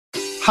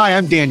Hi,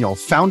 I'm Daniel,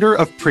 founder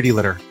of Pretty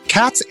Litter.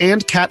 Cats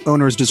and cat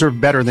owners deserve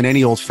better than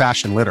any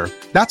old-fashioned litter.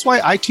 That's why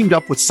I teamed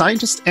up with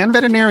scientists and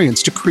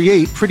veterinarians to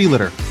create Pretty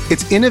Litter.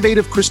 Its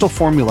innovative crystal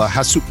formula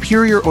has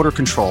superior odor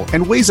control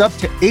and weighs up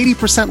to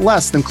 80%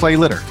 less than clay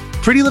litter.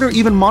 Pretty Litter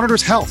even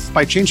monitors health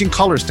by changing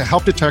colors to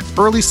help detect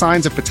early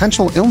signs of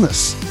potential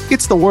illness.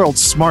 It's the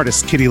world's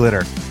smartest kitty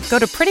litter. Go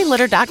to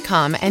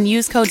prettylitter.com and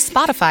use code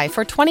SPOTIFY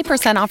for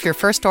 20% off your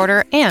first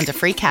order and a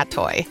free cat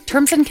toy.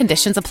 Terms and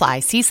conditions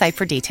apply. See site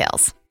for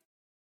details.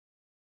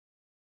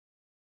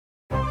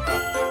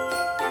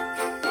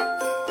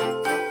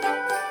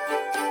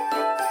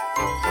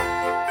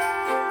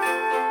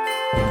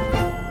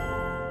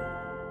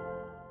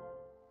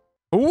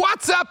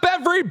 What's up,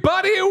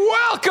 everybody?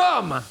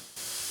 Welcome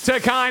to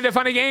Kinda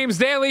Funny Games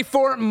Daily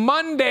for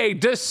Monday,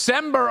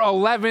 December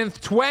 11th,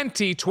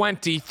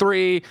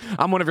 2023.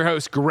 I'm one of your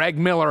hosts, Greg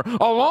Miller,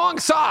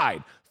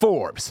 alongside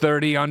Forbes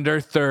 30 Under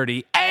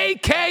 30,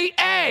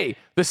 a.k.a.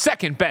 the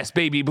second best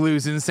baby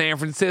blues in San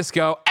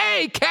Francisco,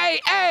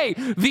 a.k.a.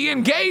 the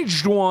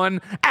engaged one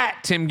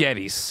at Tim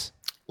Geddes.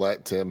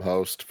 Let Tim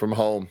host from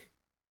home.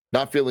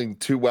 Not feeling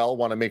too well.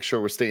 Want to make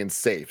sure we're staying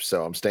safe,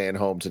 so I'm staying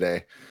home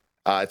today.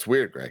 It's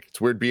weird, Greg. It's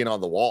weird being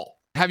on the wall.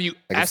 Have you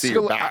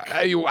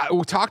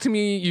talk to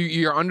me?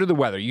 You're under the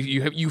weather.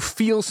 You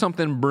feel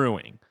something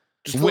brewing.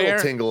 Just a little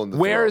tingle in the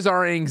Where throat. is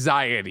our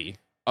anxiety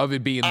of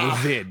it being the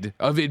vid?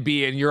 Of it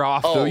being you're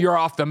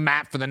off the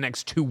map for the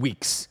next 2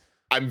 weeks?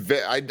 I'm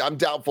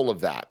doubtful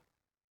of that.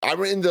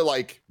 I'm into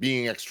like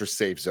being extra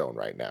safe zone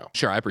right now.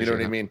 Sure, I appreciate. You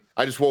know what I mean?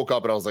 I just woke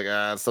up and I was like,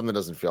 something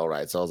doesn't feel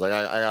right. So I was like,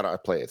 I gotta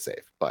play it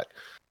safe. But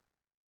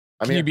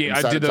I mean,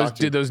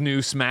 did those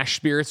new Smash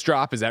Spirits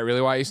drop? Is that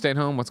really why you stayed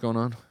home? What's going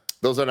on?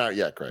 Those aren't out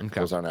yet, Greg.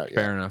 Okay. Those aren't out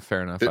yet.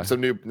 Fair enough.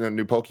 Some new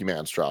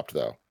Pokemons dropped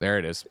though. There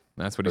it is.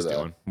 That's what he's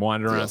doing.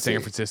 Wandering around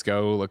San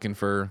Francisco looking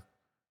for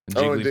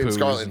Jigglypuffs.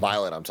 Scarlet and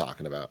Violet I'm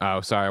talking about.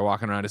 Oh, sorry,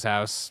 walking around his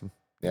house.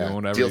 Yeah.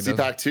 DLC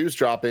Pack 2 is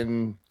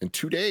dropping in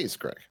 2 days,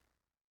 Greg.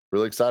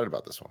 Really excited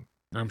about this one.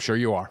 I'm sure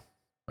you are.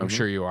 I'm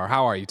sure you are.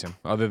 How are you, Tim?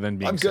 Other than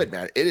being I'm good,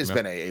 man. It has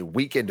been a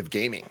weekend of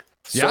gaming.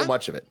 So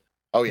much of it.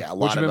 Oh yeah, a what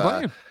lot you been of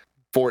playing?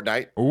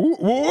 Fortnite. Ooh,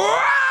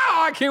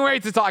 wow, I can't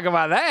wait to talk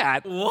about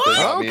that.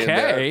 What?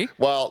 Okay.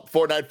 Well,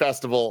 Fortnite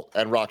Festival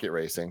and Rocket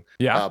Racing.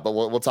 Yeah. But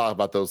we'll talk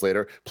about those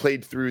later.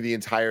 Played through the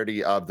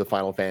entirety of the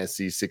Final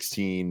Fantasy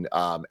 16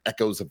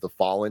 Echoes of the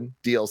Fallen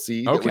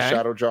DLC that was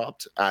shadow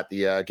dropped at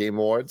the Game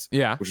Awards.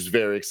 Yeah. Which was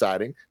very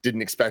exciting.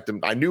 Didn't expect them.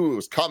 I knew it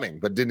was coming,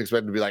 but didn't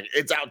expect them to be like,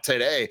 it's out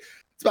today.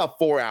 It's about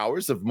 4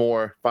 hours of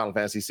more Final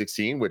Fantasy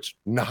 16, which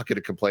not going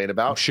to complain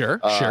about.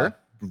 Sure.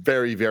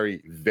 Very,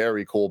 very,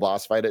 very cool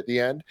boss fight at the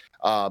end.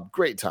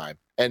 Great time.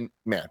 And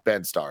man,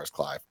 Ben Stars,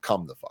 Clive,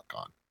 come the fuck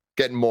on.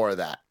 Getting more of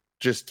that.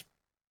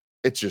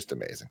 It's just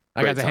amazing.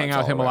 I got to hang out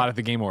with him a lot at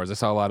the Game Awards. I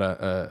saw a lot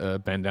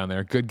of Ben down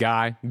there. Good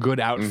guy, good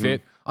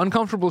outfit,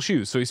 uncomfortable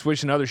shoes. So he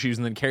switched in other shoes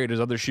and then carried his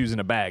other shoes in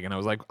a bag. And I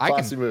was like,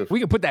 we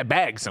can put that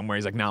bag somewhere.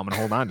 He's like, no, I'm going to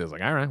hold on to it. I was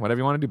like, all right, whatever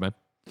you want to do, man.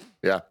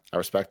 Yeah, I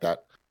respect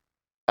that.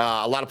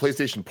 A lot of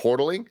PlayStation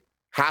portaling.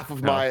 Half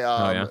of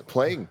my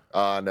playing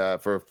on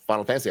for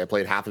Final Fantasy, I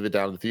played half of it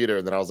down in the theater,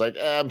 and then I was like,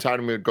 I'm tired.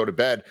 I'm going to go to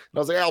bed. And I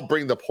was like, I'll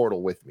bring the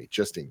Portal with me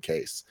just in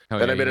case.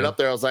 Then I made it up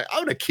there. I was like, I'm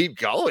going to keep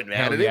going,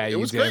 man. And it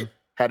was great.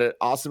 Had an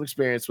awesome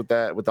experience with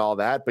that, with all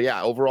that. But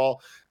yeah,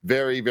 overall,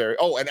 very, very.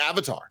 Oh, and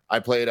Avatar. I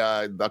played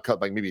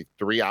like maybe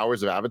 3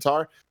 hours of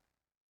Avatar.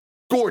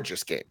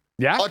 Gorgeous game.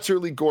 Yeah,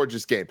 utterly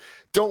gorgeous game.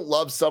 Don't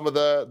love some of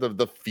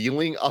the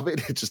feeling of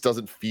it. It just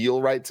doesn't feel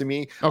right to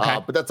me. Okay,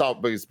 but that's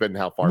always been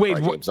how Far Cry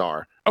games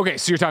are. Okay,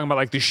 so you're talking about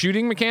like the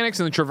shooting mechanics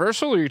and the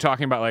traversal, or you're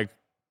talking about like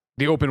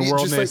the open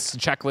worldness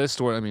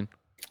checklist? Or I mean,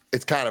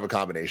 it's kind of a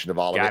combination of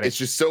all of it. It's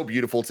just so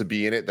beautiful to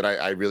be in it that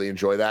I really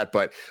enjoy that.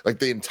 But like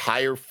the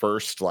entire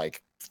first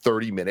like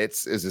 30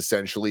 minutes is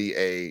essentially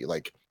a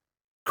like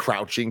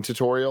crouching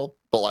tutorial,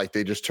 but like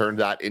they just turned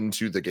that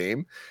into the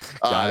game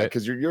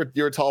because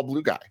you're a tall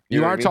blue guy.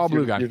 You are a tall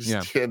blue guy.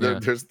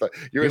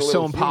 You're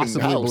so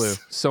impossibly blue.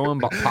 So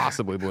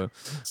impossibly blue.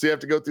 So you have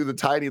to go through the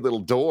tiny little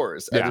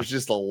doors, and there's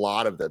just a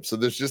lot of them. So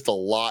there's just a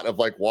lot of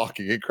like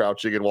walking and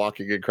crouching and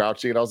walking and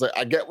crouching. And I was like,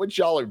 I get what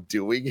y'all are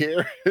doing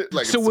here.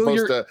 Like so it's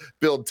supposed to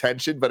build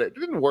tension, but it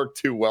didn't work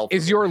too well.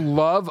 Is your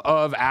love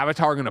of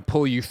Avatar going to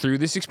pull you through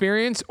this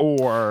experience,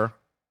 or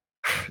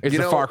is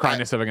the Far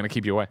Cry-ness of it going to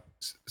keep you away?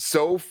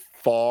 So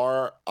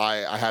far,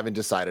 I haven't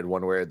decided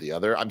one way or the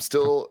other. I'm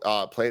still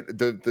playing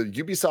the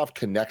Ubisoft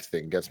Connect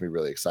thing. Gets me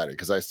really excited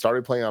because I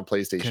started playing on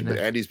PlayStation, but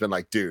Andy's been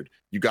like, dude,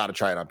 you got to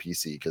try it on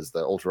PC because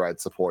the ultra wide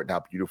support and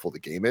how beautiful the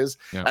game is.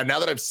 And now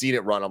that I've seen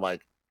it run, I'm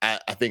like,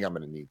 I think I'm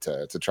going to need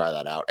to try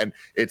that out. And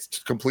it's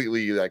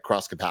completely like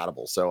cross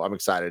compatible, so I'm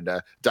excited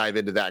to dive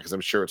into that because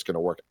I'm sure it's going to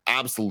work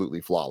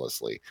absolutely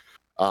flawlessly.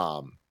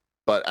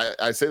 But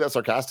I say that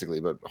sarcastically,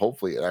 but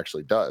hopefully it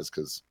actually does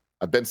because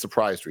I've been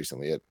surprised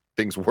recently at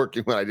things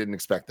working when I didn't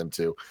expect them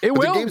to. It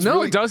will.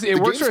 It does. It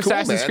works for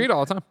Assassin's Creed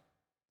all the time.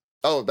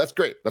 Oh, that's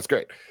great. That's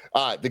great.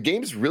 The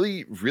game's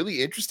really,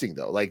 really interesting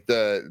though. Like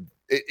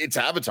it's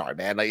Avatar,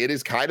 man. Like, it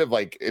is kind of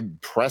like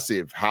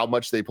impressive how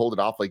much they pulled it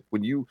off. Like,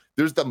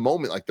 there's the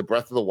moment, like the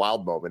Breath of the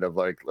Wild moment of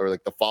like, or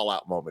like the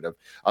Fallout moment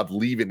of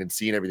leaving and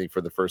seeing everything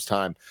for the first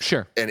time.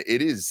 Sure. And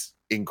it is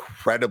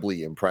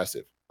incredibly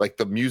impressive. Like,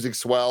 the music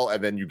swell,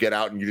 and then you get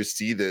out and you just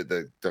see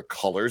the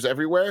colors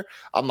everywhere.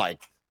 I'm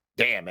like,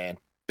 damn, man.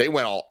 They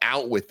went all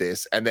out with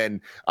this. And then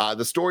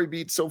the story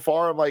beats so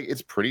far, I'm like,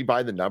 it's pretty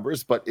by the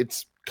numbers, but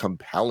it's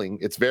compelling.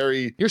 It's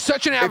very... You're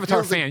such an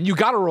Avatar fan. Like, you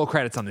got to roll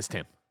credits on this,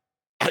 Tim.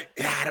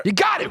 You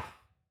got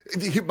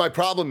to. My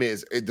problem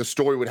is the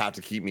story would have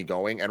to keep me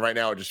going. And right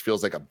now it just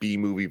feels like a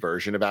B-movie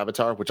version of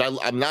Avatar, which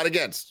I'm not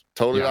against.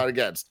 Totally not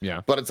against.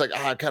 Yeah. But it's like,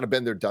 I've kind of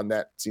been there, done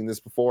that, seen this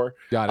before.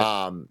 Got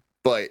it.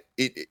 But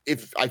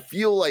if I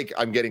feel like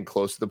I'm getting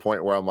close to the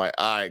point where I'm like,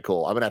 all right,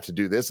 cool, I'm going to have to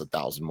do this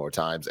 1,000 more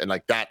times. And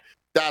like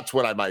that's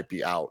when I might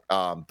be out.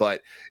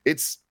 But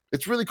it's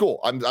really cool.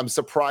 I'm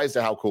surprised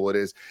at how cool it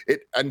is.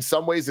 It in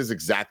some ways is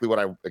exactly what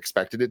I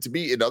expected it to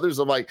be. In others,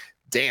 I'm like,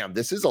 damn,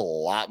 this is a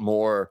lot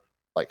more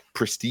like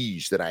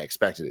prestige than I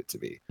expected it to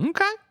be.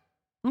 Okay.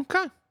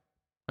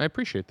 I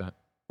appreciate that.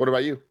 What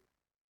about you?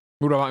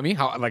 What about me?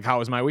 How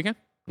was my weekend?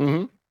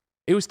 Mm-hmm.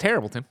 It was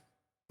terrible, Tim.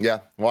 Yeah.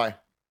 Why?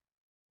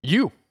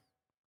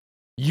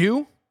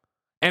 You,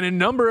 and a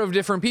number of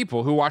different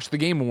people who watched the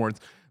Game Awards.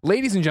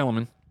 Ladies and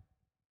gentlemen,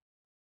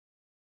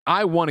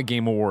 I won a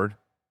Game Award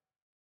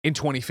in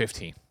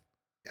 2015.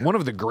 Yeah. One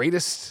of the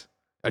greatest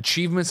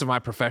achievements of my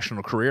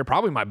professional career,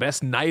 probably my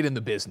best night in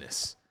the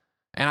business.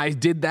 And I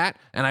did that,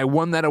 and I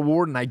won that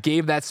award, and I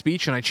gave that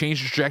speech, and I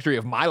changed the trajectory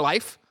of my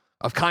life,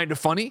 of Kind of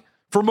Funny.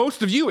 For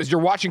most of you, as you're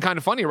watching Kind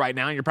of Funny right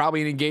now, and you're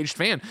probably an engaged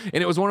fan.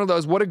 And it was one of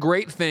those, what a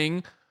great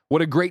thing,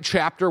 what a great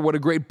chapter, what a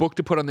great book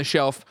to put on the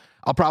shelf.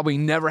 I'll probably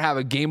never have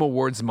a Game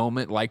Awards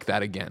moment like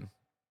that again.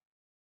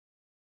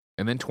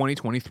 And then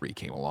 2023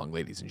 came along,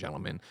 ladies and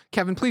gentlemen.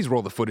 Kevin, please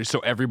roll the footage so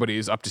everybody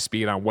is up to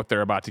speed on what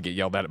they're about to get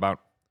yelled at about.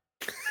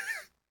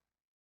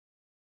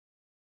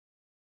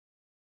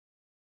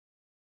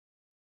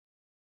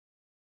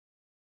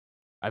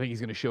 I think he's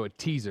going to show a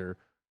teaser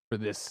for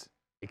this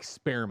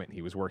experiment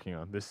he was working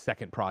on, this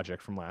second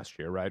project from last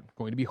year, right?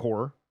 Going to be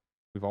horror.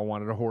 We've all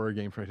wanted a horror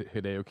game for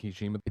Hideo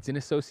Kojima. It's in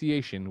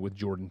association with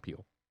Jordan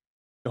Peele.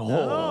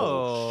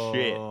 Oh,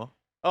 shit.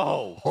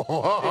 Oh.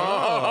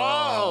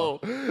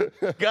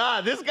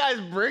 God, this guy's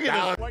bringing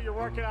it. What you're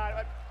working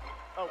on.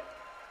 Oh,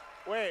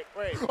 wait.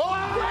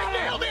 Oh, Greg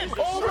nailed it.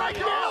 Oh, Greg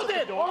nailed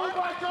it. Oh,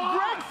 my God.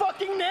 Greg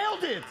fucking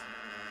nailed it.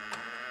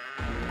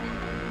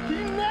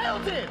 He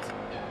nailed it.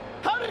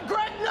 How did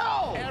Greg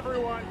know?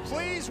 Everyone,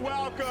 please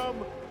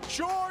welcome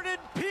Jordan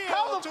Peele.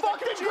 How the fuck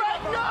did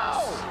Greg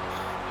know?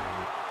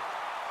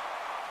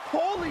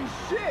 Holy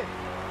shit.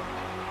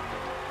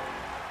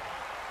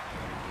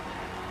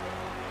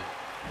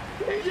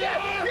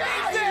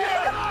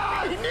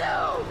 Yeah. He knew.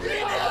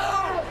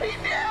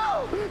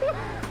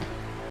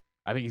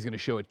 I think he's going to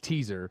show a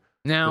teaser.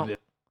 Now,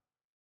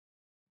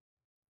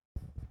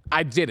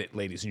 I did it,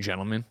 ladies and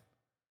gentlemen.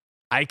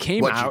 I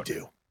came out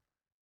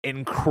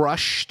and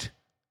crushed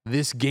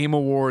this Game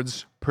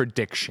Awards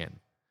prediction.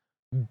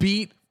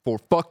 Beat for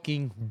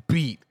fucking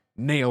beat.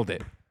 Nailed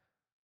it.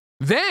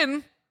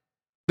 Then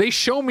they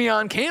show me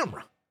on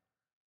camera.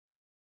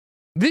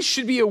 This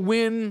should be a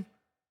win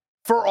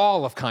for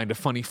all of Kind of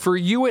Funny. For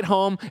you at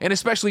home, and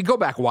especially, go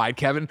back wide,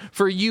 Kevin,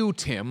 for you,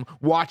 Tim,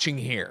 watching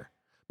here.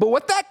 But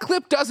what that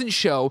clip doesn't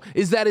show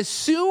is that as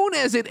soon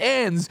as it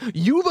ends,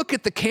 you look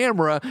at the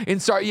camera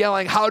and start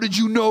yelling, "How did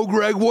you know,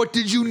 Greg? What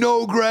did you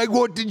know, Greg?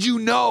 What did you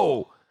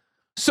know?"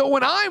 So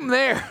when I'm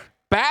there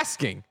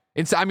basking,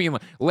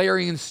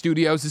 Larian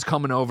Studios is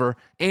coming over.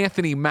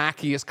 Anthony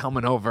Mackie is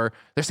coming over.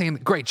 They're saying,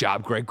 "Great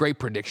job, Greg. Great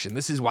prediction.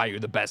 This is why you're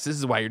the best. This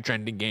is why you're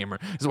trending gamer.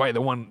 This is why you're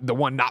the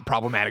one not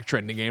problematic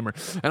trending gamer."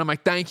 And I'm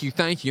like, "Thank you."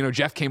 You know,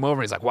 Jeff came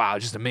over and he's like, "Wow,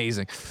 just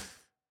amazing."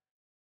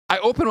 I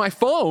open my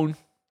phone,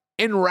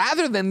 and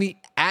rather than the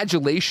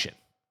adulation,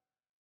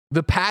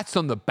 the pats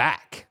on the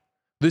back,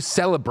 the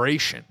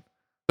celebration,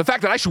 the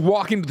fact that I should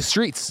walk into the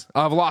streets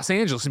of Los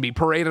Angeles and be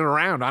paraded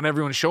around on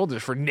everyone's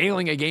shoulders for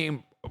nailing a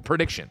game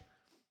prediction,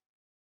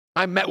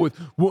 I met with,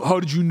 "Well,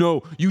 how did you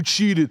know? You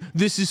cheated.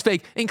 This is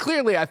fake." And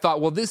clearly I thought,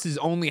 well, this is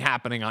only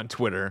happening on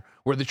Twitter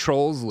where the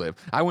trolls live.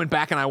 I went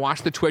back and I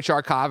watched the Twitch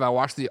archive. I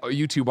watched the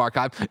YouTube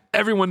archive.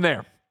 Everyone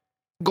there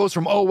goes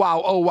from, oh,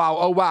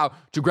 wow,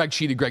 to Greg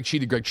cheated.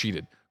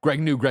 Greg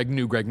knew.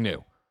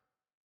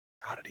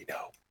 How did he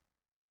know?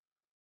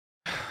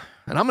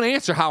 And I'm going to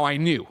answer how I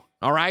knew,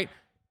 all right?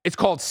 It's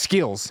called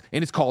skills,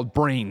 and it's called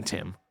brain,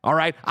 Tim, all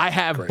right? I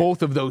have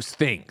both of those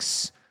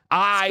things.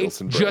 I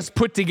just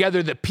put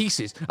together the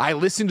pieces. I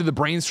listened to the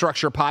Brain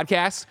Structure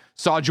podcast,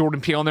 saw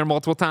Jordan Peele in there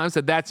multiple times,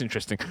 said, "That's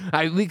interesting."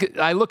 I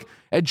look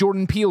at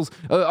Jordan Peele's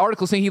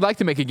article saying he'd like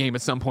to make a game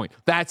at some point.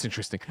 That's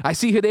interesting. I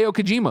see Hideo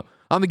Kojima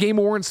on the Game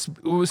Awards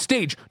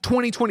stage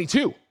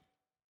 2022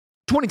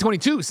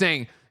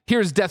 saying,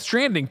 "Here's Death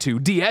Stranding 2,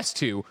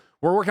 DS2.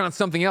 We're working on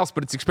something else,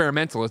 but it's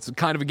experimental. It's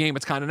kind of a game.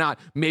 It's kind of not.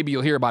 Maybe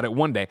you'll hear about it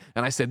one day."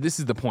 And I said, this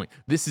is the point.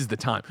 This is the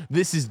time.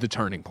 This is the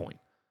turning point.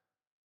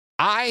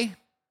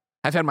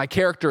 I've had my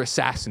character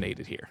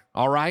assassinated here,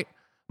 all right?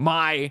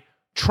 my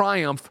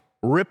triumph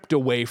ripped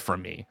away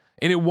from me,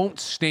 and it won't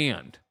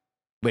stand,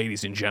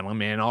 ladies and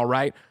gentlemen, all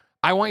right?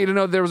 I want you to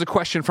know there was a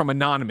question from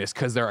Anonymous,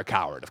 because they're a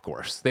coward, of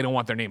course. They don't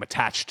want their name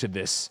attached to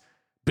this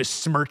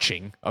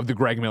besmirching of the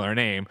Greg Miller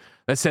name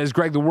that says,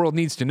 Greg, the world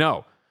needs to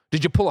know.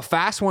 Did you pull a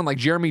fast one like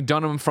Jeremy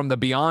Dunham from the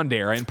Beyond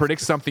era and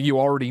predict something you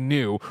already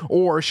knew?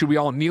 Or should we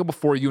all kneel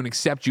before you and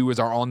accept you as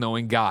our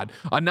all-knowing God?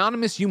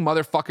 Anonymous, you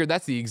motherfucker,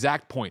 that's the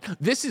exact point.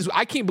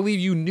 I can't believe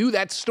you knew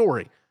that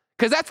story,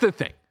 because that's the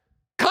thing.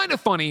 Kind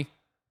of funny.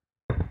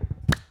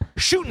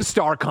 Shooting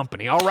star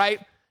company, all right?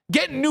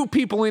 Getting new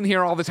people in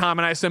here all the time,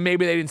 and I said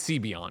maybe they didn't see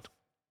Beyond.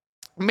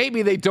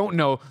 Maybe they don't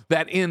know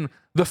that in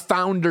the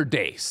founder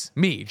days,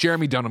 me,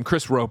 Jeremy Dunham,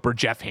 Chris Roper,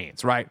 Jeff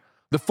Haynes, right?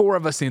 The four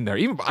of us in there.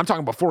 Even I'm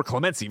talking before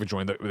Clemency even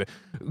joined.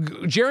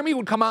 Jeremy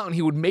would come out and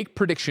he would make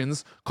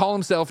predictions, call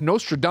himself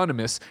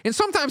Nostradamus, and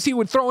sometimes he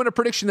would throw in a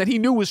prediction that he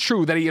knew was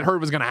true, that he had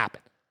heard was going to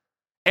happen.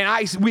 And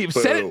we have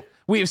said it.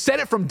 We have said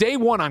it from day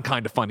one on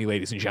Kind of Funny,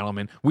 ladies and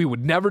gentlemen. We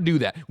would never do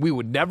that. We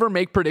would never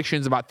make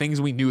predictions about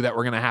things we knew that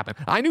were going to happen.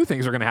 I knew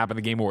things were going to happen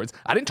at the Game Awards.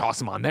 I didn't toss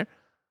them on there.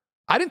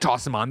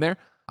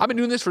 I've been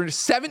doing this for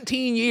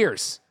 17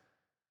 years.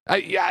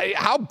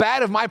 How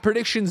bad have my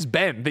predictions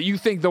been that you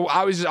think though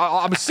I was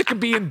sick of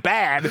being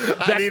bad?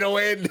 I need a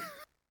win.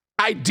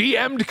 I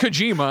DM'd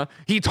Kojima.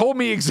 He told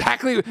me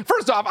exactly.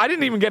 First off, I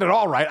didn't even get it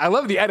all right. I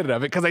love the edit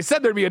of it because I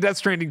said there'd be a Death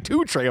Stranding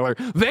 2 trailer.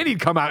 Then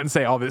he'd come out and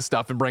say all this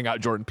stuff and bring out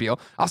Jordan Peele.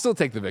 I'll still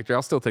take the victory.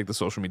 I'll still take the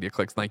social media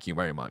clicks. Thank you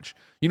very much.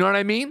 You know what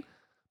I mean?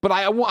 But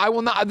I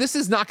will not. This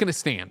is not going to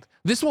stand.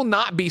 This will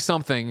not be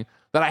something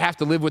that I have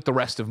to live with the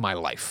rest of my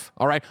life.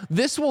 All right?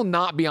 This will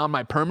not be on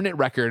my permanent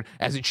record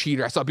as a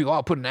cheater. I saw people,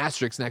 I'll put an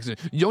asterisk next to it.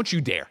 Don't you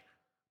dare.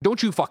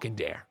 Don't you fucking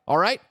dare. All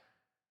right?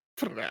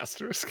 Put an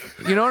asterisk.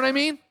 You know what I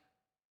mean?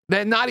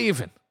 That not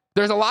even.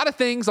 There's a lot of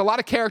things, a lot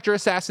of character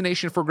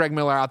assassination for Greg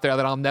Miller out there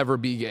that I'll never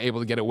be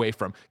able to get away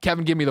from.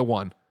 Kevin, give me the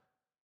one.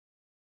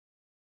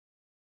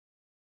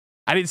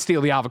 I didn't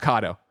steal the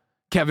avocado.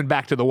 Kevin,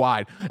 back to the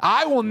wide.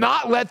 I will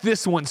not let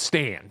this one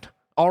stand.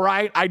 All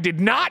right? I did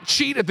not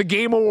cheat at the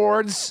Game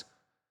Awards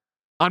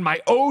on my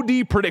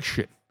OD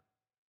prediction.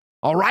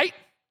 All right?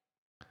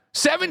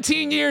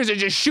 17 years of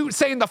just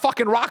saying the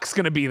fucking Rock's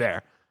going to be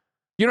there.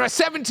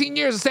 17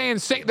 years of saying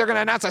they're going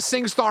to announce a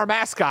SingStar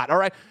mascot. All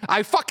right?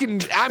 I'm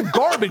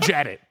garbage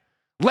at it.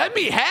 Let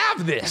me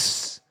have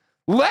this.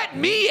 Let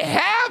me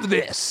have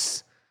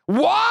this.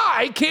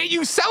 Why can't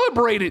you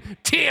celebrate it,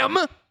 Tim?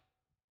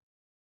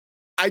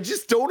 I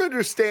just don't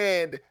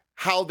understand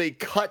how they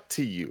cut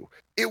to you.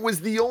 It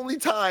was the only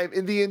time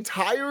in the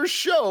entire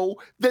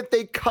show that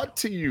they cut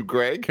to you,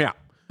 Greg. Yeah.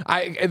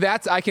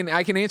 I can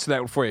answer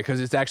that for you because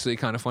it's actually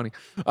kind of funny.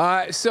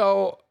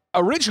 So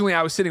originally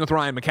I was sitting with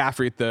Ryan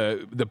McCaffrey at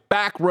the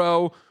back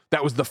row.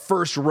 That was the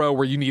first row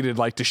where you needed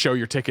to show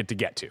your ticket to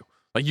get to.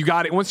 Like you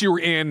got it. Once you were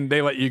in,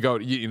 they let you go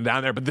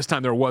down there. But this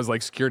time there was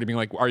security being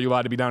like, are you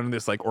allowed to be down in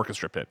this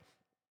orchestra pit?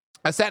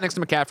 I sat next to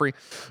McCaffrey.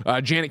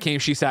 Janet came.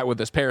 She sat with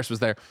us. Paris was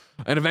there.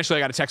 And eventually I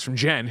got a text from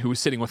Jen, who was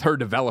sitting with her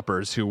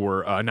developers who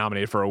were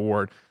nominated for an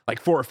award,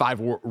 4 or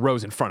 5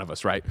 rows in front of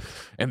us, right?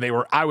 And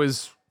I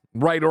was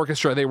right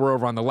orchestra. They were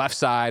over on the left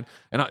side.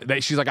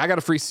 And she's like, I got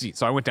a free seat.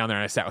 So I went down there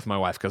and I sat with my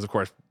wife because, of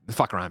course,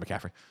 fuck Ryan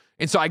McCaffrey.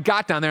 And so I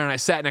got down there and I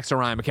sat next to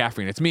Ryan McCaffrey.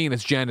 And it's me and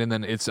it's Jen and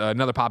then it's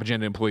another Pop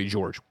Agenda employee,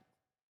 George.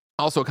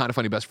 Also a Kind of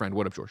Funny best friend.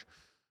 What up, George?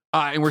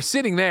 And we're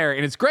sitting there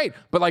and it's great,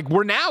 but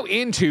we're now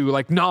into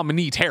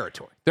nominee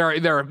territory. There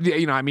are,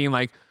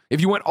 if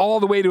you went all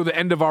the way to the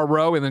end of our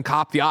row and then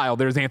cop the aisle,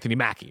 there's Anthony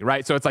Mackie,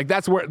 right? So it's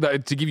that's where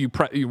to give you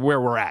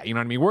where we're at. You know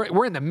what I mean?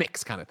 We're in the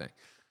mix kind of thing.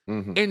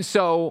 Mm-hmm. And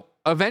so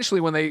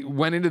eventually when they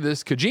went into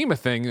this Kojima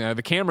thing,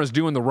 the camera's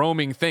doing the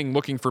roaming thing,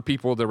 looking for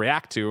people to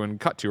react to and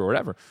cut to or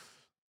whatever.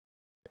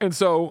 And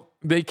so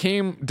they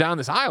came down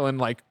this aisle and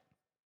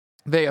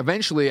they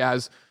eventually,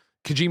 as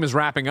Kojima's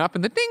wrapping up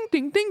and the ding,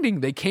 ding, ding, ding,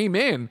 they came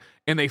in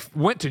and they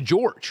went to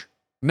George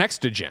next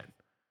to Jen.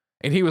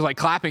 And he was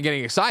clapping,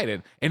 getting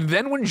excited. And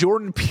then when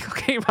Jordan Peele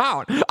came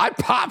out, I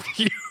popped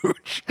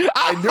huge.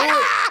 I knew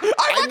it.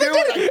 I knew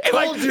it.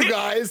 I told you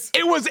guys.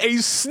 It was a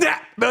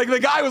snap. The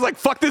guy was like,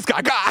 fuck this guy.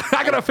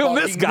 I got to film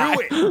this guy.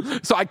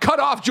 So I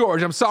cut off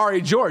George. I'm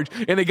sorry, George.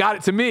 And they got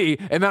it to me.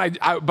 And then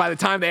I by the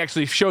time they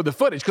actually showed the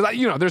footage, because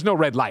there's no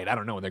red light. I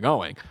don't know where they're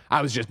going.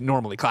 I was just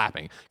normally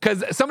clapping.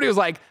 Because somebody was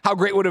like, how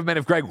great would it have been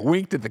if Greg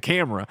winked at the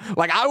camera? If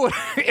I would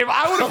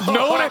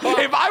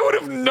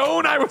have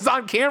known I was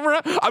on camera,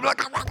 I'd be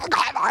like,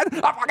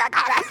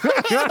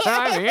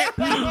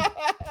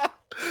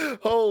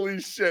 holy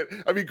shit.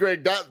 I mean,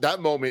 Greg, that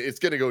moment, it's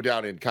going to go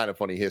down in Kind of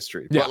Funny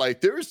history. Yeah.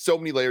 But there's so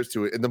many layers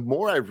to it. And the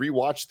more I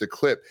rewatch the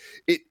clip,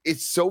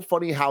 it's so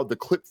funny how the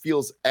clip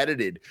feels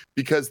edited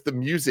because the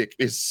music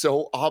is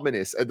so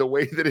ominous and the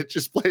way that it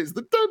just plays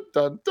the dun,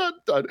 dun, dun,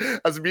 dun,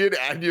 as me and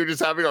Andy are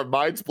just having our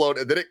minds blown.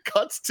 And then it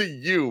cuts to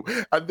you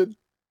and the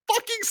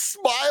fucking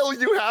smile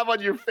you have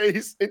on your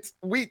face.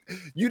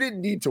 You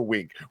didn't need to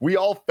wink. We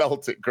all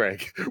felt it,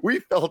 Greg. We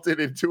felt it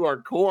into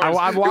our core.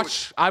 I've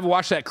watched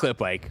that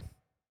clip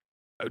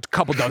a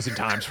couple dozen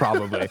times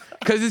probably,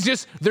 because it's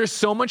just there's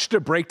so much to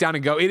break down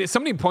and go.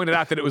 Somebody pointed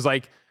out that it was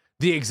like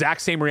the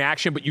exact same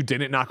reaction, but you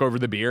didn't knock over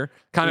the beer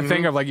kind of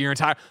thing of like your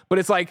entire. But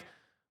it's like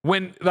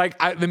when like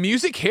the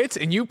music hits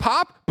and you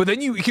pop, but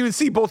then you can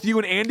see both you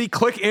and Andy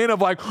click in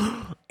of like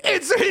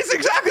it's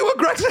exactly what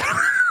Greg said.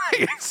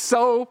 It's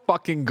so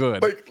fucking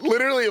good. Like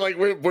literally, like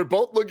we're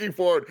both looking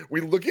forward. We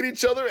look at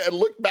each other and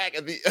look back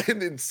at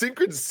and in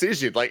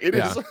synchronicity. Like it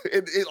is,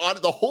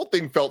 the whole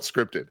thing felt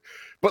scripted.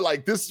 But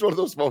like this is one of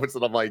those moments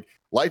that I'm like,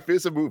 life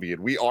is a movie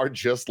and we are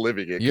just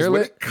living it. Because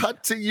when it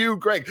cut to you,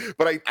 Greg,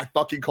 but I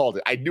fucking called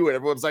it. I knew it.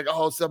 Everyone's like,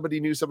 oh,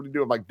 somebody knew.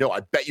 I'm like, no, I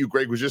bet you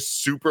Greg was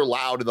just super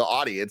loud in the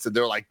audience, and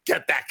they're like,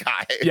 get that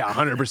guy. Yeah,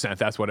 100%.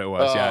 That's what it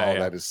was.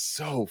 That is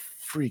so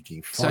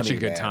freaking funny. Such a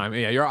good time.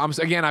 Yeah,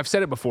 again, I've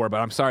said it before,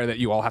 but I'm sorry that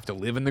you all have to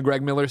live in the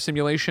Greg Miller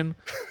simulation.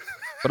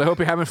 But I hope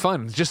you're having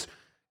fun.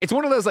 It's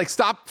one of those like,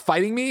 stop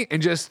fighting me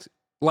and just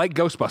like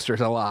Ghostbusters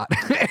a lot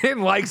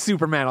and like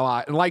Superman a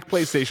lot and like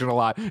PlayStation a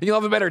lot, and you'll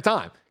have a better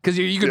time because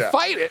you can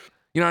fight it.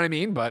 You know what I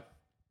mean? But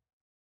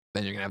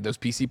then you're gonna have those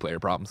PC player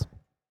problems.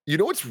 You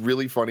know what's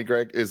really funny,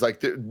 Greg, is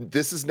like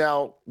this is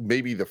now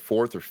maybe the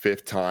 4th or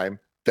 5th time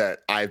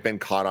that I've been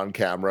caught on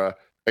camera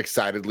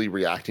excitedly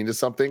reacting to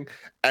something,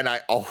 and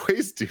I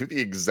always do the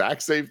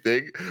exact same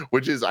thing,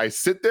 which is I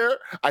sit there,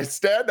 I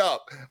stand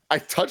up, I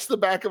touch the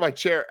back of my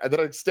chair, and then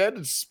I stand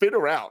and spin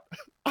around.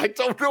 I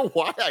don't know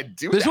why I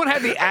do this that. One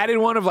had the added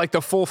one of like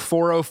the full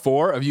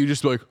 404 of you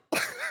just like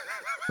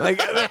I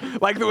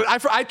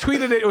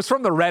tweeted it. It was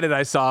from the Reddit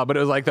I saw, but it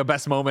was like the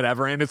best moment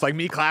ever, and it's like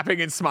me clapping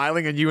and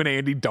smiling and you and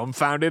Andy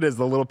dumbfounded as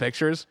the little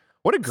pictures.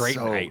 What a great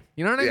night.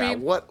 You know what I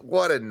mean?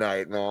 What a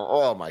night, man.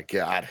 Oh my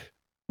God.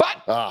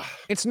 But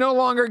it's no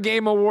longer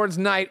Game Awards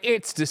night.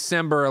 It's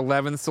December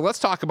 11th. So let's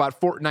talk about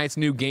Fortnite's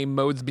new game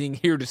modes being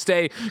here to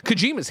stay,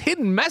 Kojima's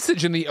hidden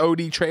message in the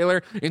OD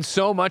trailer, and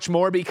so much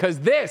more, because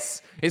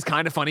this is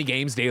Kinda Funny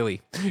Games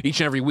Daily. Each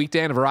and every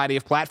weekday on a variety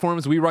of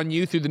platforms, we run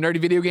you through the nerdy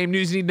video game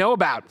news you need to know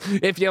about.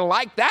 If you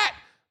like that,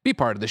 be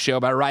part of the show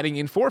by writing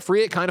in for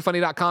free at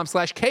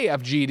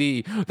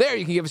kindafunny.com/KFGD. There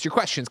you can give us your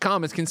questions,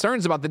 comments,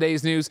 concerns about the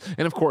day's news,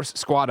 and of course,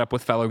 squad up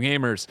with fellow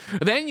gamers.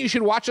 Then you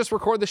should watch us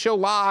record the show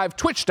live,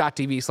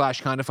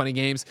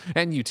 twitch.tv/kindafunnygames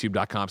and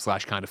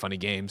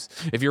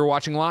youtube.com/kindafunnygames. If you're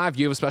watching live,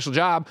 you have a special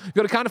job.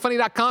 Go to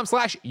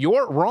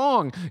kindafunny.com/you're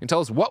wrong and tell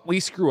us what we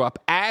screw up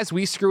as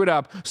we screw it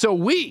up, so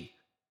we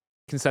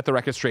can set the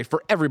record straight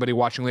for everybody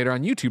watching later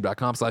on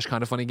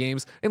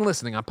youtube.com/kindafunnygames and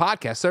listening on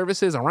podcast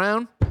services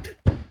around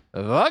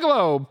the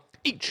globe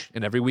each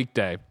and every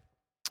weekday.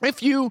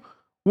 If you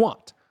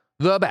want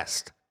the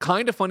best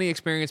Kinda Funny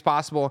experience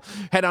possible,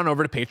 head on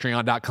over to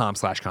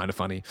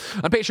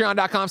patreon.com/kindafunny. On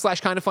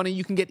patreon.com/kindafunny,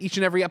 you can get each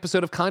and every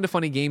episode of Kinda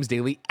Funny Games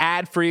Daily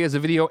ad-free as a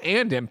video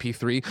and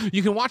MP3.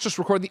 You can watch us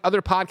record the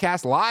other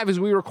podcasts live as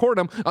we record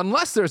them,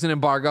 unless there's an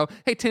embargo.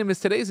 Hey, Tim, is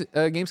today's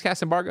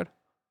Gamescast embargoed?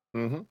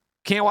 Mm-hmm.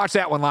 Can't watch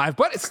that one live,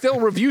 but it's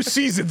still review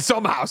season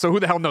somehow. So who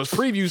the hell knows?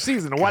 Preview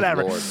season or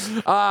whatever.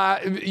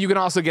 You can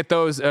also get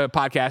those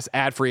podcasts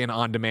ad-free and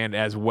on demand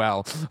as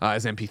well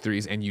as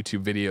MP3s and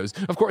YouTube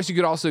videos. Of course, you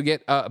could also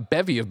get a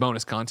bevy of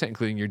bonus content,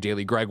 including your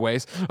daily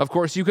Gregways. Of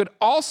course, you could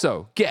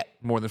also get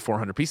more than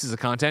 400 pieces of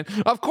content.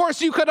 Of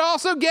course, you could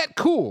also get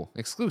cool,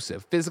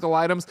 exclusive physical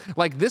items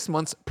like this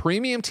month's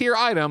premium tier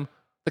item,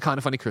 the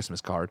Kinda Funny Christmas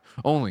card,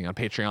 only on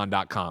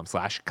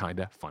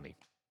patreon.com/kindafunny.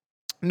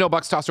 No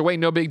bucks tossed away,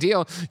 no big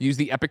deal. Use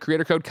the Epic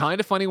creator code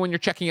Kinda Funny when you're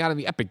checking out in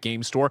the Epic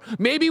Game Store.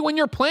 Maybe when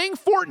you're playing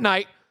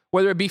Fortnite,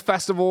 whether it be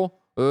Festival,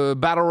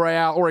 Battle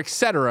Royale, or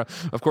etc.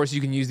 Of course,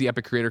 you can use the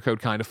Epic creator code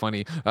Kinda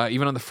Funny,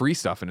 even on the free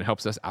stuff, and it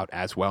helps us out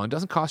as well and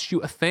doesn't cost you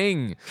a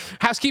thing.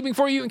 Housekeeping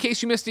for you, in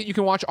case you missed it, you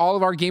can watch all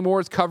of our Game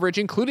Awards coverage,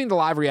 including the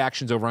live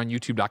reactions over on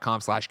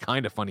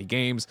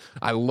youtube.com/kindafunnygames.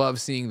 I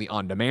love seeing the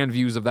on-demand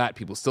views of that.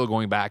 People still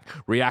going back,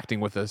 reacting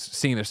with us,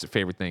 seeing their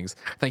favorite things.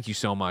 Thank you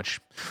so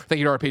much. Thank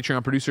you to our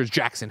Patreon producers,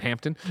 Jackson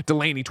Hampton,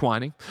 Delaney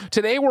Twining.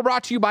 Today, we're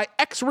brought to you by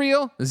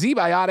X-Real,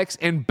 ZBiotics,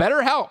 and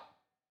BetterHelp.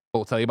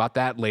 We'll tell you about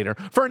that later.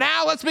 For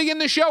now, let's begin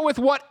the show with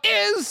what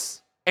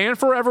is and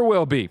forever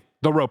will be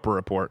the Roper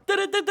Report.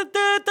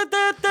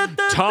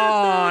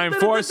 Time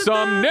for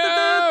some news.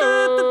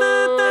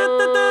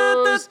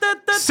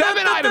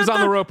 7 items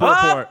on the Roper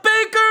Report. A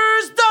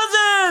baker's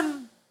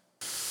dozen.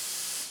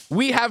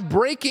 We have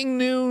breaking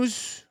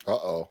news.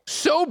 Uh-oh.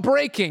 So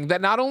breaking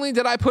that not only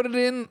did I put it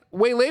in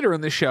way later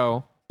in the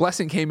show,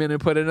 Blessing came in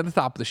and put it at the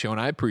top of the show, and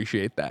I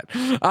appreciate that.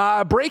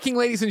 Breaking,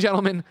 ladies and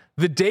gentlemen,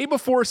 the day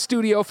before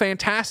Studio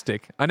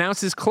Fantastic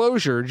announces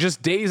closure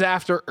just days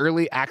after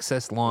early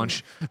access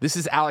launch. This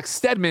is Alex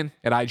Stedman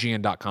at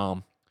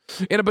IGN.com.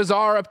 In a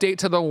bizarre update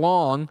to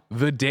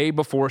the day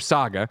before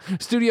saga,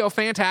 Studio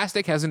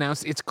Fantastic has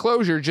announced its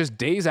closure just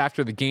days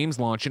after the game's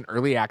launch in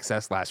early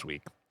access last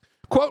week.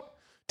 Quote,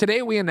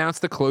 "Today, we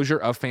announced the closure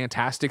of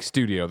Fantastic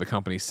Studio," the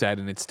company said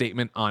in its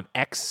statement on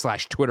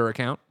X/Twitter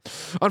account.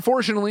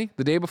 "Unfortunately,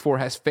 the day before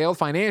has failed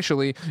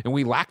financially, and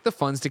we lack the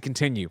funds to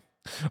continue.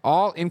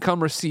 All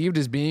income received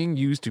is being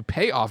used to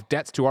pay off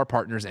debts to our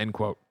partners," end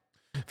quote.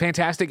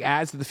 Fantastic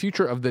adds that the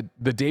future of the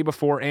day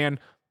before and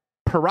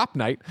Prop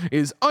Night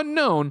is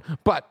unknown,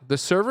 but the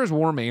servers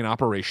will remain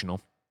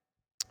operational.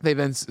 They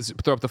then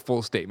throw up the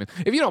full statement.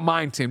 If you don't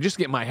mind, Tim, just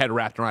to get my head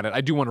wrapped around it, I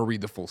do want to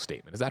read the full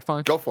statement. Is that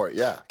fine? Go for it,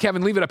 yeah.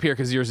 Kevin, leave it up here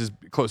because yours is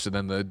closer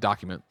than the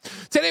document.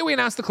 Today, we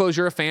announced the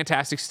closure of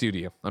Fantastic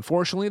Studio.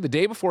 Unfortunately, the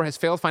day before has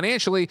failed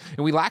financially,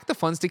 and we lack the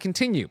funds to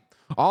continue.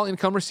 All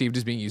income received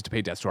is being used to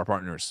pay debts to our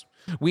partners.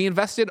 We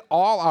invested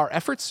all our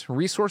efforts,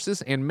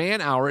 resources, and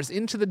man hours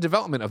into the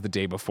development of the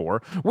day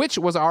before, which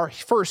was our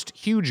first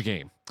huge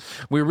game.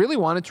 We really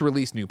wanted to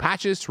release new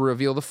patches to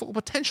reveal the full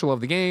potential of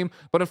the game,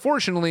 but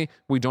unfortunately,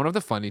 we don't have the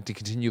funding to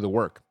continue the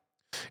work.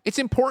 It's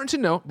important to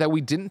note that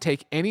we didn't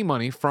take any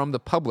money from the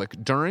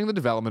public during the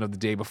development of the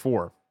day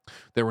before.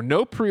 There were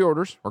no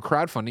pre-orders or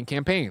crowdfunding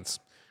campaigns.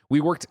 We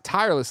worked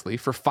tirelessly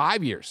for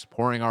 5 years,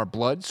 pouring our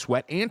blood,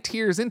 sweat, and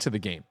tears into the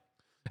game.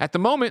 At the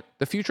moment,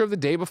 the future of the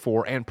day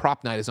before and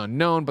Prop Night is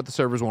unknown, but the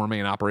servers will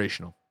remain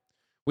operational.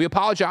 We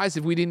apologize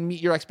if we didn't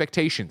meet your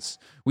expectations.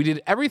 We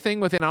did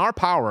everything within our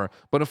power,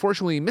 but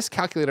unfortunately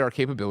miscalculated our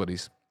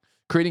capabilities.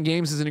 Creating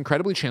games is an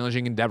incredibly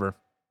challenging endeavor.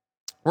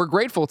 We're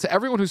grateful to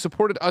everyone who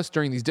supported us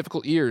during these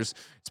difficult years.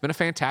 It's been a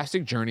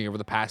fantastic journey over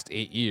the past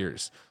 8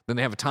 years. Then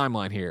they have a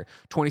timeline here.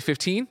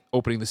 2015,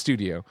 opening the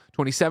studio.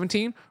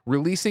 2017,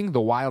 releasing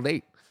The Wild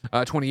 8.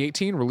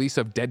 2018, release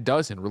of Dead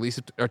Dozen.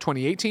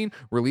 2018,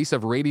 release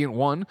of Radiant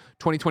 1.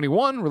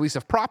 2021, release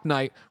of Prop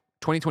Night.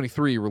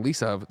 2023,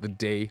 release of The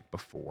Day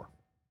Before.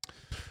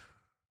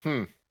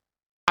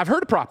 I've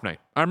heard of Prop Night.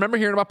 I remember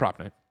hearing about Prop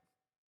Night.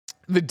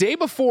 The Day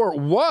Before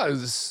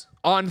was,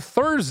 on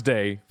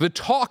Thursday, the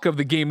talk of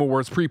the Game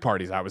Awards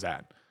pre-parties I was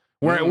at.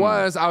 Where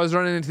I was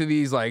running into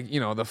these, like, you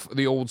know,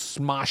 the old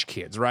Smosh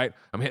kids, right?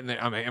 I'm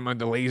at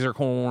the Laser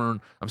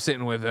Corn. I'm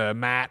sitting with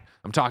Matt.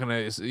 I'm talking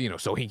to,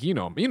 Sohink. You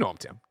know him,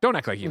 Tim. Don't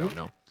act like you don't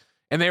know.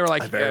 And they were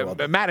like,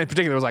 Matt in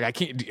particular was like, I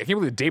can't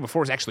believe the Day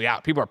Before is actually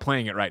out. People are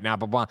playing it right now,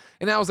 blah, blah.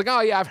 And I was like, oh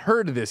yeah, I've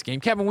heard of this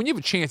game. Kevin, when you have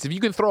a chance, if you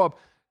can throw up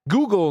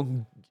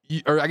Google,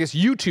 or I guess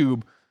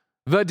YouTube,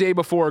 The Day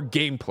Before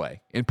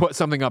gameplay and put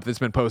something up that's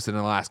been posted in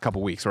the last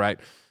couple weeks, right?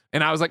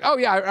 And I was like, oh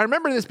yeah, I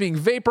remember this being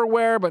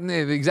vaporware, but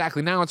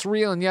exactly now it's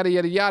real and yada,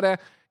 yada, yada.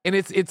 And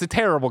it's a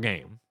terrible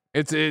game.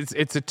 It's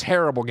a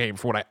terrible game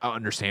for what I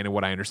understand and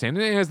what I understand.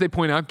 And as they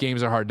point out,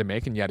 games are hard to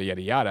make and yada,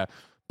 yada, yada.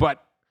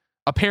 But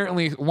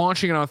apparently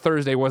launching it on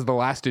Thursday was the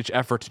last ditch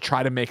effort to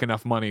try to make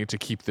enough money to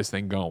keep this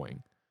thing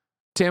going.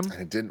 Tim?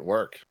 And it didn't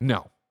work.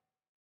 No.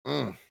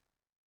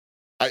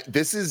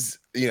 This is,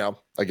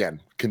 again,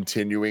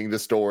 continuing the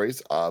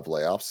stories of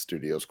layoffs,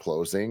 studios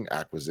closing,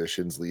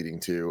 acquisitions leading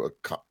to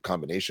a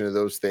combination of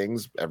those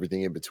things,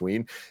 everything in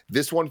between.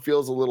 This one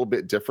feels a little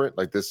bit different.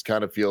 Like, this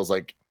kind of feels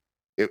like,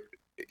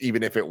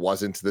 even if it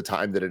wasn't the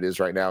time that it is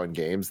right now in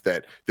games,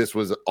 that this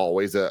was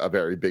always a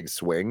very big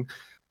swing.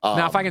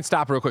 Now, if I can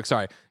stop real quick,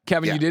 sorry,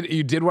 Kevin, yeah.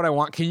 you did what I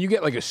want. Can you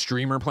get like a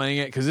streamer playing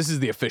it? Because this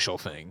is the official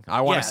thing. I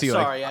want to see.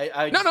 Sorry,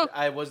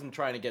 I wasn't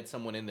trying to get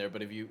someone in there,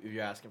 but if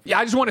you're asking for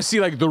I just want to see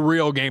like the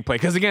real gameplay.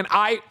 Because again,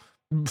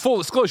 full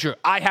disclosure,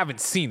 I haven't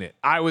seen it.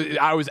 I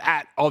was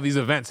at all these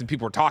events and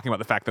people were talking about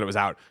the fact that it was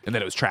out and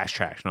that it was trash,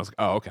 and I was like,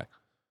 oh, okay.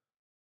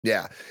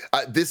 Yeah,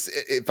 this,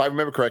 if I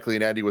remember correctly,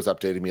 and Andy was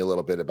updating me a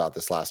little bit about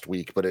this last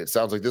week, but it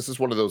sounds like this is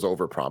one of those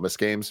overpromise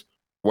games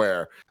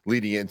where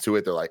leading into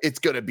it, they're like, it's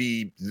going to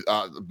be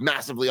a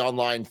massively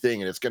online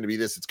thing, and it's going to be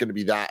this, it's going to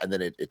be that, and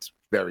then it's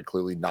very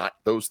clearly not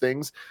those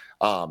things,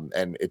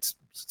 and it's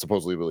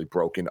supposedly really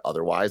broken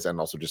otherwise, and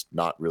also just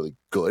not really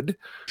good.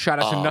 Shout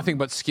out to Nothing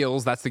But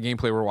Skills. That's the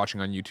gameplay we're watching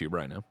on YouTube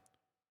right now.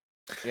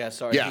 Yeah,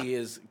 sorry, he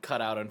is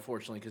cut out,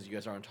 unfortunately, because you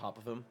guys are on top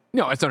of him.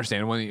 No, it's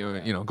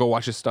understandable. Go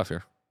watch his stuff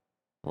here.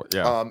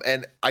 Yeah.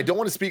 And I don't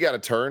want to speak out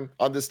of turn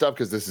on this stuff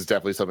because this is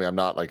definitely something I'm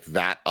not like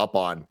that up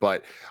on,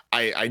 but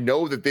I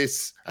know that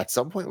this at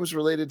some point was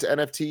related to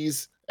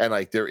NFTs, and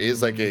like there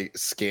is like a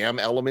scam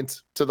element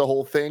to the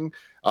whole thing.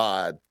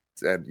 And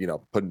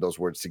putting those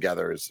words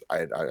together is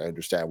I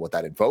understand what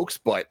that invokes,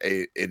 but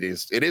it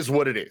is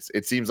what it is.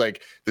 It seems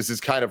like this is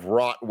kind of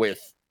wrought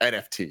with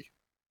NFT.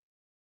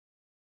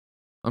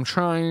 I'm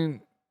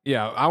trying.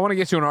 Yeah, I want to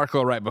get to an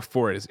article right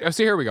before it is.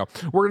 So here we go.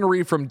 We're going to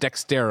read from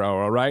Dextero,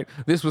 all right?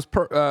 This was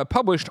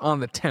published on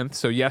the 10th,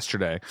 so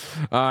yesterday,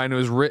 and it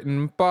was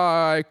written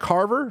by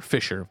Carver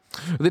Fisher.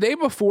 The day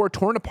before,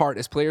 torn apart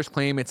as players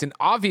claim it's an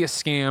obvious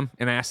scam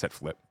and asset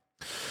flip.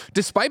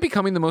 Despite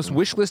becoming the most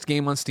wishlist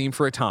game on Steam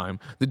for a time,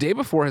 The Day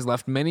Before has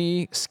left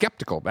many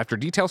skeptical after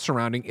details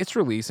surrounding its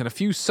release and a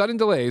few sudden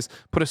delays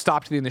put a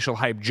stop to the initial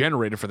hype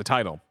generated for the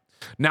title.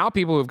 Now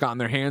people who have gotten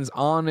their hands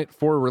on it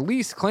for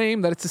release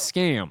claim that it's a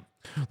scam.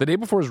 The Day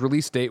Before's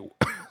release date,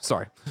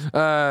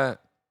 the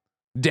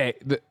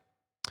Day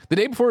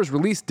Before's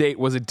release date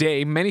was a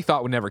day many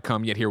thought would never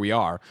come, yet here we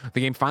are. The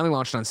game finally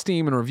launched on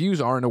Steam, and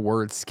reviews are, in a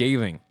word,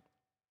 scathing.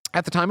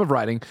 At the time of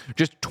writing,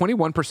 just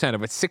 21%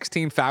 of its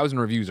 16,000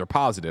 reviews are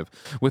positive,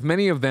 with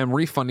many of them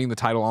refunding the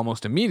title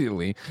almost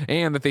immediately,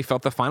 and that they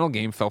felt the final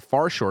game fell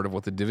far short of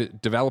what the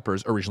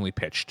developers originally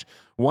pitched.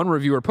 One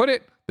reviewer put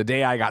it, "The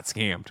day I got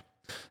scammed."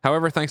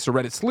 However, thanks to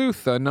Reddit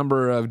Sleuth, a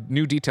number of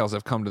new details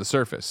have come to the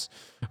surface.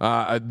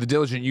 The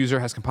diligent user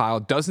has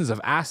compiled dozens of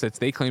assets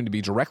they claim to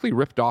be directly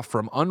ripped off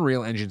from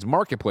Unreal Engine's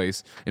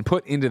marketplace and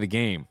put into the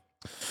game.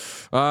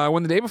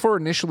 When the day before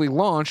initially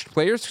launched,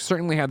 players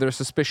certainly had their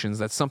suspicions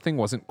that something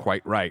wasn't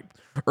quite right.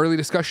 Early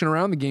discussion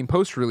around the game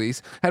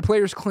post-release had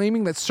players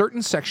claiming that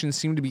certain sections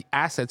seemed to be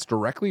assets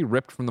directly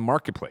ripped from the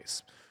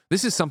marketplace.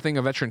 This is something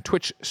a veteran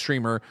Twitch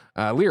streamer,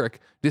 Lyric,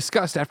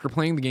 discussed after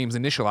playing the game's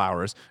initial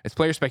hours, as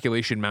player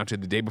speculation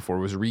mounted the day before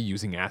was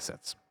reusing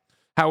assets.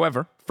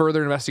 However,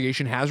 further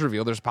investigation has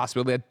revealed there's a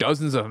possibility that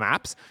dozens of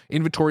maps,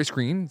 inventory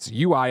screens,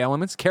 UI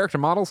elements, character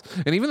models,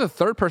 and even the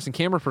third-person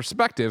camera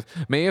perspective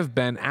may have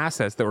been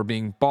assets that were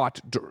being bought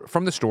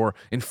from the store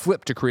and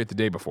flipped to create the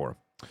day before.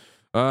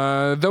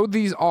 Though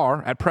these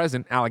are, at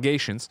present,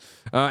 allegations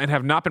and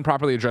have not been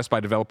properly addressed by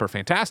developer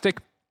Fantastic,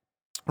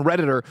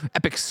 Redditor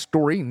Epic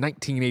Story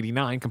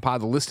 1989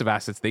 compiled a list of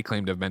assets they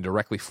claim to have been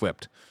directly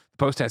flipped. The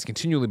post has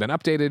continually been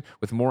updated,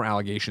 with more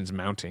allegations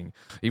mounting.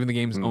 Even the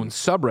game's own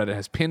subreddit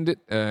has pinned it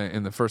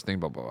in the first thing,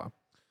 blah, blah, blah.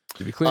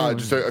 To be clear,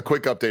 just a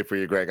quick update for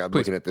you, Greg. I'm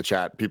looking at the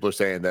chat. People are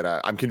saying that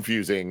I'm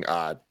confusing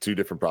two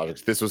different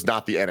projects. This was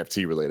not the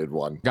NFT related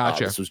one.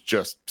 Gotcha. This was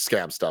just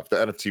scam stuff. The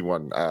NFT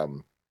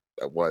one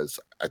wasn't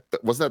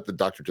that the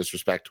Dr.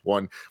 Disrespect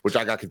one, which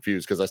I got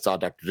confused because I saw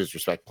Dr.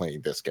 Disrespect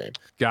playing this game.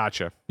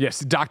 Gotcha. Yes,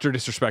 Dr.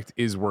 Disrespect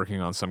is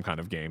working on some kind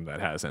of game that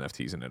has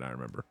NFTs in it, I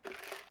remember.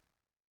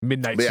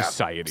 Midnight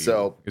Society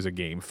is a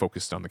game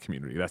focused on the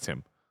community. That's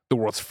him. The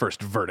world's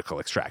first vertical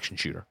extraction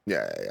shooter.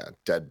 Yeah.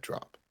 Dead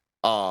Drop.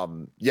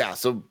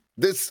 So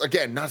this,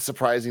 again, not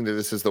surprising that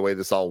this is the way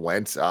this all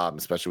went,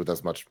 especially with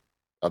as much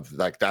of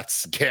like that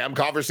scam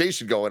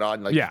conversation going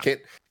on. Like, you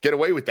can't get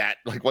away with that.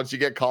 Like, once you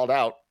get called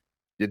out,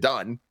 you're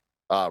done.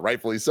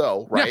 Rightfully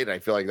so, right? Yeah. And I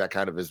feel like that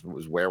kind of is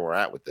where we're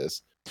at with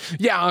this.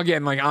 Yeah,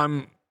 again, like,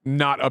 I'm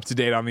not up to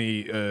date on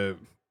the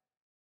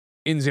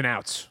ins and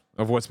outs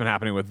of what's been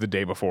happening with the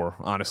day before.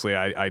 Honestly,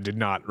 I did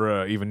not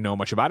even know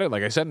much about it,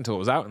 like I said, until it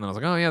was out. And then I was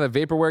like, oh yeah, the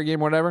vaporware game,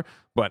 whatever.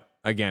 But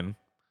again,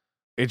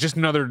 it's just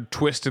another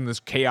twist in this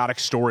chaotic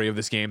story of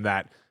this game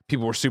that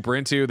people were super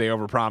into. They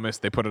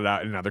overpromised, they put it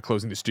out, and now they're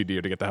closing the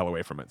studio to get the hell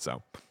away from it.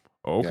 So,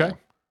 okay.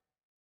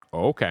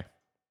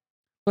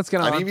 Let's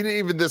get on. And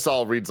even this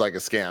all reads like a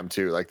scam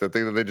too. Like the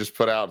thing that they just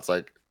put out, it's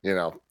like,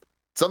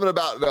 something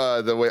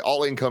about the way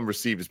all income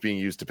received is being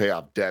used to pay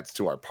off debts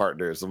to our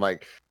partners. I'm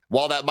like,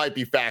 while that might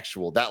be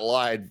factual, that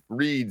line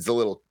reads a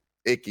little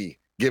icky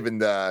given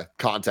the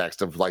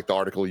context of like the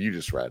article you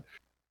just read.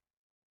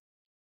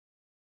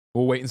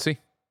 We'll wait and see.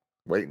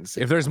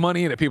 If there's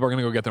money in it, people are going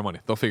to go get their money.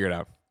 They'll figure it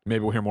out.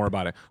 Maybe we'll hear more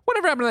about it.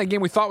 Whatever happened to that game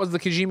we thought was the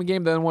Kojima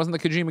game, then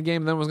wasn't the Kojima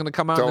game, then was going to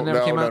come out and then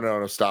never came out?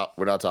 No, stop.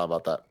 We're not talking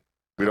about that.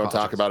 We don't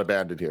talk about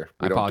Abandoned here.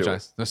 I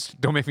apologize.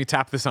 Don't make me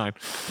tap the sign.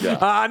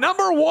 Yeah.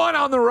 Number one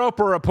on the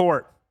Roper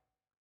Report.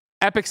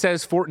 Epic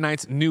says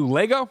Fortnite's new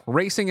LEGO,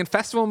 racing, and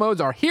festival modes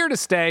are here to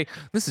stay.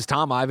 This is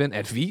Tom Ivan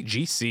at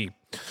VGC.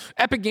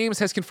 Epic Games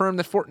has confirmed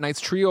that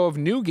Fortnite's trio of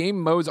new game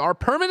modes are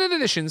permanent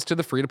additions to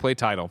the free-to-play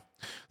title.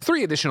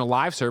 3 additional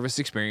live service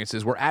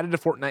experiences were added to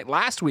Fortnite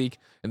last week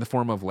in the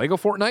form of LEGO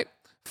Fortnite,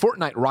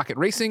 Fortnite Rocket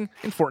Racing,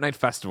 and Fortnite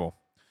Festival.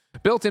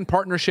 Built in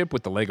partnership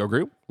with the LEGO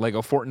Group,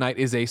 LEGO Fortnite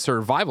is a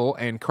survival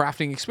and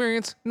crafting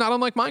experience not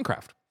unlike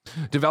Minecraft.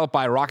 Developed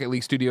by Rocket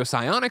League studio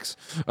Psyonix,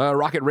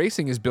 Rocket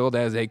Racing is billed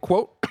as a,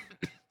 quote,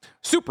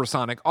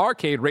 supersonic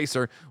arcade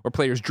racer where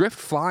players drift,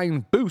 fly,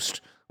 and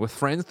boost with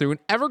friends through an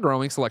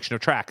ever-growing selection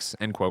of tracks,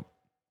 end quote.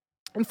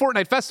 And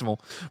Fortnite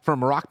Festival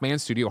from rock band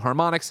studio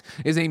Harmonix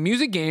is a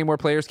music game where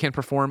players can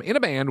perform in a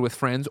band with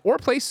friends or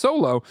play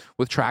solo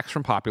with tracks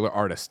from popular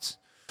artists.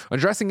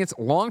 Addressing its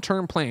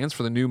long-term plans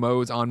for the new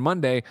modes on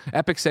Monday,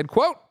 Epic said,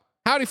 quote,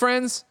 howdy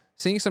friends,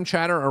 seeing some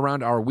chatter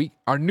around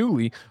our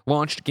newly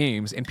launched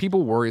games and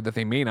people worried that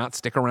they may not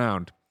stick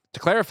around. To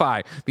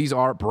clarify, these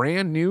are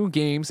brand new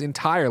games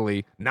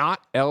entirely,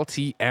 not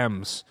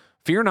LTMs.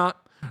 Fear not,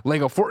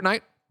 LEGO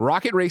Fortnite,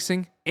 Rocket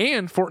Racing,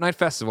 and Fortnite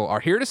Festival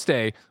are here to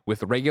stay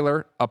with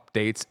regular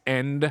updates,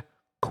 end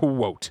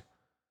quote.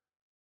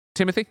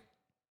 Timothy?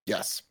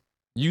 Yes.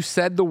 You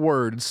said the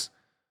words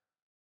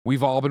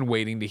we've all been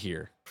waiting to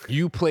hear.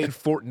 You played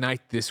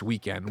Fortnite this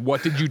weekend.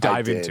 What did you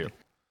dive into?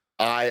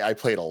 I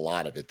played a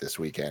lot of it this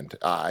weekend.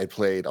 I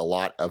played a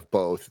lot of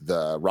both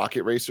the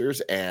Rocket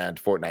Racers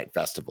and Fortnite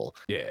Festival.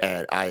 Yeah.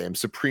 And I am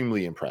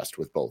supremely impressed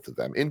with both of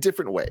them in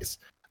different ways.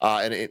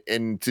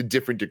 And to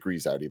different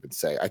degrees, I would even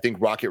say. I think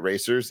Rocket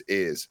Racers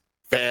is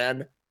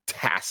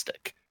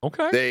fantastic.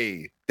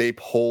 Okay. They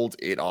pulled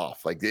it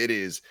off. Like, it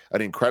is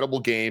an incredible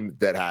game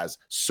that has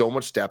so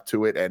much depth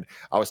to it. And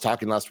I was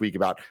talking last week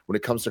about when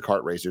it comes to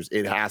kart racers,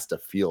 it has to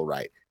feel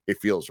right. It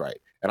feels right.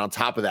 And on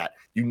top of that,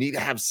 you need to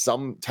have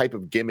some type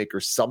of gimmick or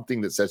something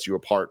that sets you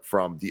apart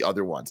from the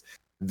other ones.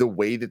 The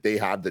way that they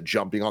have the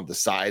jumping on the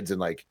sides and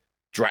like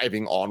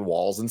driving on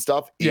walls and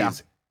stuff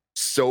is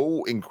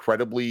so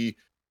incredibly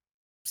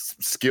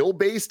skill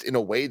based in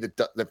a way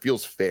that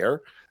feels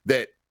fair,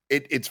 that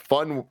it's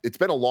fun. It's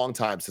been a long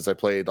time since I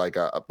played like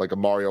a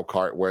Mario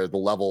Kart where the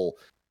level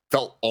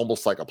felt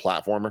almost like a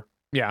platformer.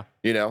 Yeah.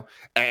 You know,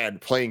 and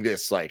playing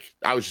this, like,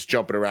 I was just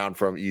jumping around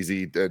from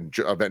easy and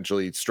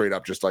eventually straight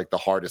up just like the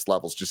hardest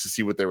levels just to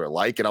see what they were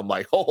like. And I'm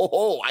like,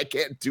 oh, I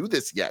can't do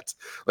this yet.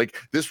 Like,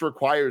 this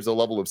requires a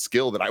level of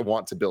skill that I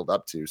want to build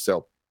up to.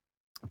 So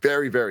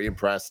very, very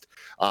impressed.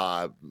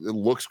 It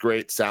looks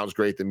great, sounds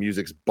great. The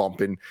music's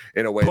bumping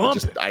in a way that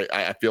just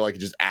I feel like it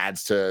just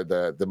adds to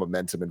the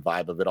momentum and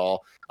vibe of it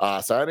all.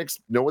 Psyonix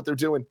know what they're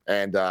doing,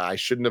 and I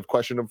shouldn't have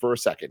questioned them for a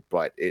second,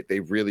 but they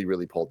really,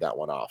 really pulled that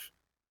one off.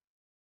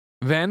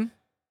 Then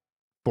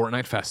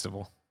Fortnite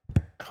Festival.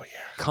 Oh yeah,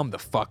 come the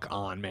fuck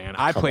on, man.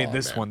 I played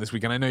this one this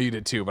weekend. I know you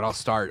did too, but I'll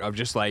start of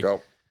just like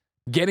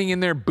getting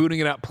in there, booting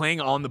it up, playing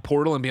on the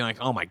Portal, and being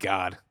like, oh my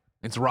god.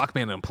 It's Rock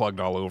Band Unplugged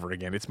all over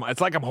again. It's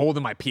like I'm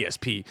holding my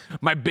PSP.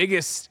 My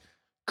biggest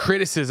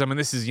criticism, and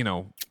this is,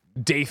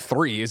 day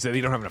 3, is that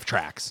they don't have enough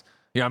tracks.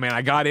 I mean,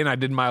 I got in, I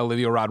did my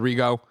Olivia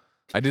Rodrigo.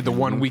 I did the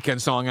one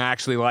weekend song I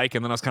actually like,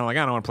 and then I was kind of like,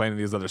 I don't want to play any of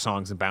these other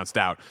songs, and bounced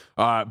out.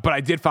 But I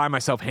did find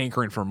myself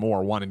hankering for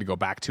more, wanting to go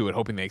back to it,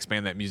 hoping they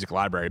expand that music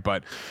library.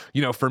 But,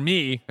 for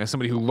me, as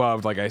somebody who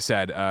loved, like I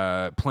said,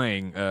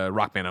 playing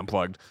Rock Band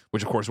Unplugged,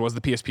 which, of course, was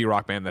the PSP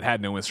Rock Band that had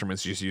no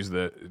instruments, just used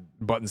the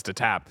buttons to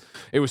tap,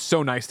 it was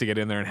so nice to get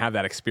in there and have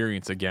that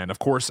experience again. Of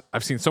course,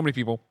 I've seen so many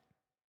people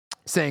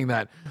saying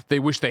that they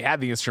wish they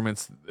had the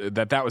instruments,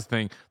 that was the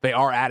thing. They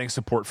are adding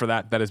support for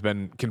that. That has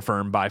been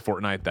confirmed by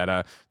Fortnite,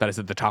 that is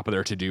at the top of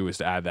their to-do, is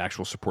to add the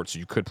actual support so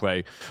you could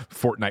play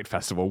Fortnite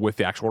Festival with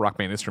the actual Rock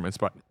Band instruments.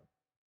 But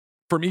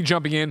for me,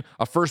 jumping in,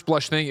 a first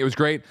blush thing, it was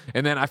great.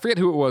 And then I forget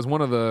who it was,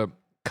 one of the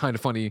kind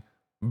of funny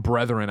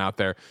brethren out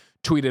there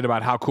tweeted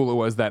about how cool it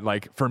was that,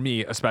 like, for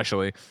me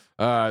especially,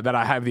 that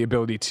I have the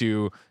ability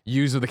to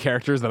use the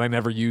characters that I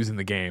never use in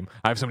the game.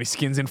 I have so many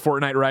skins in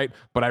Fortnite, right?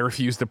 But I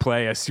refuse to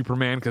play as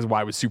Superman, because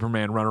why would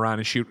Superman run around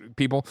and shoot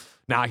people?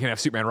 Now I can have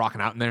Superman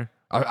rocking out in there.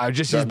 I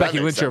just used Becky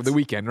Lynch over the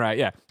weekend, right?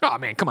 Yeah. Oh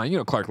man, come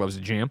on. Clark loves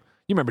a jam.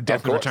 You remember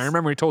Death in Return?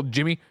 Remember he told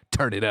Jimmy,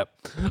 turn it up.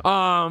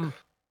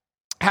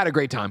 Had a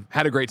great time.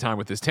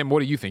 With this. Tim, what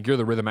do you think? You're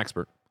the rhythm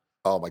expert.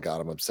 Oh my God,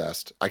 I'm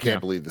obsessed. I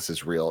can't believe this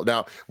is real.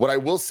 Now, what I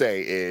will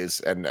say is,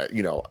 and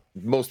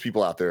most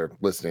people out there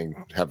listening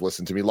have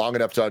listened to me long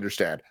enough to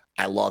understand,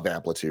 I love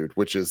Amplitude,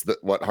 which is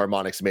what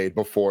Harmonix made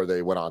before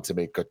they went on to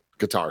make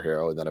Guitar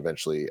Hero and then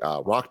eventually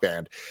Rock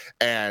Band.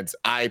 And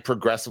I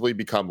progressively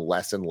become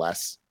less and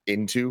less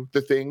into the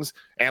things.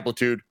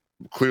 Amplitude,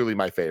 clearly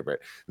my favorite.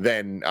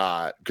 Then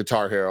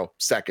Guitar Hero,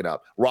 second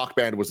up. Rock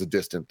Band was a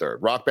distant third.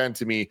 Rock Band,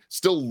 to me,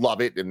 still love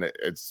it, and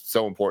it's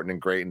so important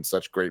and great and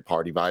such great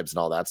party vibes and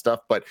all that stuff.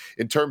 But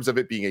in terms of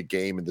it being a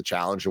game and the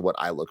challenge of what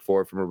I look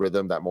for from a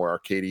rhythm, that more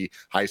arcadey,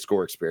 high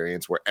score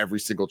experience where every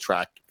single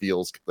track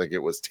feels like it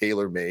was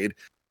tailor-made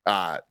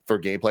for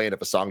gameplay, and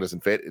if a song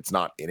doesn't fit, it's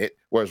not in it.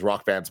 Whereas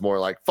Rock Band's more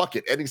like, fuck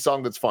it, any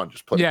song that's fun,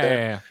 just put it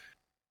there.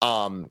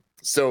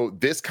 So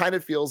this kind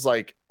of feels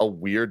like a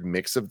weird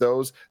mix of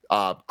those.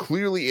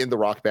 Clearly in the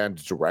Rock Band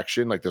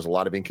direction, like there's a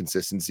lot of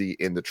inconsistency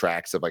in the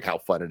tracks of like how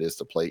fun it is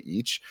to play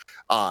each.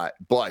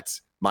 But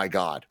my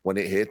God, when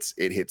it hits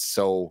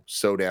so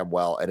damn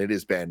well. And it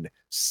has been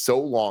so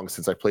long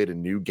since I played a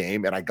new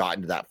game and I got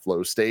into that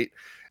flow state.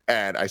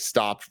 And I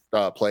stopped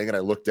playing, and I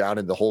looked down,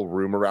 and the whole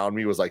room around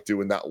me was like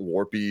doing that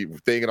warpy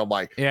thing. And I'm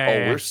like,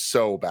 we're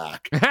so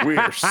back. We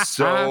are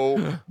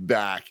so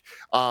back.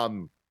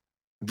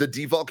 The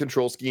default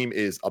control scheme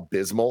is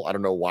abysmal. I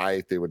don't know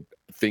why they would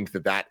think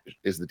that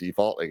is the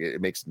default. Like, it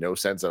makes no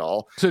sense at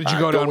all. So did you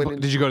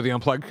did you go to the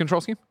unplugged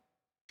control scheme?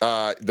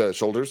 The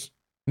shoulders?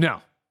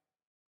 No.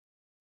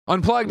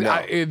 Unplugged.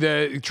 No.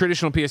 The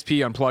traditional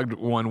PSP unplugged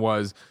one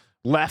was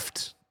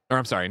left. Or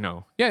I'm sorry,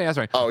 no. Yeah, that's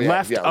right. Oh,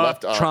 yeah,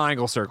 left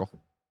triangle, circle.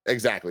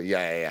 Exactly.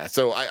 Yeah.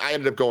 So I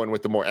ended up going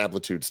with the more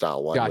Amplitude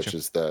style one, which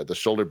is the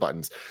shoulder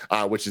buttons,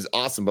 which is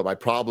awesome. But my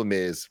problem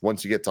is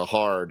once you get to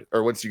hard,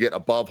 or once you get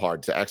above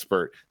hard to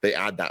expert, they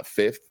add that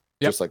fifth,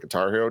 just like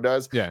Guitar Hero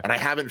does. Yeah. And I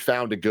haven't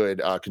found a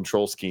good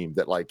control scheme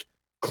that like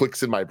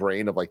clicks in my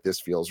brain of like, this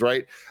feels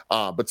right.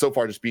 But so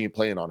far, just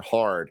playing on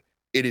hard,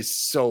 it is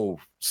so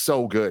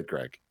good,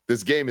 Greg.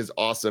 This game is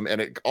awesome. And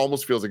it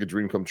almost feels like a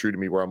dream come true to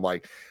me, where I'm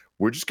like,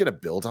 we're just going to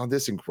build on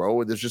this and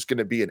grow, and there's just going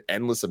to be an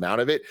endless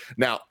amount of it.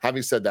 Now,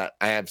 having said that,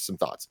 I have some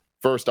thoughts.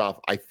 First off,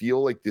 I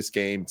feel like this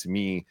game to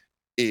me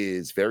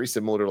is very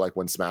similar to like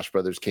when Smash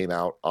Brothers came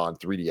out on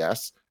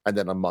 3DS and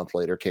then a month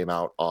later came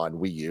out on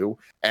Wii U,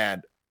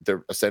 and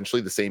they're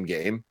essentially the same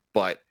game,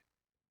 but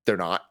they're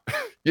not.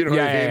 You know what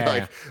I mean?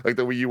 Like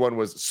the Wii U one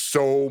was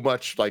so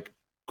much like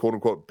quote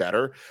unquote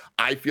better.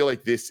 I feel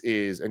like this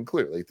is, and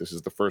clearly this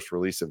is the first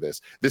release of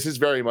this is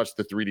very much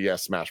the 3DS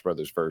Smash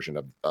Brothers version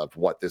of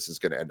what this is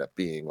going to end up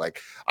being.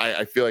 Like,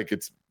 I feel like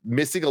it's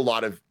missing a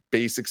lot of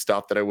basic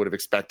stuff that I would have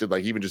expected,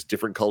 like even just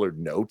different colored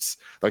notes,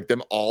 like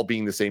them all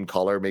being the same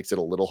color makes it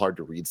a little hard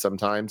to read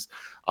sometimes,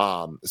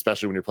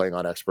 especially when you're playing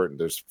on expert and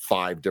there's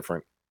 5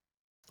 different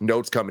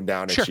notes coming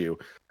down at you.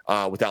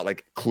 without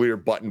like clear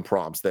button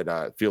prompts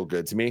that feel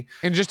good to me.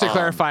 And just to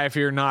clarify, if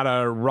you're not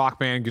a Rock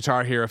Band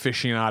Guitar Hero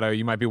aficionado,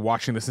 you might be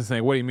watching this and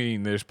saying, what do you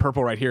mean? There's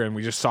purple right here, and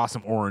we just saw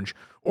some orange.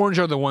 Orange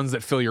are the ones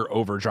that fill your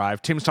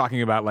overdrive. Tim's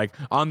talking about like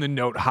on the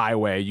note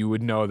highway, you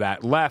would know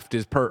that left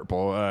is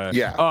purple,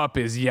 up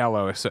is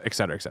yellow, et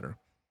cetera, et cetera.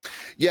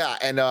 Yeah,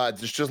 and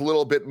there's just a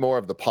little bit more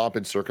of the pomp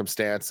and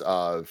circumstance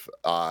of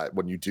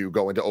when you do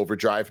go into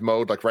overdrive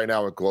mode. Like right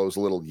now, it glows a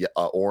little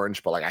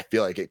orange, but like I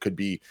feel like it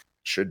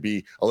should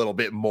be a little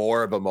bit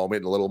more of a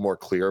moment, a little more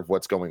clear of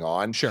what's going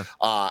on. Sure.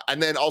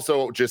 And then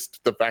also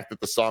just the fact that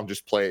the song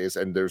just plays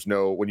and there's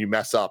no, when you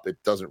mess up, it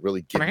doesn't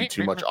really give you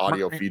too much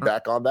audio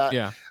feedback on that.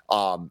 Yeah.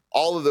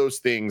 All of those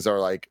things are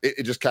like,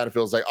 it just kind of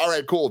feels like, all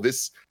right, cool.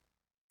 This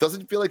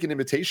doesn't feel like an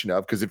imitation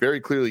of, because it very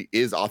clearly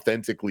is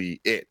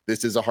authentically it.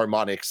 This is a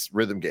harmonics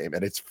rhythm game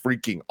and it's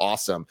freaking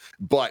awesome,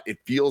 but it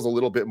feels a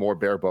little bit more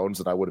bare bones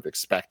than I would have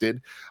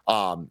expected.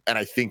 And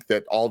I think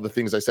that all the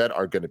things I said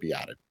are going to be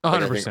added.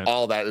 Like, 100%. I think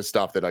all that is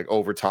stuff that like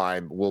over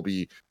time will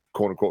be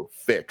quote unquote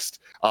fixed.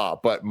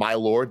 But my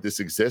Lord,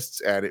 this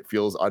exists and it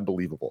feels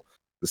unbelievable.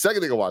 The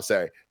second thing I want to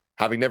say,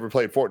 having never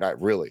played Fortnite,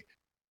 really,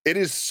 it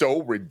is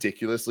so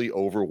ridiculously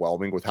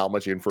overwhelming with how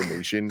much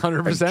information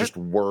 100%. and just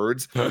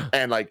words.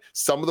 And like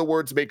some of the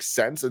words make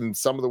sense, and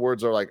some of the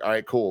words are like, all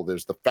right, cool.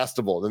 There's the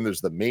festival, then there's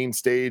the main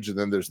stage, and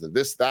then there's the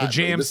this, that, the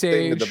jam this stage.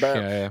 thing, and the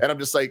band. Yeah. And I'm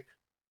just like,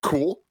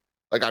 cool.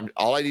 Like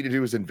all I need to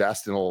do is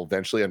invest and I'll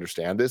eventually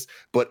understand this,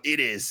 but it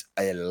is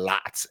a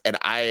lot. And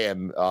I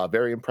am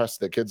very impressed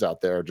that kids out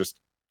there just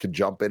can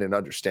jump in and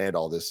understand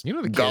all this. You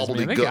know, the kids,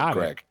 man, they got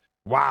Greg.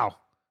 it. Wow.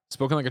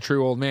 Spoken like a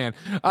true old man.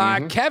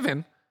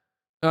 Kevin,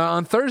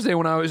 on Thursday,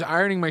 when I was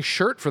ironing my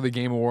shirt for the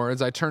Game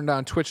Awards, I turned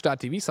on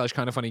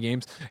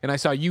twitch.tv/kindoffunnygames, and I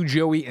saw you,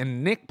 Joey,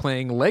 and Nick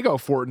playing Lego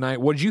Fortnite.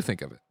 What did you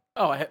think of it?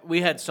 Oh, we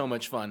had so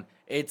much fun.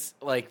 It's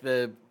like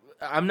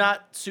I'm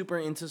not super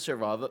into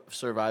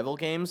survival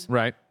games,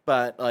 Right.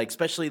 but like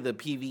especially the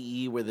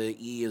PvE where the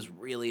E is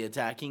really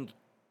attacking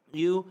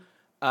you.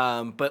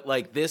 But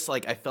like this,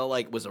 like I felt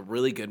like was a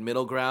really good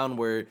middle ground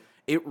where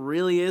it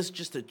really is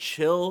just a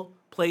chill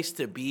place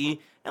to be.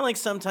 And like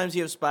sometimes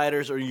you have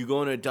spiders or you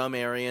go in a dumb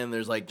area and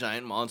there's like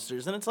giant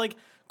monsters and it's like,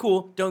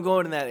 cool, don't go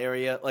in that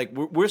area. Like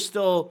we're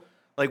still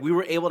like we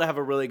were able to have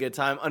a really good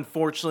time.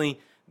 Unfortunately,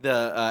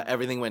 the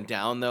everything went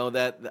down though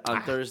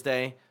on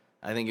Thursday.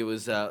 I think it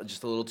was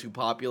just a little too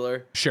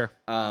popular. Sure.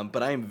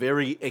 But I am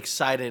very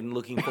excited and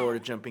looking forward to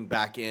jumping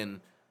back in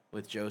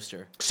with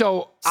Joester.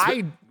 So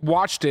I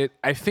watched it.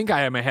 I think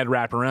I had my head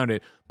wrapped around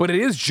it, but it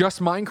is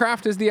just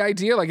Minecraft is the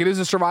idea. Like it is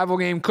a survival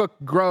game, cook,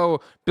 grow,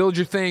 build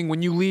your thing.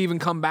 When you leave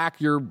and come back,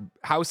 your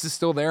house is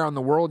still there on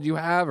the world you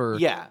have, or?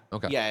 Yeah.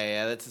 Okay.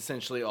 Yeah. That's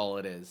essentially all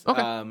it is.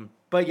 Okay.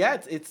 But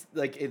yeah, it's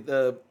like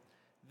the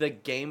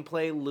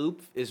gameplay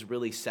loop is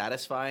really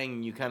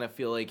satisfying. You kind of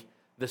feel like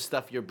the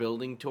stuff you're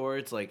building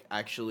towards like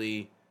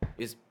actually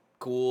is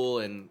cool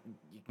and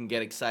you can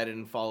get excited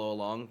and follow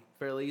along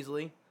fairly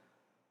easily.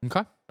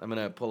 Okay. I'm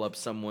going to pull up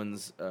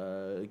someone's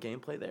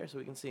gameplay there so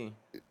we can see.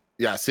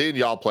 Yeah, seeing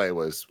y'all play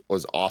was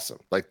awesome.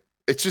 Like,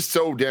 it's just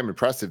so damn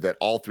impressive that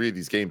all three of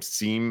these games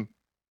seem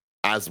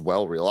as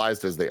well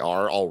realized as they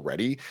are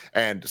already.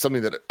 And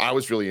something that I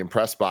was really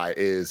impressed by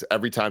is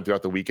every time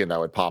throughout the weekend I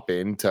would pop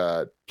in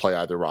to play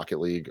either Rocket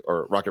League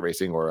or Rocket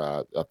Racing or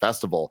a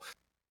festival,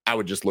 I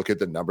would just look at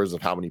the numbers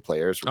of how many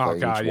players were playing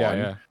each one.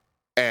 Yeah.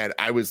 And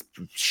I was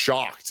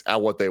shocked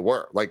at what they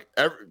were. Like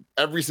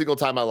every single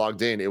time I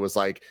logged in, it was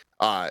like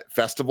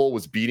Festival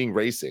was beating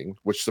Racing,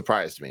 which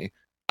surprised me.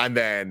 And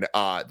then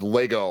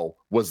Lego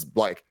was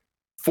like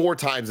 4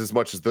 times as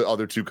much as the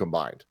other two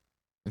combined.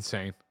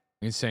 Insane.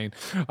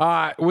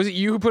 Was it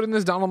you who put in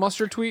this Donald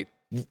Mustard tweet?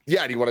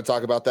 Yeah, do you want to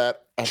talk about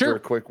that after Sure. a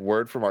quick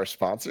word from our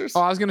sponsors?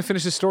 Oh, I was going to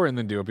finish this story and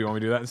then do it. If you want me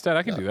to do that instead,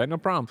 I can do that. No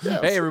problem.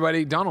 Yeah, Hey,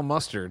 everybody. Donald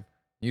Mustard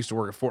used to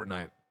work at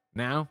Fortnite.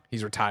 Now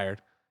he's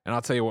retired. And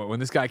I'll tell you what,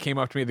 when this guy came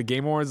up to me at the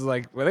Game Awards,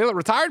 like, were they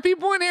retired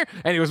people in here?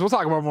 Anyways, we'll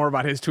talk more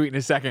about his tweet in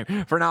a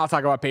second. For now, I'll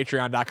talk about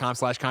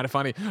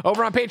patreon.com/kindoffunny.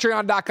 Over on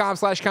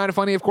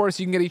patreon.com/kindoffunny, of course,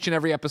 you can get each and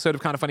every episode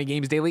of Kind of Funny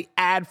Games Daily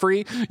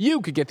ad-free.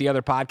 You could get the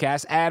other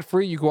podcasts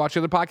ad-free. You can watch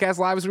other podcasts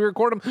live as we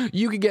record them.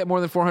 You could get more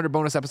than 400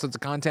 bonus episodes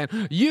of content.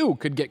 You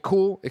could get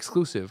cool,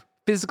 exclusive,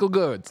 physical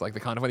goods like the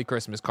Kind of Funny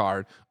Christmas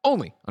card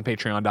only on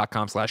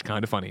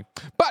patreon.com/kindoffunny.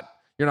 But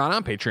you're not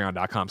on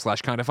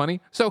patreon.com/kindoffunny.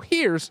 So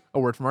here's a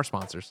word from our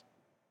sponsors.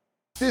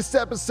 This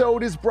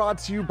episode is brought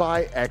to you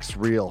by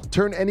Xreal.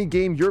 Turn any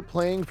game you're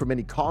playing from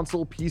any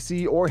console,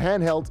 PC, or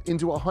handheld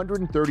into a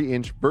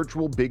 130-inch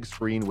virtual big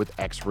screen with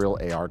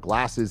Xreal AR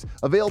glasses.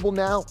 Available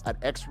now at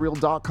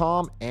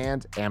xreal.com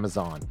and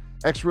Amazon.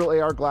 X-Real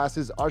AR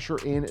glasses usher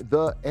in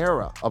the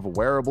era of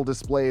wearable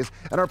displays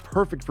and are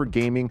perfect for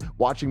gaming,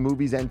 watching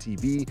movies and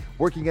TV,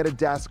 working at a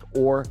desk,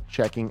 or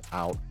checking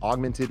out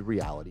augmented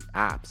reality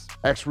apps.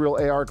 X-Real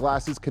AR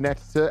glasses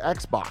connect to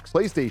Xbox,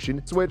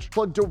 PlayStation, Switch,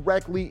 plug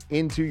directly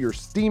into your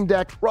Steam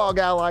Deck, ROG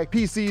Ally,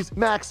 PCs,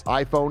 Macs,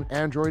 iPhone,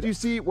 Android. You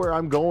see where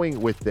I'm going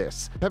with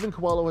this. Kevin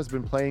Coelho has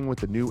been playing with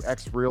the new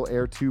X-Real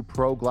Air 2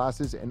 Pro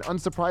glasses and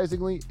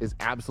unsurprisingly is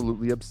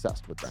absolutely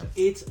obsessed with them.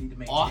 It's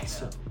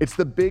awesome. It's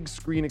the big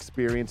screen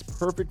experience,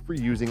 perfect for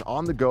using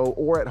on the go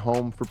or at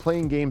home for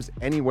playing games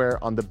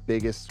anywhere on the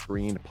biggest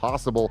screen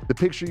possible. The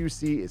picture you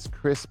see is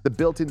crisp. The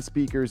built-in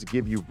speakers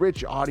give you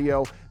rich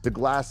audio. The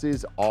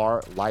glasses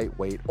are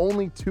lightweight,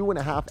 only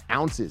 2.5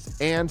 ounces.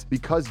 And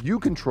because you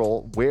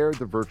control where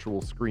the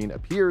virtual screen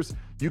appears,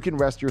 you can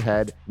rest your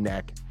head,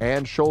 neck,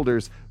 and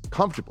shoulders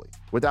comfortably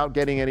without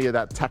getting any of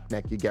that tech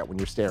neck you get when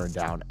you're staring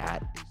down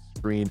at the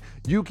screen.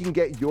 You can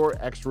get your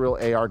X-Real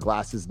AR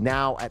glasses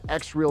now at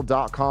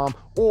xreal.com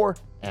or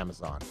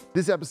Amazon.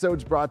 This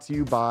episode's brought to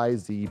you by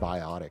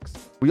ZBiotics.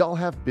 We all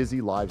have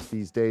busy lives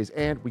these days,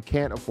 and we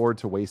can't afford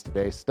to waste a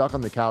day stuck on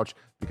the couch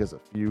because a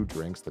few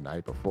drinks the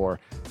night before.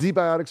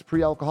 ZBiotics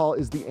Pre-Alcohol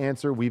is the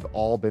answer we've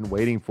all been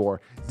waiting for.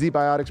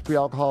 ZBiotics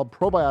Pre-Alcohol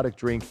Probiotic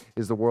Drink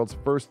is the world's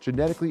first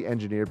genetically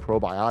engineered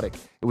probiotic.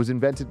 It was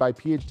invented by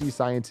PhD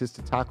scientists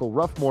to tackle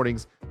rough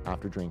mornings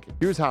after drinking.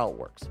 Here's how it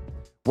works.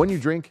 When you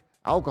drink,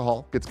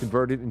 alcohol gets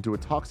converted into a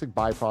toxic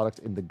byproduct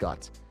in the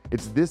gut.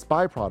 It's this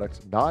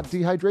byproduct, not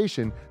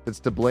dehydration, that's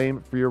to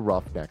blame for your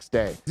rough next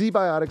day.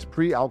 ZBiotics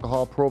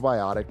Pre-Alcohol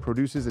Probiotic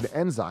produces an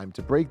enzyme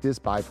to break this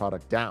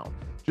byproduct down.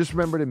 Just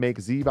remember to make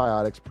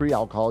ZBiotics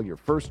Pre-Alcohol your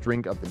first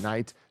drink of the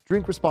night.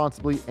 Drink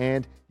responsibly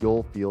and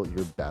you'll feel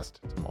your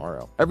best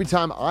tomorrow. Every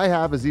time I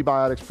have a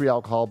ZBiotics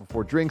Pre-Alcohol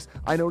before drinks,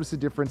 I notice a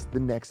difference the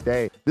next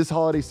day. This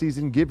holiday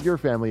season, give your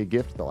family a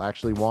gift they'll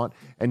actually want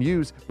and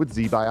use with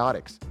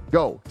ZBiotics.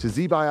 Go to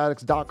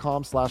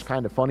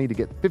zbiotics.com/kindafunny to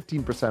get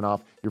 15%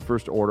 off your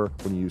first order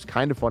when you use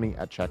Kinda Funny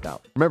at checkout.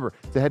 Remember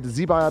to head to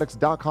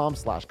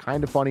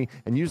zbiotics.com/kindafunny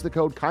and use the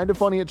code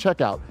kindafunny at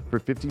checkout for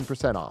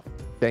 15% off.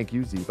 Thank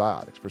you,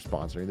 ZBiotics, for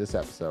sponsoring this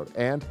episode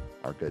and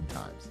our good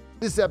times.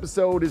 This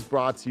episode is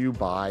brought to you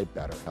by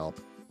BetterHelp.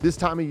 This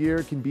time of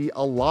year can be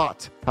a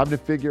lot. Having to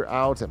figure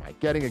out, am I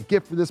getting a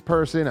gift for this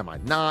person? Am I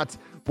not?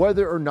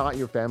 Whether or not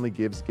your family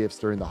gives gifts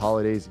during the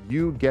holidays,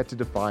 you get to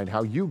define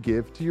how you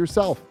give to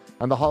yourself.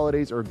 And the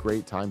holidays are a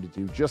great time to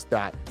do just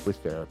that with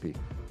therapy.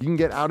 You can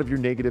get out of your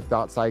negative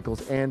thought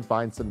cycles and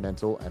find some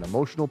mental and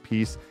emotional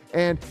peace,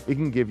 and it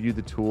can give you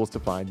the tools to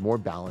find more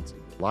balance in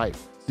your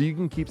life so you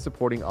can keep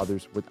supporting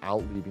others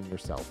without leaving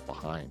yourself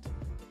behind.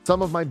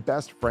 Some of my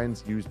best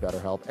friends use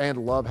BetterHelp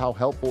and love how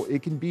helpful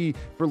it can be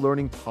for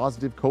learning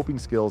positive coping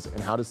skills and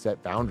how to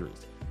set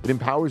boundaries. It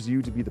empowers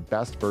you to be the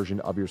best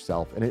version of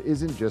yourself, and it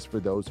isn't just for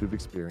those who've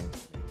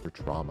experienced major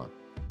trauma.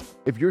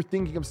 If you're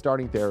thinking of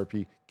starting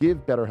therapy,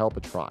 give BetterHelp a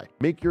try.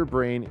 Make your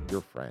brain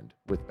your friend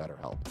with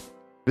BetterHelp.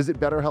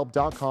 Visit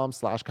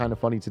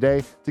betterhelp.com/kindafunny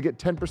today to get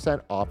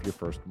 10% off your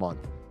first month.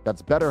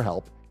 That's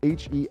BetterHelp,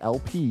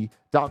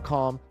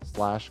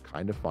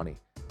 HELP.com/kindafunny.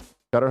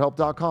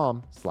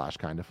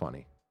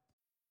 BetterHelp.com/kindafunny.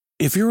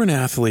 If you're an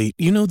athlete,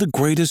 you know the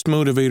greatest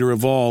motivator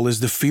of all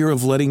is the fear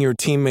of letting your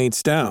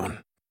teammates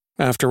down.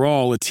 After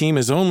all, a team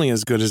is only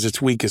as good as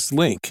its weakest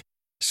link.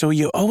 So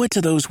you owe it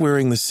to those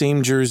wearing the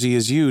same jersey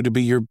as you to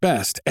be your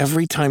best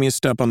every time you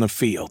step on the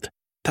field.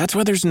 That's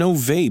why there's no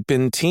vape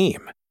in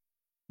team.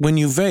 When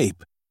you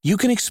vape, you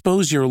can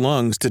expose your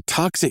lungs to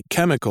toxic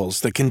chemicals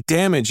that can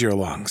damage your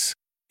lungs.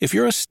 If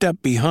you're a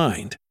step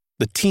behind,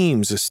 the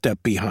team's a step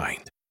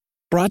behind.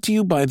 Brought to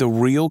you by The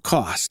Real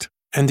Cost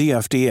and the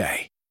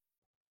FDA.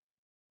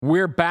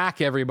 We're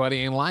back,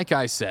 everybody, and like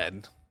I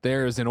said,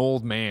 there's an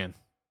old man,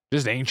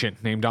 just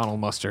ancient, named Donald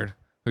Mustard,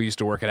 who used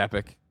to work at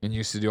Epic and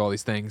used to do all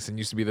these things and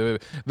used to be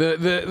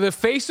the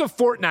face of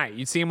Fortnite.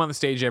 You'd see him on the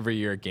stage every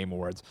year at Game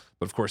Awards.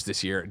 But of course,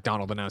 this year,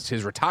 Donald announced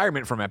his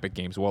retirement from Epic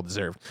Games.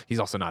 Well-deserved. He's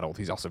also not old.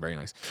 He's also very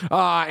nice.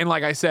 And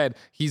like I said,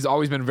 he's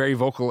always been very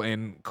vocal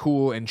and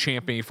cool and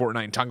championing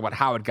Fortnite and talking about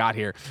how it got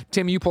here.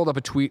 Tim, you pulled up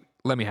a tweet.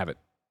 Let me have it.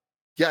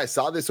 Yeah, I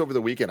saw this over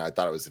the weekend. I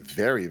thought it was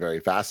very, very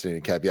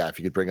fascinating, Kev. Yeah, if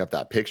you could bring up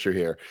that picture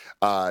here.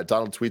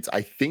 Donald tweets,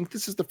 I think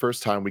this is the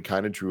first time we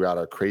kind of drew out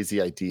our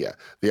crazy idea.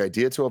 The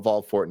idea to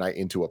evolve Fortnite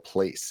into a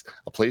place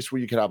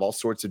where you can have all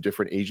sorts of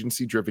different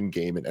agency-driven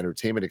game and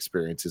entertainment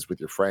experiences with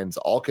your friends,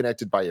 all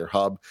connected by your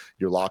hub,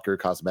 your locker,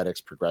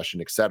 cosmetics, progression,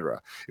 etc.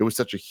 It was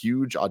such a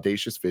huge,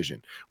 audacious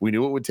vision. We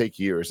knew it would take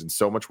years and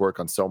so much work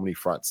on so many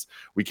fronts.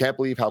 We can't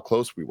believe how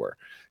close we were.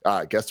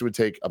 Guessed it would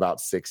take about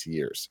 6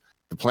 years.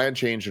 The plan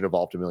changed and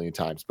evolved a million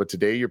times, but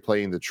today you're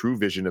playing the true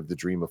vision of the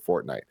dream of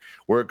Fortnite.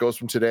 Where it goes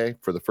from today,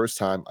 for the first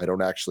time, I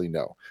don't actually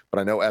know. But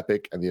I know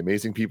Epic and the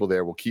amazing people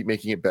there will keep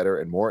making it better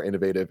and more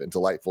innovative and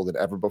delightful than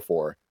ever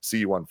before. See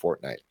you on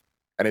Fortnite.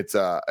 And it's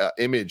an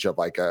image of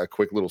like a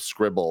quick little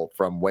scribble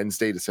from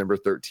Wednesday, December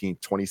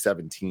 13th,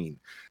 2017.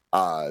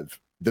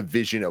 The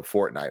vision of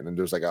Fortnite. And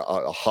there's like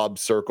a hub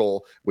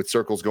circle with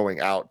circles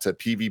going out to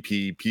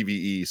PvP,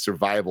 PvE,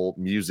 survival,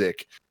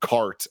 music,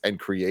 cart, and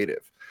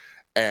creative.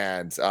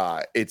 And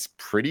it's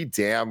pretty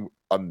damn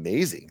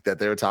amazing that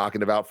they're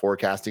talking about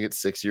forecasting it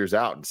 6 years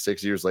out, and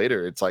 6 years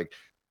later, it's like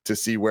to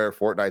see where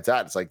Fortnite's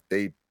at. It's like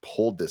they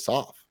pulled this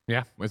off.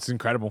 Yeah, it's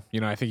incredible.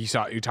 I think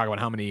you talk about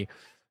how many,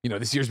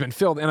 this year's been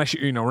filled, and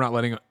we're not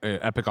letting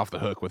Epic off the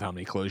hook with how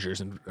many closures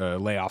and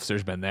layoffs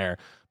there's been there.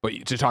 But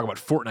to talk about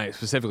Fortnite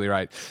specifically,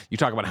 right? You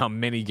talk about how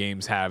many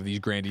games have these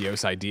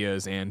grandiose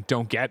ideas and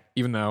don't get,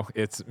 even though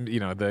it's,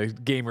 the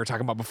game we were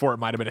talking about before, it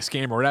might have been a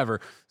scam or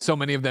whatever. So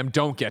many of them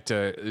don't get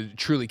to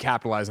truly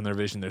capitalize on their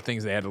vision. They're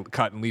things they had to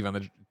cut and leave on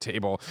the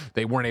table.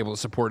 They weren't able to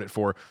support it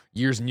for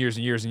years and years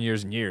and years and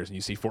years and years. And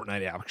you see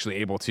Fortnite actually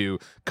able to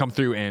come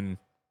through and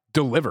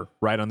deliver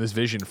right on this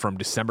vision from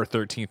December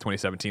 13th,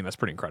 2017. That's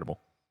pretty incredible.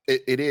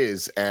 It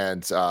is,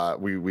 and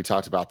we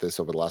talked about this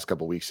over the last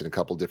couple of weeks in a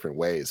couple different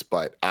ways,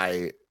 but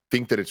I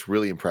think that it's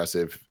really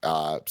impressive.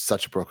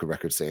 Such a broken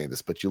record saying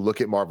this, but you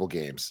look at Marvel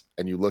Games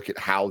and you look at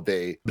how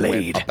they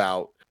went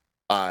about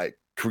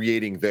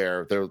creating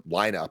their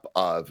lineup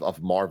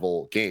of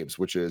Marvel games,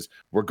 which is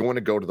we're going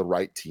to go to the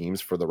right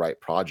teams for the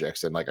right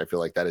projects, and I feel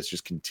like that is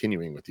just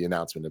continuing with the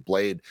announcement of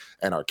Blade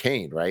and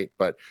Arcane, right?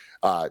 But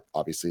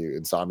obviously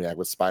Insomniac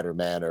with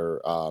Spider-Man,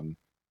 or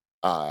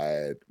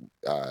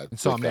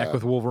Insomniac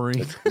with Wolverine.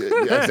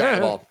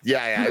 Exactly. Well,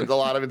 yeah, a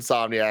lot of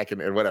Insomniac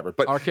and whatever.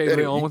 But Arcade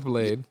Leon with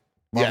Blade.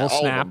 Marvel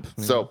Snap.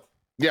 So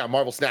yeah,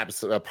 Marvel Snap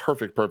is a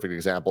perfect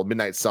example.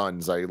 Midnight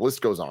Suns,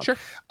 list goes on. Sure.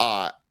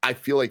 I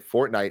feel like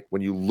Fortnite,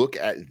 when you look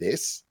at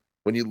this,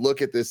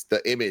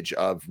 the image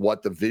of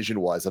what the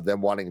vision was of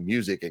them wanting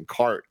music and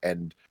cart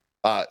and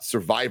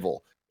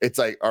survival, it's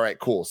like, all right,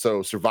 cool.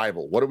 So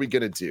survival, what are we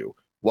gonna do?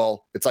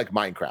 Well, it's like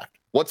Minecraft.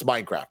 What's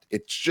Minecraft?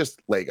 It's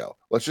just Lego.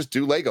 Let's just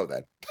do Lego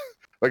then.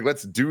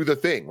 Let's do the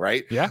thing,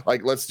 right? Yeah.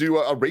 Let's do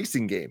a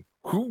racing game.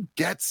 Who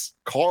gets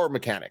car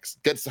mechanics?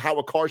 Gets how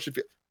a car should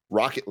feel?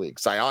 Rocket League,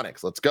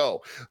 Psyonix, let's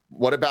go.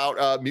 What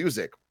about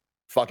music?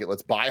 Fuck it,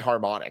 let's buy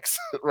Harmonix,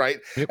 right?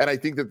 Yep. And I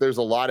think that there's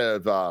a lot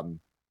of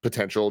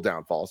potential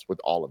downfalls with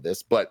all of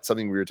this, but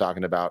something we were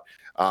talking about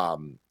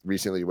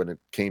recently when it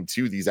came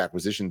to these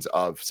acquisitions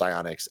of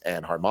Psyonix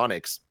and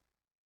Harmonix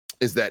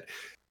is that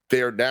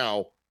they're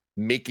now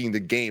making the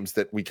games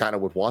that we kind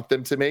of would want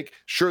them to make.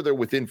 Sure, they're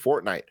within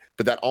Fortnite,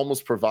 but that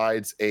almost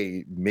provides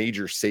a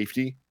major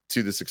safety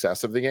to the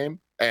success of the game.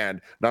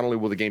 And not only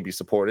will the game be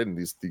supported, and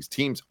these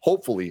teams,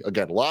 hopefully,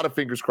 again, a lot of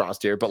fingers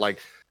crossed here, but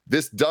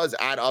this does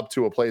add up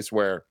to a place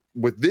where,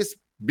 with this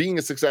being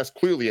a success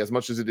clearly as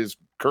much as it is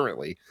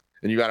currently,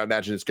 and you got to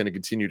imagine it's going to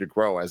continue to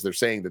grow as they're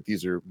saying that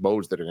these are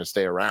modes that are going to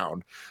stay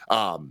around.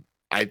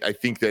 I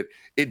think that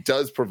it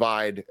does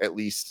provide at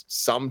least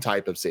some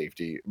type of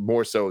safety,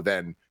 more so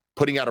than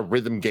putting out a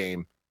rhythm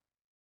game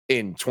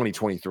in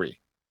 2023.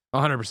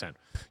 100%.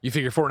 You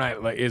figure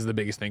Fortnite is the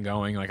biggest thing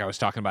going. I was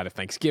talking about at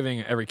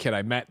Thanksgiving, every kid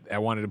I met, I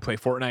wanted to play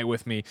Fortnite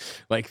with me.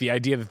 The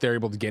idea that they're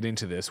able to get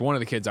into this. One of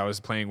the kids I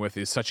was playing with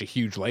is such a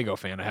huge Lego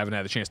fan. I haven't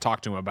had the chance to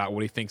talk to him about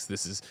what he thinks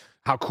this is,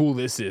 how cool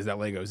this is that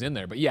Lego's in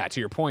there. But yeah, to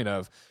your point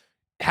of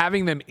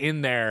having them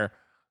in there,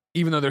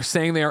 even though they're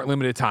saying they aren't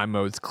limited time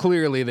modes,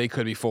 clearly they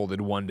could be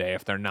folded one day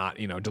if they're not,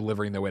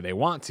 delivering the way they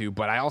want to.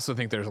 But I also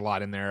think there's a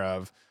lot in there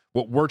of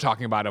what we're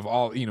talking about of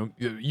all, you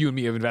and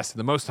me have invested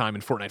the most time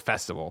in Fortnite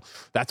Festival.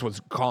 That's what's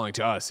calling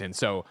to us. And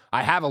so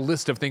I have a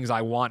list of things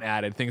I want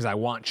added, things I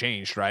want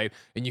changed, right?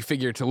 And you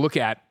figure to look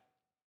at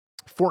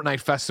Fortnite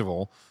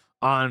Festival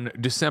on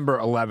December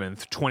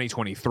 11th,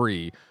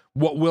 2023,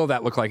 what will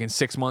that look like in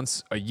 6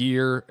 months, a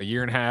year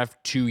and a half,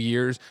 2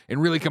 years,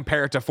 and really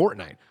compare it to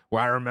Fortnite,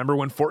 where I remember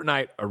when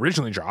Fortnite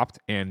originally dropped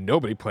and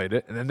nobody played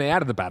it, and then they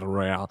added the Battle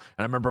Royale.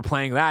 And I remember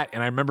playing that,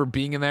 and I remember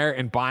being in there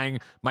and buying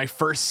my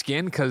first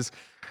skin because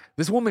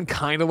this woman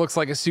kind of looks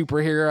like a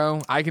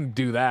superhero. I can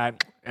do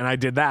that. And I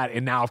did that.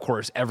 And now, of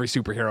course, every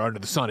superhero under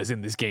the sun is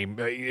in this game.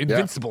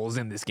 Invincible is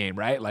in this game,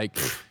 right?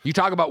 You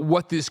talk about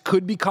what this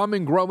could become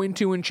and grow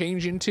into and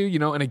change into,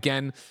 and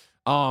again,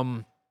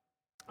 I'm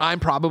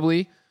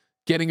probably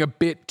getting a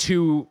bit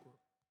too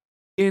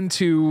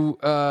into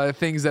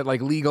things that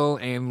legal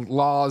and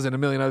laws and a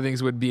million other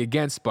things would be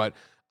against, but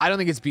I don't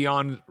think it's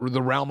beyond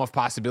the realm of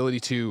possibility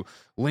to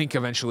link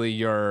eventually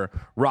your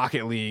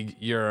Rocket League,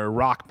 your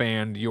Rock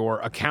Band,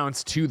 your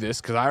accounts to this,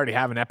 because I already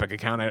have an Epic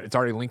account. It's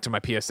already linked to my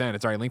PSN.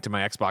 It's already linked to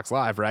my Xbox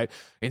Live, right?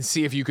 And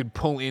see if you could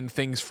pull in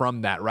things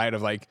from that, right?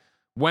 Of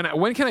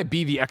when can I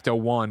be the Ecto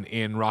 1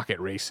 in Rocket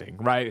Racing,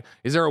 right?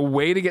 Is there a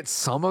way to get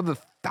some of the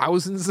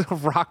thousands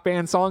of Rock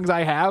Band songs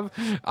I have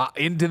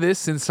into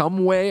this in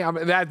some way? I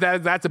mean,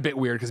 that's a bit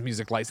weird because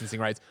music licensing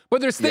rights.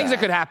 But there's things that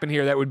could happen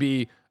here that would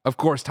be, of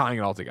course, tying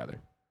it all together.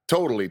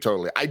 Totally.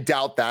 I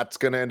doubt that's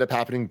going to end up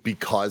happening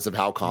because of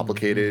how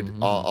complicated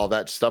all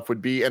that stuff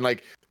would be. And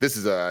this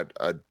is a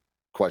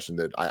question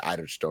that I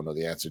just don't know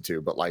the answer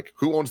to, but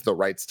who owns the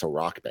rights to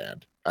Rock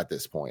Band at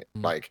this point?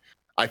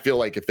 I feel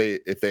like if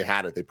they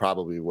had it, they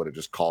probably would have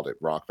just called it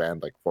Rock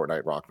Band, like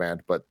Fortnite Rock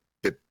Band. But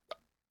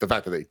the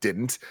fact that they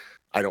didn't,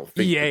 I don't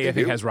think EA I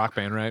think has Rock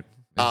Band, right?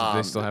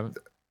 They still have it.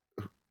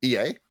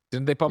 EA?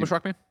 Didn't they publish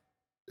Rock Band?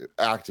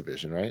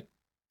 Activision, right?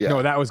 Yeah.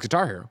 No, that was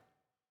Guitar Hero.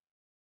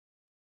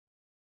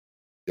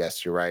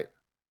 Yes, you're right.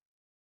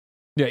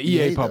 Yeah,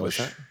 EA though,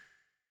 published.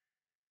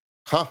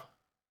 Huh,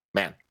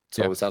 man.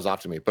 So it sounds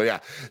off to me, but yeah.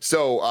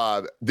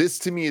 So this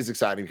to me is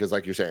exciting because,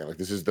 like you're saying, like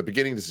this is the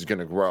beginning. This is going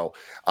to grow.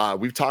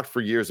 We've talked for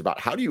years about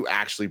how do you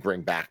actually bring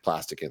back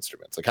plastic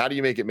instruments? Like how do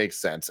you make it make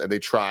sense? And they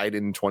tried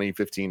in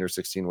 2015 or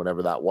 16,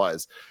 whatever that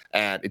was,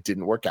 and it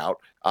didn't work out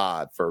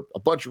for a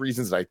bunch of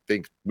reasons that I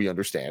think we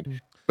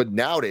understand. But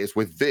nowadays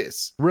with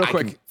this, real I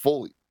quick, can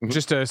fully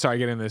just to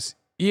get in this.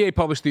 EA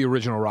published the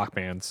original Rock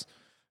Bands.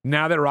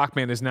 Now that Rock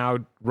Band is now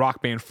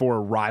Rock Band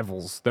 4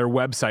 Rivals, their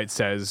website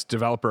says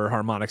developer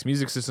Harmonix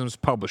Music Systems,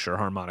 publisher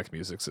Harmonix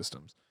Music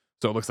Systems.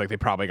 So it looks like they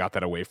probably got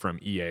that away from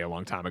EA a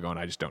long time ago, and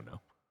I just don't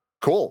know.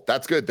 Cool.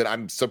 That's good. That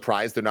I'm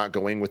surprised they're not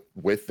going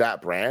with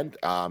that brand.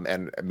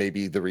 And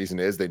maybe the reason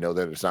is they know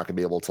that it's not going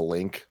to be able to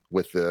link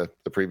with the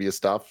previous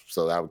stuff,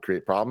 so that would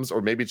create problems.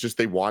 Or maybe it's just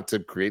they want to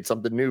create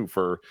something new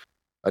for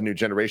a new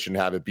generation,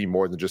 have it be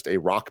more than just a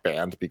rock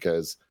band,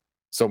 because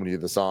so many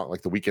of the songs,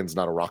 like The Weeknd's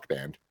not a rock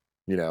band.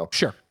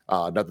 Sure.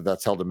 Not that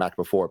that's held in Mac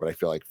before, but I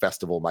feel like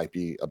Festival might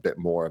be a bit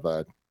more of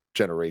a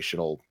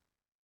generational,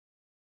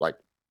 like,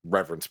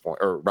 reverence point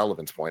or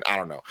relevance point. I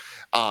don't know.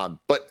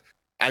 But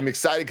I'm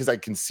excited because I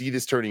can see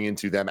this turning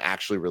into them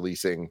actually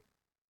releasing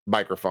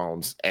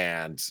microphones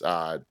and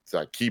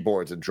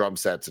keyboards and drum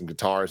sets and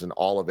guitars and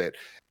all of it,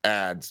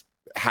 and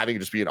having it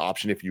just be an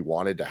option if you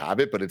wanted to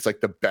have it. But it's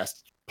like the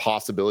best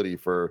possibility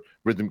for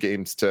rhythm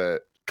games to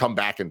come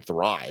back and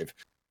thrive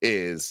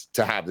is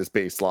to have this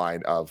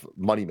baseline of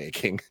money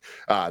making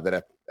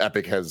that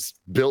Epic has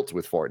built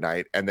with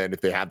Fortnite. And then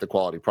if they have the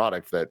quality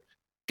product that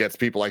gets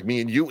people like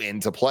me and you in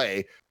to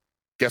play,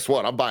 guess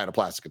what? I'm buying a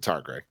plastic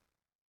guitar, Greg.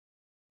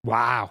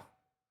 Wow.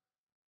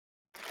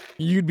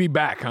 You'd be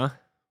back, huh?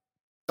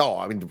 Oh,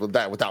 I mean,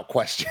 that without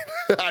question.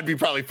 I'd be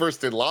probably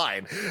first in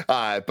line.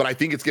 But I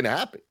think it's going to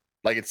happen.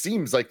 Like, it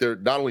seems like they're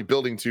not only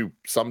building to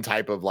some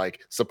type of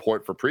like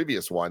support for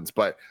previous ones,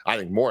 but I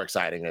think more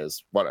exciting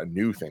is what a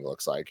new thing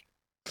looks like.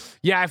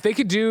 Yeah, if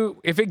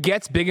it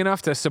gets big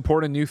enough to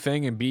support a new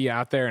thing and be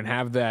out there and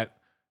have that,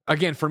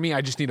 again, for me,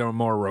 I just need a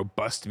more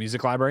robust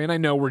music library. And I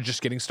know we're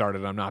just getting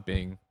started. I'm not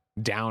being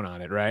down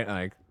on it, right?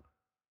 Like,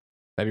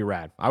 that'd be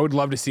rad. I would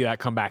love to see that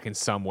come back in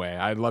some way.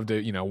 I'd love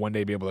to, one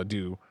day be able to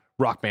do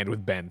Rock Band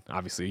with Ben,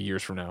 obviously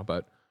years from now.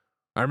 But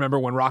I remember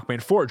when Rock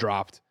Band 4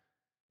 dropped,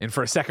 and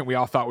for a second we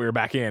all thought we were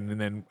back in.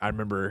 And then I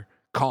remember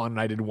Colin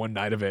and I did one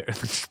night of it and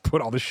just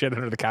put all the shit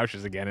under the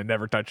couches again and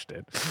never touched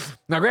it.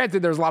 Now,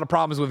 granted, there's a lot of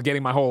problems with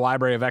getting my whole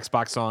library of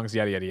Xbox songs,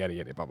 yada, yada, yada,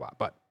 yada, blah, blah.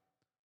 But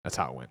that's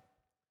how it went.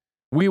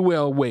 We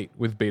will wait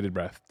with bated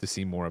breath to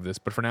see more of this.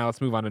 But for now, let's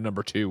move on to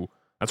number 2.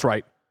 That's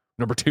right.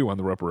 Number 2 on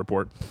the Roper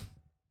Report.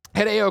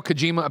 Hideo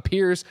Kojima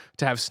appears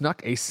to have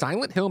snuck a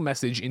Silent Hill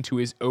message into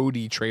his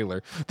OD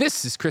trailer.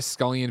 This is Chris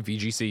Scullion,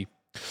 VGC.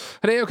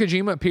 Hideo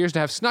Kojima appears to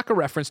have snuck a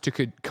reference to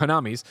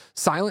Konami's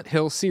Silent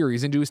Hill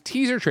series into his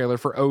teaser trailer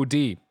for OD.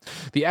 The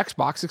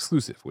Xbox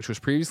exclusive, which was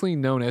previously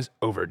known as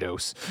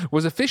Overdose,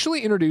 was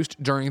officially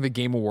introduced during the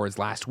Game Awards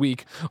last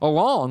week,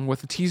 along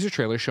with the teaser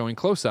trailer showing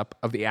close-up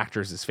of the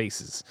actors'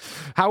 faces.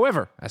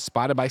 However, as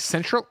spotted by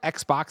Central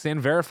Xbox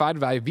and verified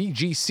by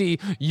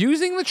VGC,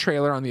 using the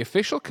trailer on the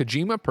official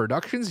Kojima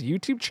Productions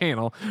YouTube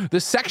channel, the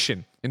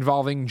section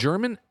involving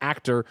German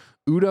actor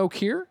Udo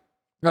Kier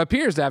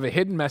appears to have a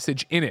hidden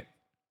message in it.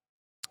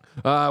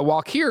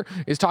 While Kier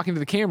is talking to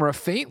the camera,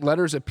 faint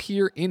letters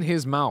appear in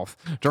his mouth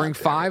during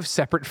 5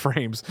 separate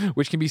frames,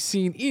 which can be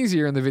seen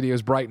easier in the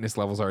video's brightness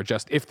levels are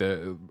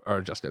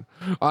adjusted.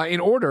 In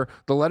order,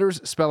 the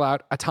letters spell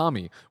out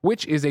Atami,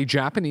 which is a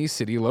Japanese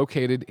city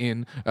located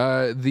in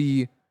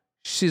the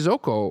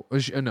Shizuoka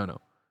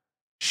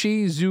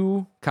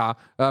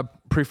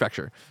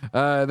prefecture.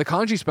 The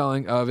kanji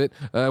spelling of it,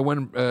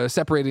 when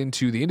separated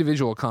into the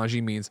individual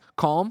kanji, means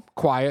calm,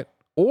 quiet,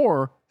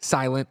 or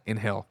silent in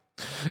hill.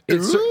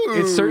 It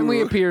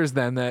certainly appears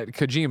then that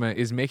Kojima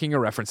is making a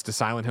reference to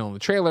Silent Hill in the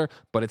trailer,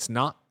 but it's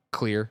not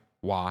clear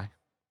why.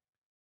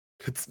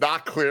 It's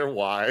not clear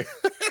why.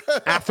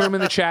 Atherim in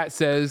the chat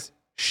says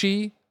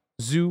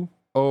Shizuoka.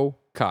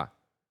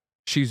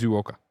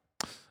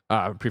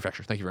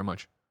 Prefecture. Thank you very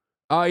much.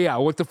 Yeah,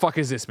 what the fuck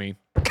does this mean?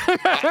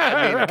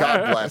 I mean,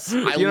 God bless.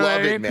 I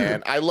love it,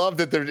 man. I love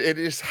that it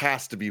just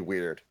has to be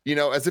weird.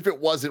 As if it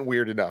wasn't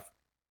weird enough.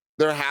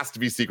 There has to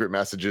be secret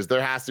messages.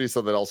 There has to be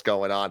something else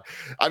going on.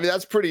 I mean,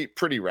 that's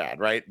pretty rad,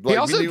 right?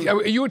 Like,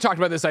 you had talked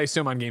about this, I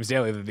assume, on Games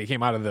Daily, that they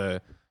came out of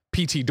the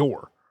PT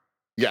door.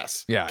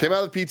 Yes. Yeah. Came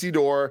out of the PT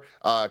door.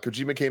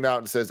 Kojima came out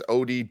and says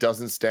OD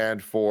doesn't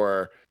stand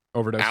for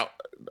overdose.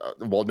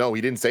 Well, no,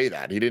 he didn't say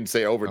that. He didn't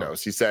say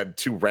overdose. He said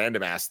 2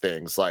 random ass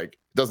things, like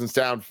doesn't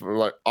stand for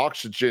like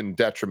oxygen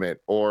detriment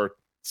or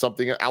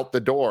something out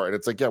the door. And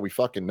it's like, yeah, we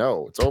fucking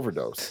know it's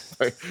overdose.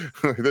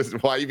 This is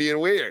why you being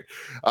weird.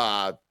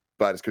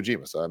 But it's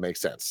Kojima, so that makes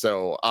sense.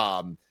 So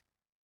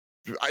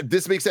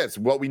this makes sense.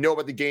 What we know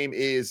about the game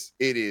is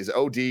it is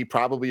OD,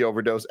 probably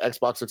Overdose,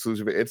 Xbox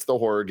exclusive. It's the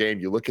horror game.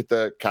 You look at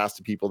the cast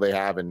of people they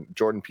have and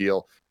Jordan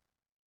Peele,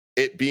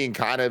 it being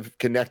kind of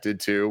connected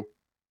to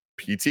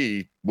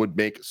PT would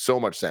make so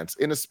much sense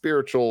in a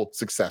spiritual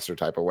successor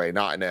type of way,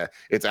 not in a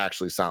it's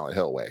actually Silent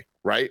Hill way,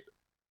 right?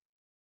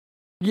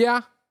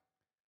 Yeah.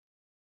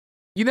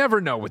 You never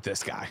know with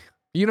this guy.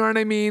 You know what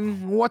I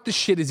mean? What the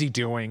shit is he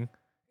doing?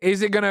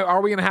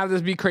 Are we gonna have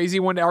this be crazy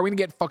one day? Are we gonna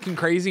get fucking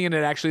crazy and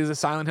it actually is a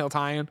Silent Hill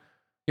tie-in?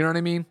 You know what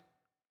I mean?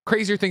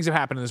 Crazier things have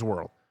happened in this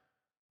world.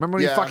 Remember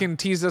when he fucking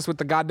teased us with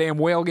the goddamn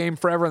whale game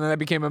forever and then that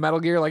became a Metal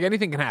Gear? Like,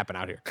 anything can happen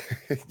out here.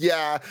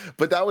 Yeah,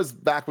 but that was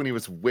back when he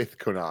was with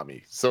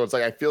Konami. So it's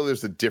like, I feel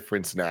there's a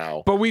difference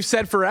now. But we've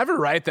said forever,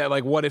 right? That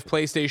like, what if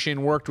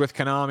PlayStation worked with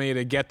Konami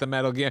to get the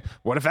Metal Gear?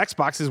 What if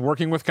Xbox is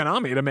working with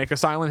Konami to make a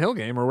Silent Hill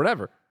game or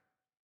whatever?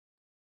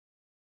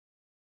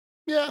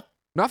 Yeah.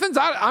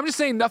 I'm just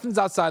saying nothing's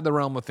outside the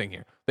realm of thing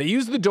here. They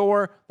use the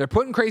door. They're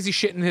putting crazy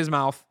shit in his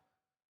mouth.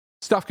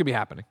 Stuff could be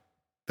happening.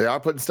 They are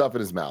putting stuff in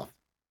his mouth.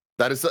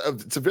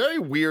 It's a very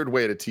weird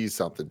way to tease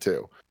something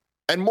too.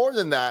 And more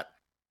than that,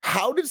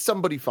 how did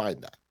somebody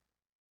find that?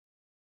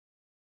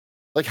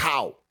 Like,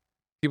 how?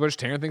 People are just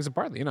tearing things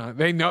apart. You know,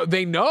 they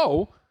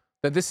know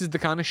that this is the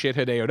kind of shit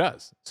Hideo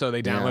does. So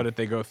they download it,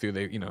 they go through,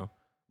 they,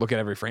 look at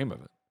every frame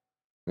of it.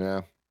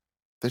 Yeah.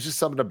 There's just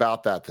something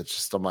about that that's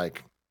just, I'm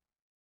like,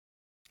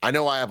 I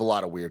know I have a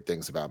lot of weird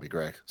things about me,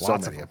 Greg.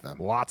 Lots so many of them.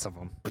 Lots of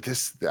them. But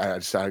this, I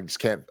just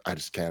can't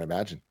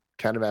imagine.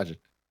 Can't imagine.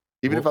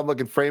 Even if I'm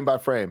looking frame by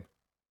frame,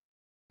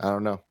 I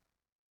don't know.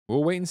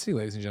 We'll wait and see,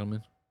 ladies and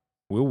gentlemen.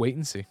 We'll wait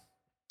and see.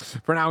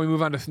 For now, we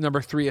move on to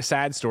number 3, a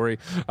sad story.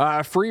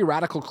 Free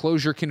Radical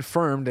closure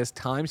confirmed as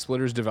Time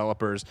Splitters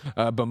developers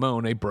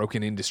bemoan a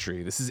broken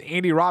industry. This is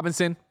Andy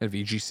Robinson at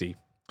VGC.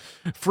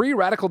 Free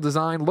Radical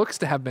Design looks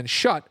to have been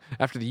shut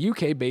after the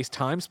UK-based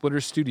Time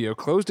Splitters studio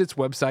closed its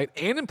website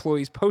and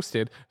employees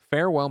posted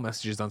farewell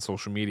messages on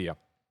social media.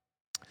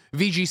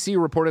 VGC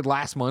reported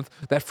last month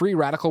that Free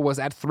Radical was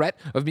at threat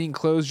of being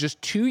closed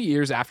just 2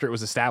 years after it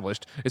was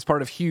established as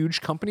part of huge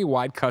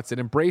company-wide cuts at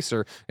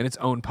Embracer and its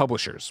own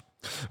publishers.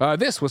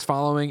 This was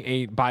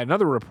following by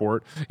another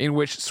report in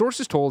which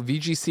sources told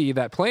VGC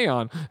that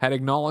PlayOn had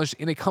acknowledged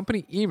in a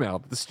company email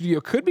that the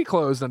studio could be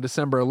closed on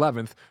December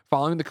 11th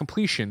following the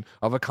completion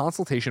of a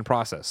consultation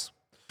process.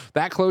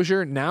 That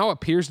closure now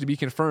appears to be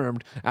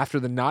confirmed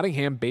after the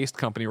Nottingham-based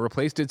company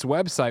replaced its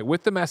website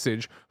with the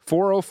message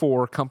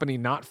 404 company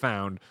not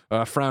found,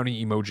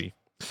 frowny emoji.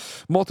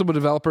 Multiple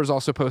developers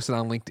also posted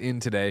on LinkedIn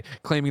today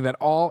claiming that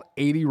all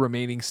 80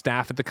 remaining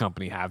staff at the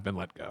company have been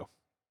let go.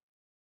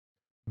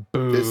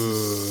 Boo. This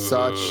is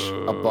such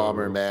a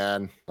bummer,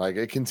 man. Like,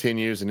 it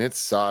continues and it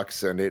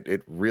sucks, and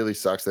it really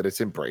sucks that it's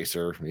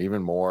Embracer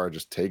even more,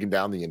 just taking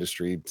down the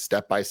industry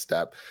step by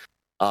step.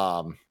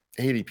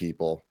 80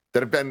 people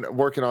that have been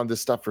working on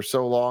this stuff for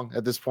so long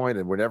at this point,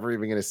 and we're never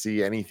even going to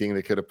see anything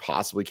that could have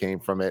possibly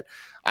came from it.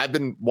 I've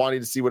been wanting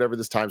to see whatever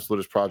this Time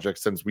Splitters project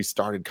since we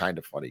started Kind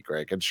of Funny,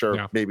 Greg. And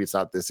sure, maybe it's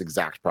not this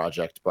exact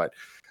project, but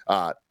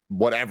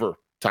whatever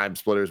Time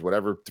Splitters,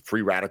 whatever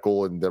Free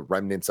Radical and the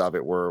remnants of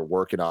it we're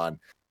working on,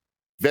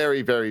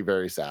 very, very,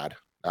 very sad.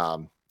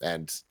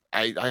 And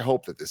I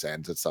hope that this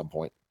ends at some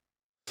point.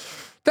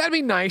 That'd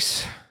be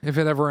nice if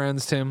it ever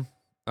ends, Tim.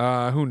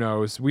 Who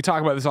knows? We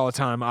talk about this all the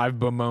time. I've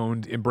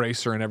bemoaned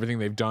Embracer and everything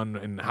they've done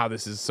and how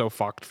this is so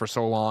fucked for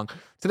so long.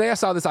 Today I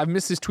saw this. I've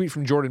missed this tweet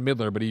from Jordan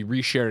Midler, but he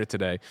reshared it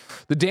today.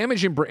 The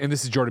damage, and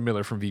this is Jordan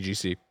Midler from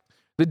VGC.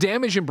 The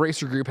damage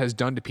Embracer Group has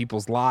done to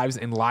people's lives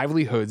and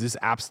livelihoods is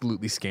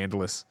absolutely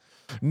scandalous.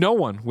 No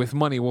one with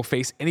money will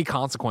face any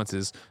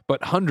consequences,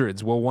 but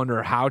hundreds will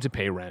wonder how to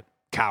pay rent.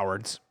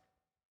 Cowards.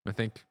 I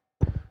think,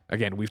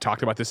 again, we've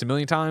talked about this a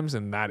million times,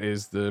 and that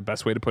is the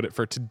best way to put it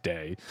for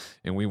today.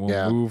 And we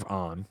will move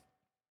on.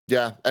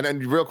 Yeah. And then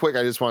real quick,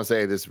 I just want to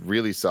say this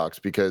really sucks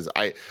because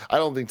I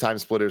don't think Time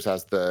Splitters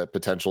has the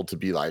potential to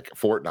be like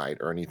Fortnite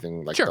or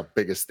anything like the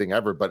biggest thing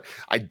ever. But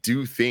I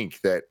do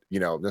think that,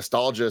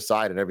 nostalgia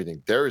aside and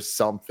everything, there is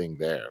something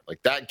there.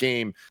 Like that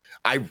game,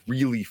 I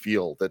really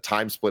feel that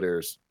Time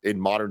Splitters in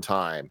modern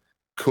time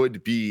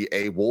could be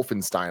a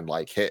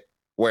Wolfenstein-like hit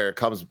where it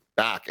comes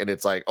back and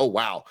it's like, oh,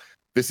 wow,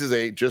 this is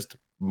a just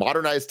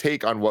modernized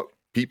take on what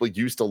people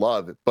used to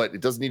love, but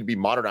it doesn't need to be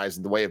modernized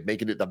in the way of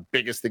making it the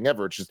biggest thing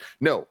ever. It's just,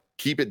 no,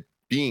 keep it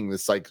being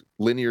this like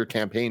linear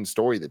campaign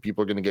story that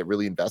people are going to get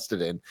really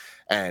invested in.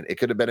 And it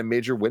could have been a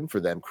major win for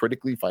them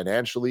critically,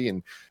 financially,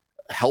 and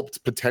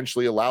helped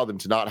potentially allow them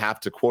to not have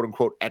to quote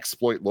unquote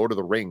exploit Lord of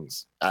the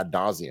Rings ad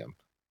nauseum.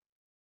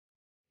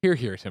 Hear,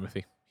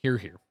 Timothy.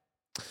 Hear.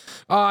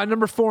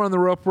 Number 4 on the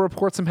rope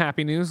report, some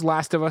happy news.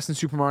 Last of Us and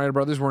Super Mario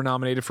Brothers were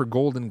nominated for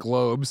Golden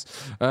Globes.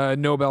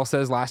 Nobel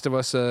says Last of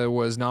Us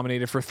was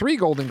nominated for 3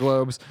 Golden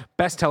Globes: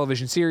 Best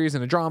Television Series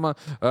in a Drama,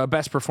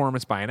 Best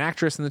Performance by an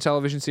Actress in the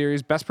Television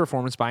Series, Best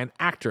Performance by an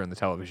Actor in the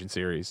Television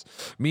Series.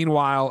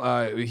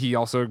 Meanwhile, he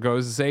also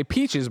goes to say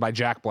Peaches by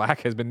Jack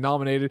Black has been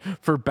nominated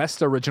for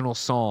Best Original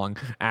Song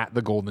at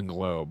the Golden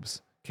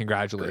Globes.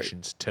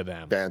 Congratulations to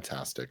them.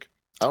 Fantastic.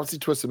 I don't see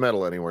Twisted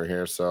Metal anywhere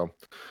here, so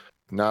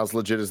not as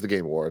legit as the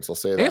Game Awards, I'll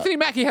say that. Anthony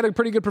Mackie had a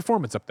pretty good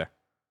performance up there.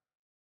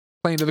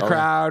 Playing to the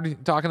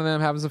crowd, talking to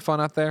them, having some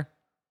fun out there.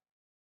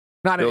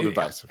 Not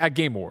at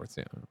Game Awards,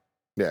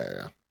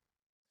 Yeah.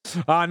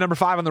 Number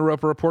 5 on the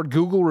Roper Report,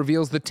 Google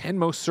reveals the 10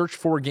 most searched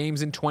for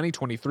games in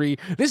 2023.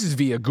 This is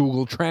via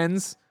Google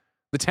Trends.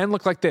 The 10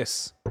 look like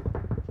this.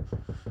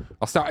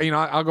 I'll start.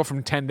 I'll go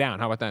from 10 down.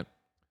 How about that?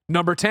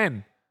 Number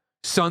 10,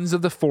 Sons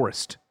of the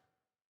Forest.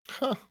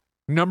 Huh.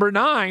 Number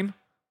 9,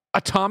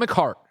 Atomic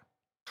Heart.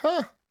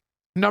 Huh.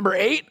 Number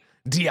 8,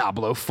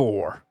 Diablo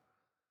 4.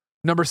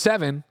 Number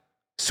 7,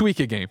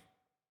 Suika Game.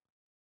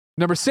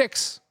 Number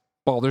 6,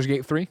 Baldur's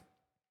Gate 3.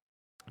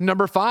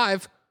 Number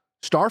 5,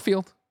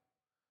 Starfield.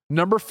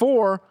 Number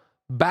 4,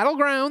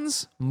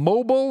 Battlegrounds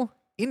Mobile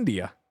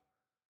India.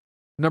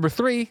 Number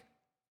 3,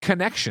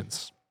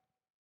 Connections.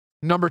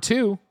 Number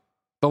 2,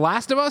 The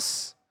Last of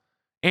Us.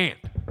 And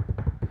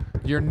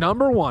your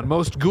number 1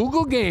 most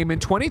Googled game in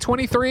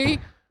 2023,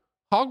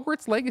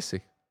 Hogwarts Legacy.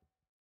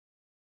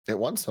 It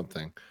won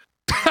something.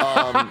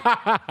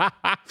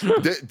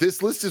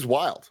 This list is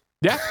wild.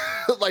 Yeah.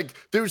 Like,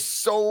 there's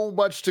so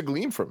much to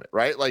glean from it,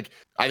 right? Like,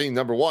 I think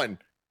number 1,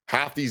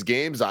 half these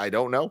games I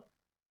don't know.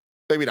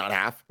 Maybe not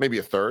half, maybe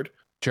a third.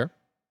 Sure.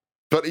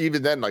 But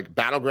even then, like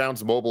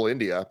Battlegrounds Mobile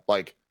India,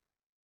 like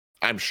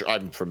I'm sure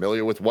I'm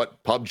familiar with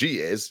what PUBG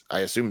is. I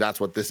assume that's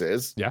what this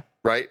is. Yeah.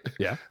 Right?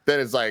 Yeah. Then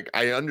it's like,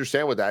 I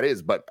understand what that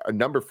is, but a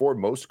number 4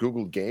 most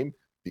Googled game,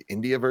 the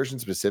India version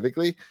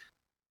specifically,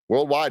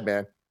 worldwide,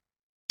 man.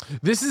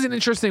 This is an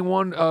interesting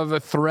one of a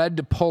thread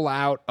to pull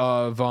out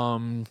of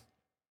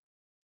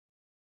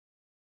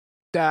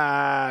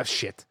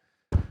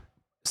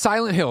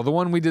Silent Hill, the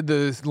one we did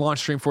the launch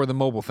stream for, the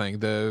mobile thing,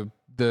 the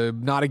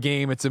not a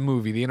game, it's a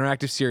movie, the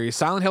interactive series,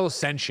 Silent Hill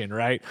Ascension,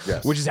 right?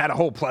 Yes. Which has had a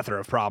whole plethora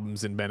of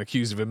problems and been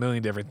accused of a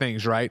million different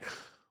things, right?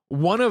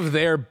 One of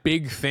their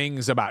big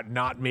things about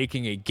not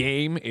making a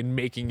game and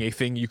making a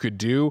thing you could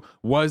do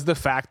was the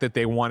fact that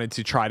they wanted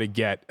to try to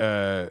get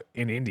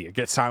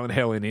get Silent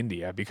Hill in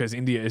India, because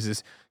India is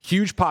this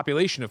huge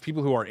population of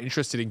people who are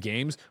interested in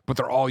games, but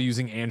they're all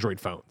using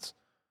Android phones.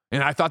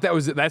 And I thought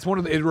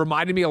it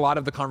reminded me a lot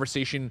of the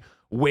conversation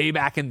way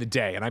back in the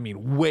day. And I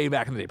mean, way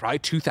back in the day, probably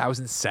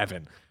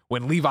 2007,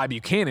 when Levi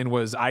Buchanan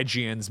was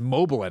IGN's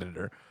mobile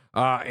editor.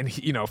 And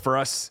he, for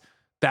us,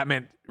 that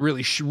meant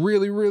really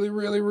shitty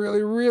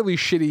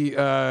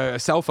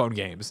cell phone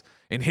games.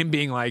 And him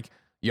being like,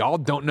 y'all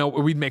don't know,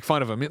 we'd make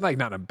fun of him, like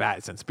not in a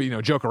bad sense, but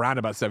joke around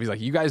about stuff. He's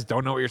like, you guys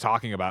don't know what you're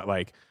talking about.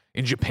 Like,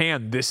 in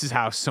Japan, this is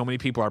how so many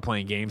people are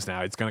playing games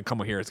now. It's going to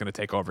come here. It's going to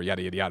take over,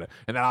 yada, yada, yada.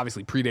 And that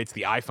obviously predates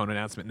the iPhone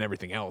announcement and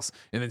everything else.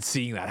 And then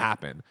seeing that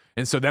happen.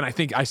 And so then I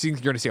think you're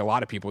going to see a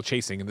lot of people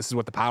chasing. And this is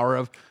what the power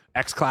of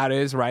xCloud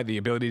is, right? The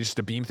ability just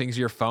to beam things to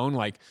your phone.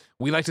 Like,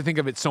 we like to think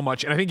of it so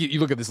much. And I think you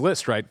look at this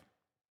list, right?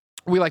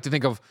 We like to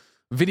think of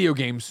video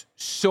games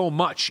so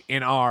much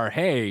in our,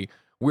 hey,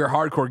 we're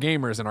hardcore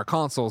gamers and our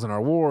consoles and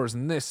our wars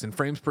and this and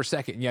frames per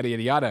second and yada,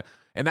 yada, yada.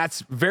 And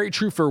that's very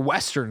true for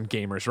Western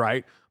gamers,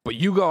 right? But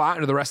you go out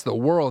into the rest of the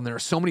world, and there are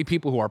so many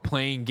people who are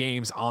playing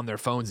games on their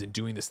phones and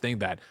doing this thing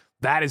that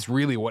is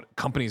really what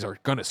companies are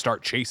going to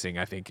start chasing,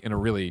 I think, in a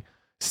really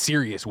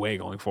serious way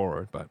going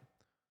forward. But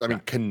I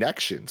mean,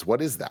 Connections, what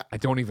is that? I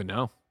don't even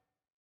know.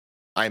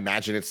 I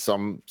imagine it's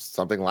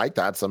something like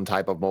that, some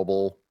type of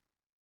mobile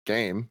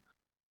game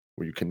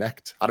where you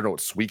connect. I don't know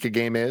what Suika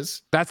Game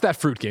is. That's that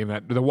fruit game,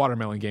 the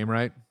watermelon game,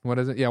 right? What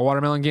is it? Yeah,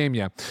 watermelon game,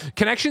 yeah.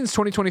 Connections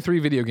 2023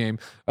 video game.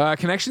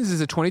 Connections is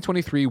a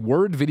 2023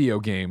 word video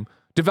game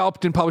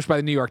developed and published by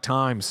the New York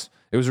Times.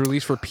 It was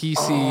released for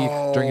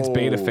PC during its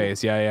beta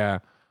phase. Yeah.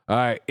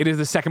 It is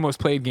the second most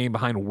played game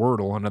behind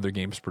Wordle and other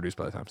games produced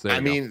by the Times. I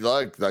mean,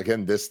 look,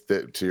 again,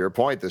 to your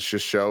point, this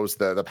just shows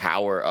the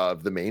power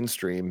of the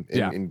mainstream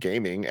in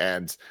gaming.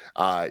 And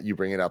you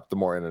bring it up the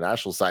more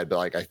international side, but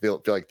like I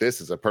feel like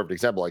this is a perfect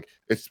example. Like,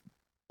 it's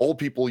old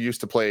people used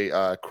to play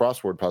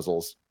crossword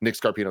puzzles. Nick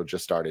Scarpino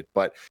just started,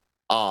 but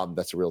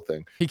that's a real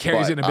thing. He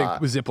carries it in a big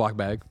Ziploc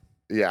bag.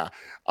 Yeah.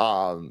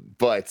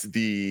 But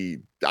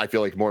I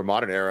feel like more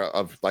modern era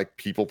of like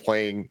people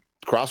playing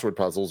crossword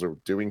puzzles or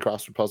doing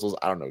crossword puzzles.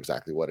 I don't know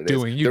exactly what it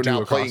is. They're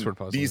now playing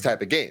these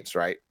type of games,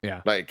 right? Yeah.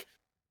 Like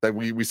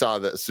we saw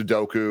the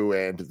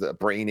Sudoku and the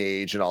Brain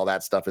Age and all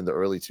that stuff in the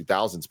early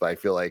 2000s. But I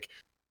feel like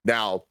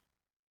now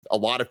a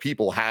lot of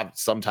people have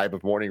some type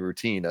of morning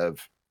routine of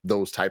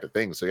those type of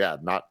things. So yeah,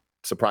 not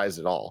surprised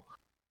at all.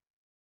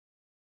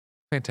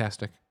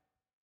 Fantastic.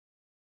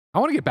 I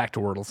want to get back to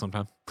Wordle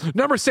sometime.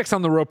 Number 6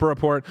 on the Roper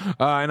Report,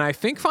 and I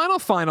think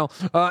final,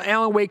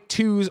 Alan Wake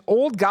 2's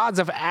Old Gods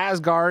of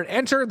Asgard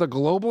entered the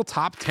global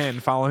top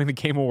 10 following the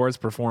Game Awards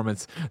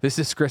performance. This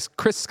is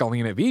Chris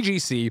Scullion at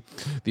VGC.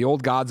 The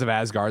Old Gods of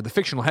Asgard, the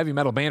fictional heavy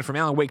metal band from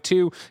Alan Wake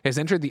 2, has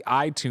entered the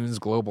iTunes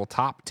global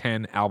top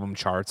 10 album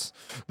charts.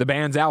 The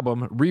band's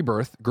album,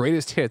 Rebirth,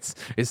 Greatest Hits,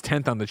 is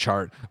 10th on the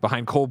chart,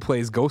 behind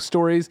Coldplay's Ghost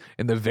Stories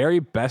and the very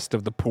best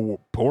of the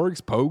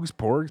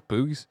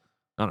Pogues.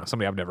 I don't know,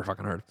 somebody I've never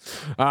fucking heard.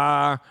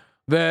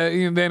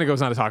 Then it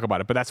goes on to talk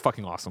about it, but that's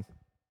fucking awesome.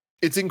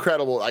 It's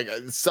incredible. Like,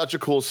 it's such a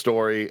cool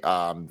story.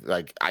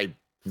 Like, I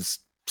was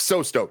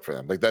so stoked for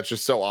them. Like, that's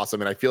just so awesome.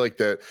 And I feel like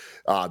that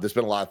there's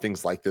been a lot of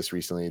things like this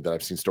recently that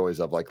I've seen stories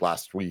of, like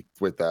last week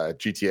with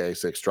GTA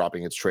 6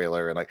 dropping its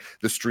trailer and like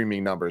the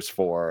streaming numbers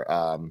for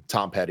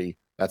Tom Petty.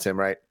 That's him,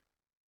 right?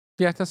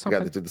 Yeah, that's the guy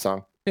that did the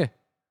song. Yeah.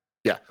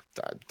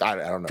 I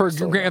don't know. For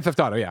Grand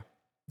Theft Auto, yeah.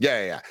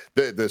 Yeah.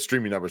 The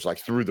streaming numbers like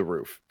through the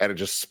roof, and it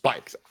just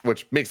spiked,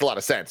 which makes a lot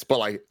of sense, but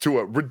like to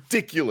a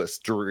ridiculous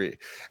degree.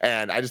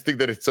 And I just think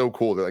that it's so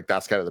cool that like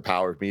that's kind of the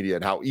power of media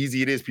and how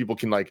easy it is. People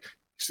can like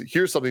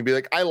hear something and be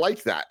like, I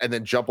like that, and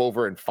then jump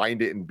over and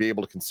find it and be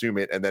able to consume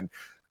it. And then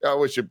I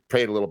wish it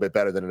paid a little bit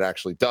better than it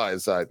actually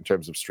does in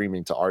terms of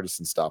streaming to artists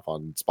and stuff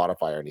on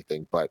Spotify or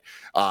anything. But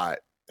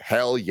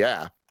hell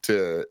yeah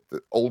to the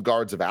old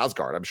guards of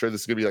Asgard. I'm sure this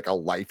is gonna be like a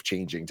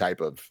life-changing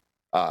type of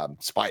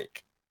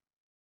spike.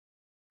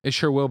 It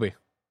sure will be.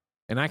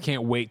 And I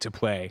can't wait to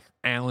play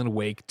Alan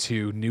Wake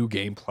 2 New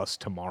Game Plus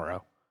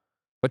tomorrow.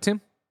 But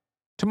Tim,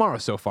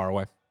 tomorrow's so far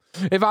away.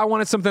 If I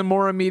wanted something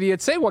more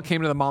immediate, say what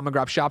came to the mom and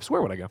grab shops,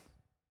 where would I go?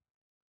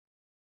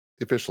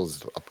 The official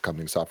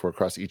upcoming software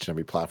across each and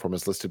every platform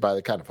is listed by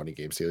the Kind of Funny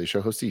Games Daily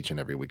Show hosts each and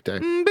every weekday.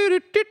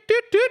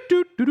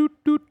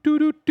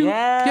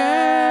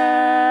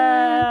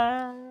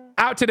 Yeah.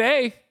 Out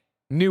today.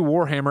 New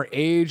Warhammer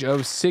Age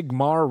of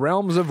Sigmar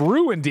Realms of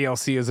Ruin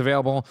DLC is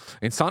available,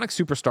 and Sonic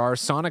Superstars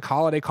Sonic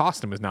Holiday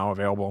Costume is now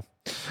available.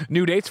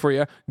 New dates for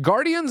you.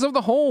 Guardians of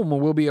the Home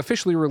will be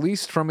officially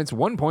released from its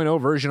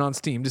 1.0 version on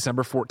Steam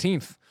December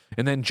 14th.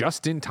 And then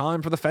just in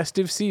time for the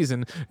festive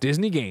season,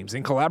 Disney Games,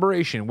 in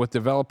collaboration with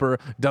developer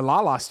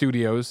Dlala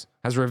Studios,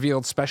 has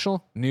revealed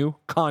special new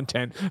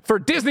content for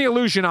Disney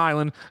Illusion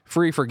Island,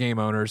 free for game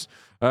owners.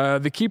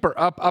 The Keeper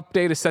Up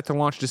update is set to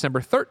launch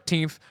December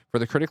 13th for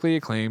the critically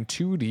acclaimed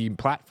 2D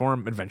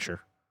platform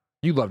adventure.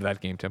 You loved that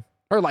game, Tim.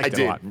 Or liked it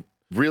a lot.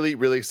 Really,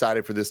 really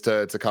excited for this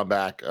to come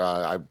back.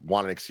 I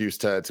want an excuse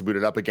to boot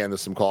it up again.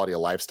 There's some quality of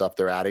life stuff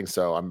they're adding,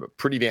 so I'm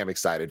pretty damn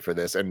excited for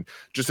this. And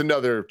just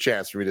another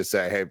chance for me to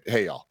say,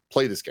 hey, y'all,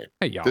 play this game.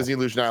 Hey, y'all. Disney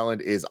Illusion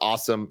Island is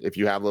awesome. If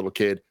you have a little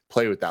kid,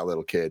 play with that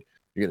little kid.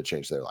 You're going to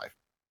change their life.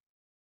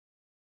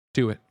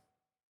 Do it.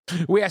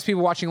 We ask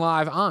people watching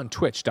live on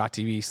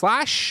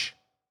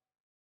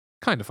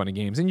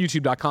twitch.tv/kindoffunnygames and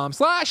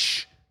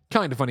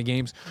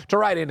youtube.com/kindoffunnygames to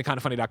write into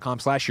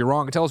kindoffunny.com/you're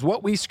wrong and tell us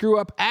what we screw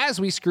up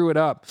as we screw it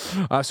up,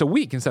 so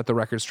we can set the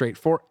record straight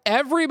for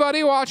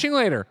everybody watching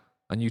later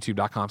on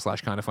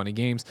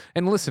youtube.com/kindoffunnygames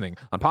and listening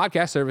on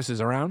podcast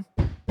services around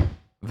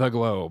the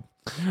globe.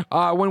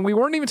 When we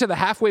weren't even to the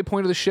halfway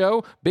point of the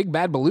show, Big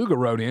Bad Beluga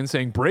wrote in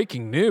saying,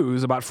 breaking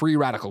news about Free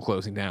Radical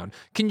closing down.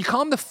 Can you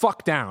calm the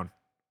fuck down,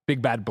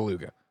 Big Bad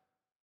Beluga?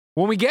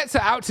 When we get to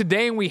out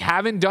today and we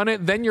haven't done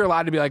it, then you're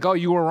allowed to be like, oh,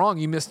 you were wrong.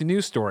 You missed a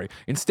news story.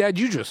 Instead,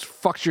 you just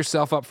fucked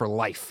yourself up for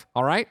life.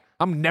 All right?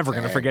 I'm never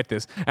going to forget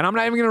this. And I'm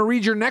not even going to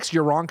read your next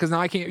you're wrong because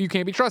now you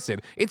can't be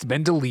trusted. It's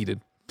been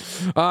deleted.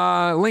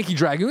 Lanky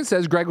Dragoon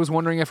says, Greg was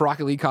wondering if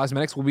Rocket League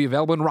cosmetics will be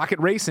available in Rocket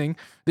Racing.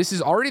 This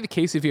is already the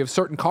case if you have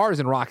certain cars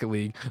in Rocket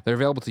League. They're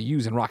available to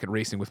use in Rocket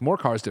Racing with more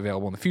cars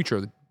available in the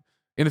future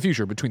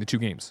between the two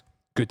games.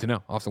 Good to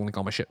know. I'll have to link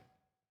all my shit.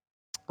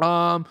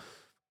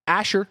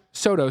 Asher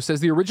Soto says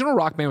the original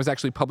Rock Band was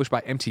actually published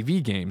by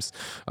MTV Games.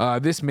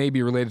 This may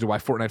be related to why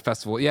Fortnite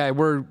Festival. Yeah,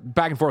 we're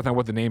back and forth on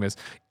what the name is.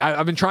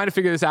 I've been trying to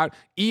figure this out.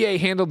 EA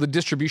handled the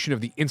distribution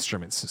of the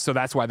instruments, so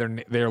that's why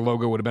their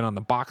logo would have been on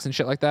the box and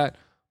shit like that.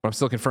 But I'm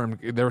still confirmed.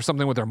 There was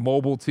something with their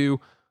mobile too.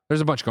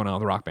 There's a bunch going on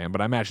with the Rock Band,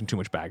 but I imagine too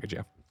much baggage,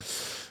 yeah.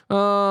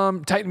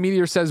 Titan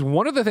Meteor says,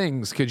 one of the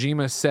things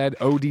Kojima said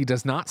OD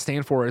does not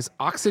stand for is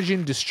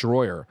Oxygen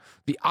Destroyer.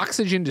 The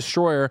Oxygen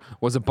Destroyer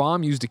was a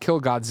bomb used to kill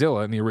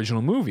Godzilla in the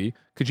original movie.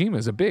 Kojima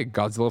is a big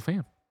Godzilla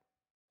fan.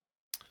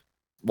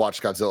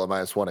 Watched Godzilla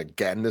 -1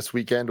 again this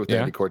weekend with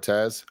Andy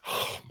Cortez.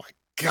 Oh my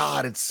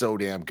God, it's so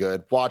damn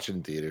good. Watch it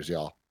in theaters,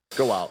 y'all.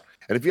 Go out.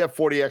 And if you have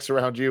 40X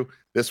around you,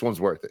 this one's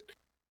worth it.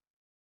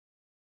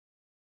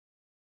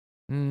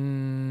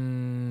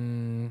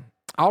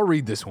 I'll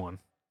read this one,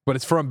 but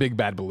it's from Big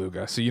Bad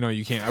Beluga, so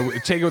you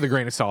can't take it with a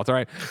grain of salt. All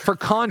right, for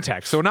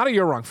context, so not a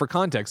you're wrong. For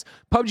context,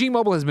 PUBG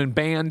Mobile has been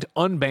banned,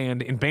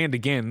 unbanned, and banned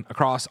again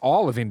across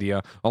all of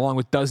India, along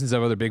with dozens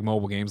of other big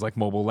mobile games like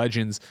Mobile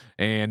Legends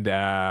and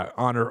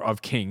Honor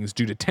of Kings,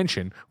 due to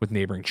tension with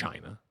neighboring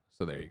China.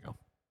 So there you go.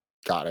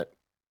 Got it,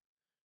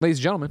 ladies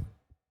and gentlemen.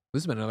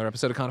 This has been another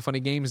episode of Kind of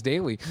Funny Games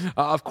Daily.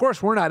 Of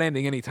course, we're not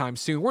ending anytime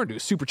soon. We're going to do a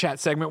super chat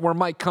segment where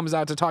Mike comes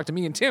out to talk to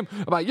me and Tim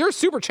about your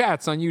super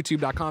chats on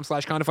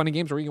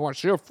youtube.com/kindoffunnygames, where you can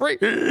watch the show free.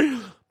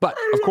 But,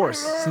 of course,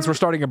 since we're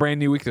starting a brand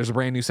new week, there's a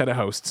brand new set of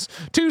hosts.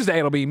 Tuesday,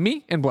 it'll be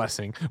me and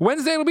Blessing.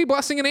 Wednesday, it'll be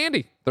Blessing and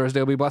Andy.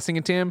 Thursday, it'll be Blessing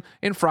and Tim.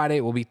 And Friday,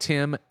 it will be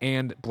Tim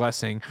and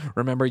Blessing.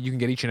 Remember, you can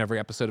get each and every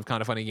episode of Kind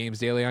of Funny Games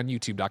Daily on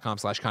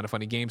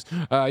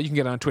youtube.com/kindoffunnygames. You can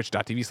get it on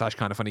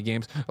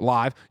twitch.tv/kindoffunnygames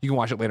live. You can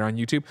watch it later on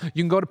YouTube.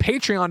 You can go to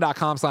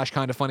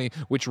patreon.com/kindoffunny,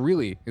 which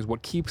really is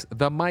what keeps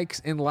the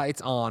mics and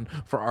lights on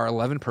for our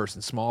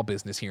 11-person small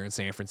business here in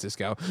San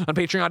Francisco. On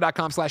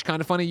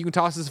patreon.com/kindoffunny, you can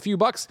toss us a few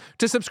bucks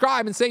to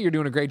subscribe and say you're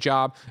doing a great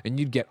job, and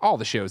you'd get all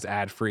the shows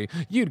ad-free.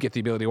 You'd get the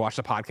ability to watch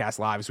the podcast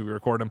live as we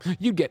record them.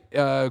 You'd get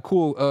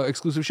cool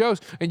exclusive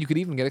shows, and you could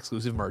even get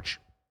exclusive merch.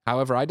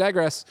 However, I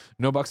digress.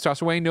 No bucks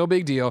tossed away, no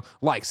big deal.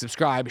 Like,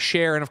 subscribe,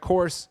 share, and of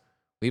course,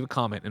 leave a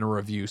comment and a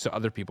review so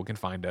other people can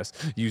find us.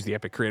 Use the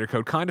Epic Creator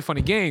Code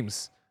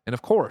KindofFunnyGames. And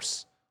of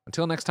course,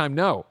 until next time,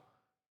 it's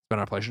been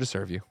our pleasure to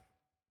serve you.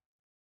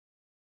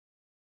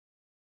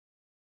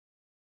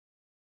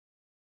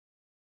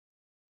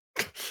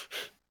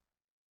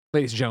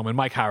 Ladies and gentlemen,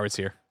 Mike Howard's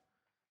here.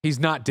 He's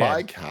not dead.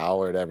 Mike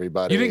Howard,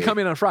 everybody. You didn't come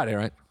in on Friday,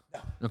 right? No.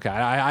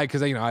 Okay,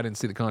 because I didn't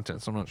see the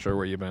content, so I'm not sure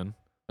where you've been.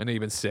 I know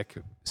you've been sick.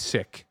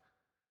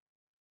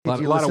 A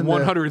lot of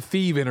 100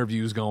 Thief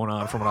interviews going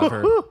on from what I've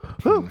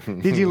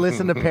heard. Did you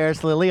listen to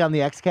Paris Lilly on the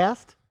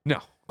Xcast? No,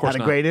 of course Had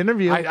not. a great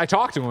interview. I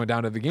talked to him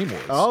down at the Game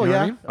Awards. Oh, you know yeah.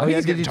 what I mean? Oh,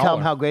 yeah. Did you tell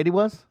him how great he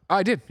was?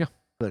 I did, yeah.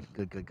 Good.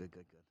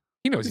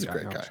 He knows He's he's a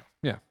great guy.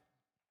 Yeah.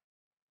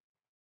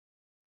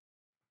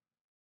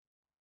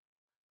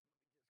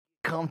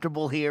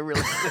 Comfortable here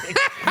really quick.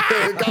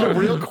 It got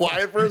real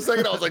quiet for a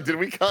second. I was like, did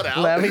we cut out?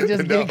 Let me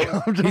just get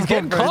comfortable. He's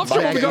getting for a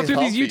comfortable to go second. through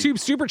these YouTube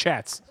super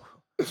chats.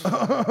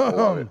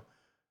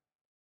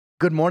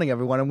 Good morning,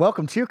 everyone, and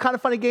welcome to your Kind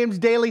of Funny Games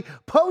Daily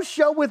post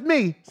show with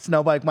me,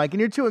 Snowbike Mike, and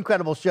your two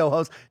incredible show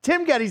hosts,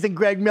 Tim Gettys and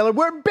Greg Miller.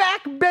 We're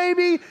back,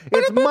 baby.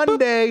 It's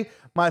Monday,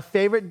 my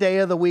favorite day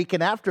of the week,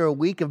 and after a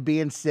week of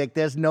being sick,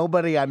 there's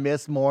nobody I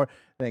miss more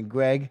than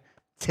Greg,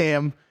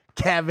 Tim,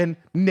 Kevin,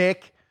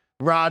 Nick,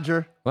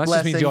 Roger. Well, that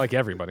just means you like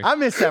everybody. I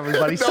miss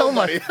everybody so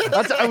much.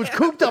 I was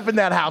cooped up in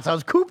that house. I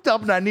was cooped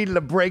up, and I needed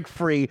a break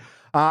free.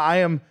 I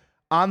am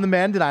on the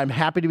mend, and I'm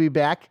happy to be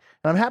back.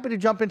 And I'm happy to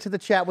jump into the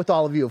chat with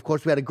all of you. Of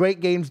course, we had a great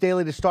Games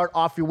Daily to start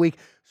off your week.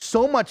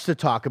 So much to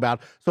talk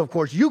about. So, of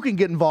course, you can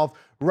get involved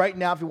right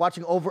now. If you're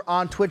watching over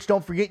on Twitch,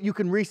 don't forget you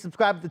can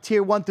resubscribe at the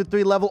tier 1 through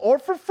 3 level or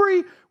for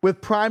free with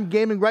Prime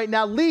Gaming right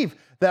now. Leave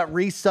that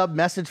resub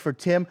message for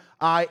Tim,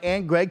 I,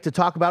 and Greg to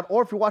talk about.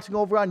 Or if you're watching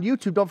over on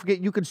YouTube, don't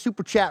forget you can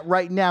super chat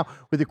right now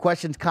with your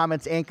questions,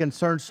 comments, and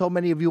concerns. So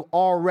many of you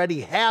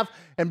already have.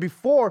 And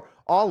before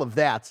all of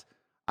that,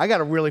 I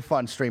got a really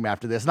fun stream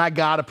after this, and I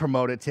got to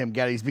promote it, Tim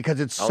Gettys, because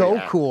it's so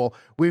cool.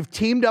 We've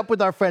teamed up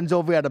with our friends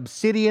over at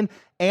Obsidian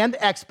and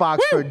Xbox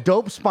for a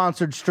dope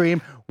sponsored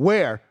stream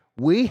where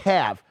we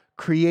have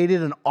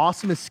created an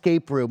awesome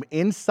escape room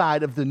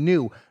inside of the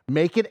new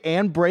Make It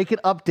and Break It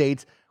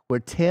updates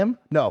where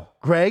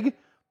Greg,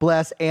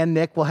 Bless, and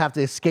Nick will have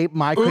to escape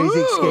my crazy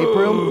escape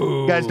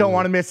room. You guys don't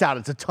want to miss out.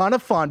 It's a ton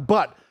of fun,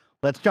 but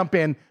let's jump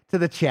in to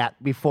the chat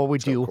before we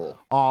do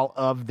all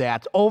of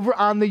that. Over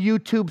on the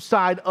YouTube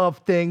side of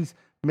things,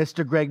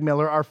 Mr. Greg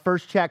Miller, our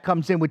first chat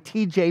comes in with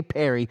TJ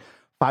Perry.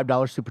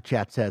 $5 super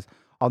chat says,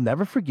 I'll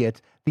never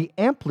forget the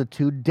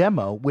Amplitude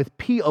demo with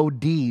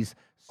POD's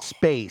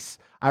Space.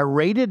 I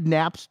raided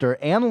Napster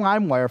and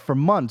LimeWire for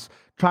months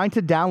trying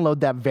to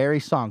download that very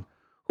song.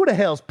 Who the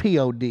hell's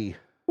POD?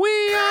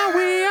 We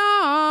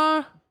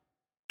are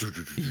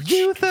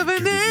youth of a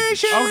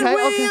nation.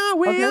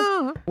 We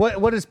are.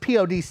 What does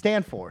POD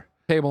stand for?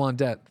 Table on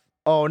Debt.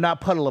 Oh,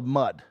 not Puddle of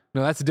Mud.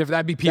 No, that's a different.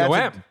 That'd be POM.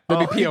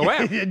 That'd be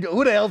POM.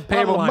 Who the hell's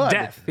Puddle Table of on Mud?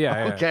 Death.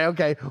 Yeah.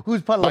 Okay.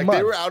 Who's Puddle of Mud?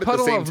 They were out at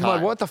Puddle the same of time.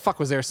 Mud. What the fuck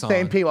was their song?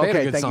 Same people. They had a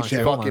Okay, good thank song you, too.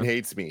 Shane. Hold Fucking on.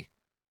 hates me.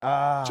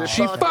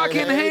 She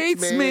fucking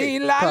hates me.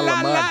 La Puddle la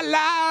of la Mud.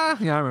 la.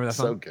 Yeah, I remember that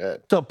So song.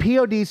 good. So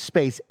POD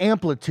Space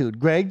Amplitude.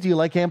 Greg, do you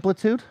like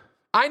Amplitude?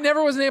 I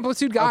never was an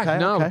Amplitude guy. Okay,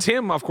 No, okay.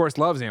 Tim, of course,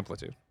 loves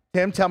Amplitude.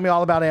 Tim, tell me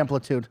all about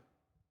Amplitude.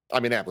 I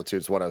mean,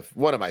 Amplitude's one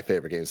of my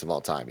favorite games of all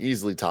time.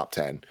 Easily top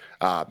 10,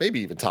 maybe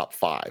even top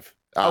 5.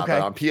 Okay.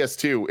 But on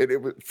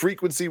PS2,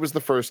 Frequency was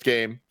the first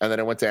game, and then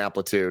it went to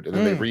Amplitude, and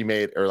then they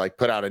remade or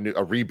put out a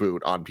reboot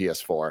on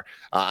PS4,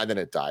 and then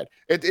it died.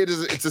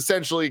 It's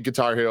essentially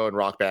Guitar Hero and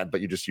Rock Band, but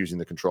you're just using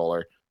the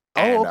controller.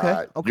 Oh,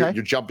 And, okay.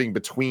 You're jumping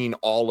between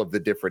all of the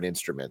different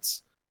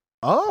instruments.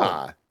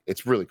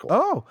 It's really cool.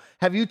 Oh,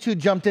 have you two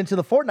jumped into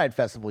the Fortnite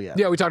Festival yet?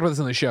 Yeah, we talked about this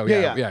on the show.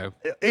 Yeah.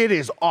 It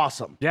is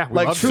awesome. Yeah, we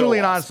like love truly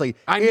it. and honestly,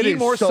 I it need is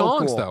more so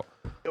songs cool.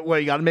 though. Well,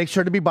 you got to make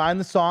sure to be buying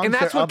the songs. And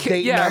that's They're what,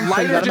 updating them, so you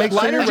Lighter, gotta make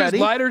sure you're ready.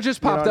 Lighter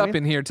just You know popped what I up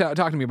mean? in here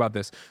talking to me about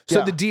this. So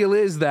Yeah. the deal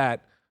is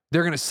that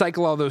they're going to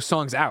cycle all those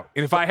songs out.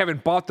 And if I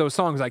haven't bought those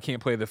songs, I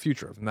can't play the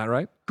future of them. Isn't that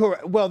right?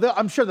 Correct. Well,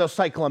 I'm sure they'll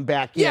cycle them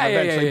back in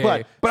eventually.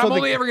 But so I'm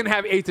only ever going to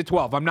have 8 to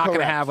 12. I'm not going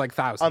to have like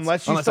thousands.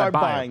 Unless you start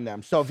buying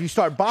them. So if you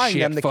start buying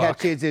them, the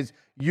catch is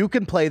you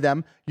can play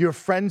them. Your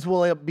friends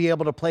will be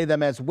able to play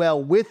them as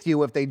well with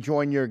you if they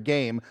join your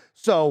game.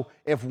 So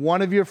if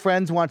one of your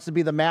friends wants to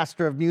be the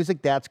master of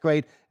music, that's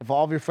great. If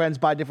all of your friends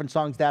buy different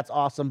songs, that's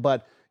awesome.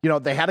 But,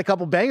 they had a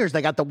couple bangers.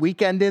 They got The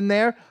Weeknd in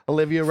there.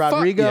 Olivia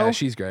Rodrigo. Yeah,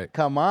 she's great.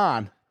 Come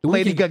on. The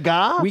Lady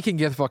Gaga. We can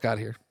get the fuck out of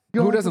here.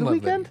 You Who don't doesn't like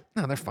love The them? Weeknd?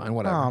 No, they're fine.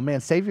 Whatever. Oh, man.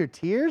 Save your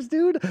tears,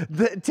 dude. Tim,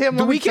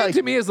 The let me tell Weeknd you-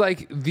 to me is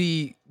like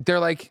they're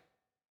like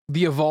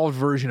the evolved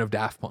version of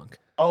Daft Punk.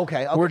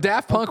 Okay. Where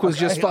Daft Punk was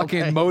just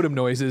fucking modem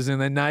noises,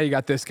 and then now you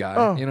got this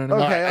guy. You know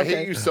what I mean? I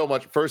hate you so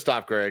much. First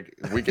off, Greg,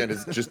 Weeknd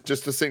is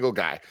just a single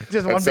guy.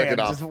 Just And one second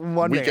band, off, just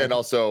one Weeknd band.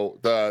 also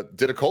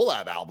did a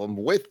collab album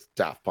with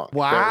Daft Punk.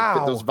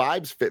 Wow. Those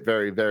vibes fit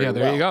very, very well.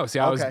 Yeah, there you go. See,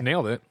 I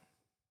nailed it.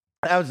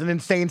 That was an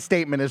insane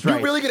statement, is You're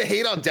right. really gonna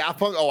hate on Daft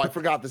Punk? Oh, I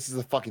forgot this is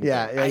a fucking thing.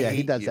 I he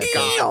hate does you. that.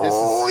 God, this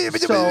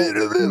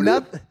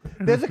is-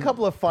 There's a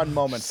couple of fun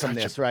moments from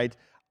this, right?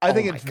 I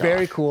think it's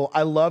very cool.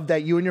 I love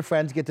that you and your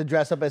friends get to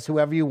dress up as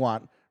whoever you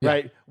want,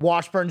 right?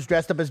 Washburn's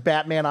dressed up as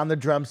Batman on the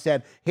drum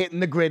set, hitting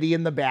the gritty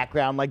in the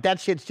background. Like, that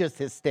shit's just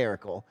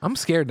hysterical. I'm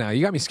scared now.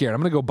 You got me scared. I'm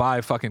gonna go buy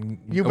fucking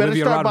You better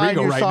Olivia start buying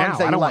Rodrigo your right songs now.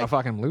 that I you don't want like. to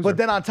fucking lose her. But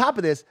then on top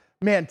of this,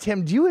 man,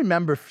 Tim, do you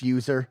remember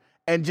Fuser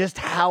and just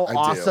how I do.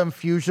 awesome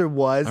Fuser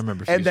was. I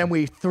remember And then Fuser.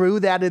 we threw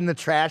that in the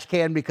trash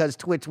can because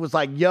Twitch was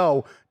like,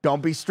 yo,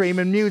 don't be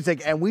streaming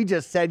music. And we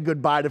just said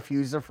goodbye to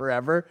Fuser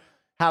forever.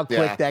 How quick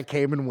Yeah. that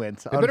came and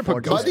went. better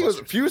put So I think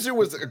unfortunately. Fuser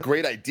was a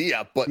great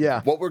idea, but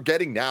Yeah. what we're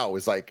getting now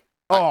is like,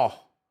 Oh,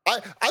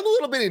 I'm a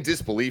little bit in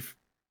disbelief.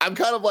 I'm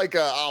kind of like,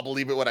 I'll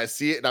believe it when I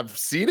see it, and I've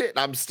seen it, and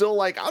I'm still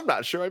like, I'm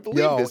not sure I believe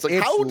Yo, this. Like,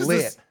 it's how does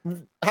lit.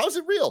 how is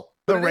it real?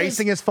 the But it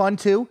racing is fun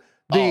too.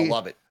 Oh,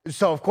 love it.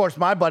 So, of course,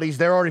 my buddies,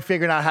 they're already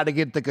figuring out how to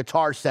get the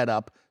guitar set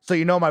up. So,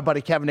 you know, my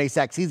buddy Kevin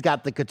Asex, he's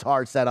got the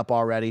guitar set up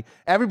already.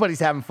 Everybody's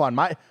having fun.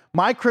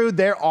 My crew,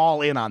 they're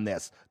all in on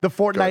this. The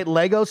Fortnite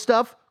Lego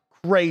stuff,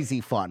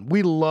 crazy fun.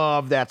 We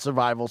love that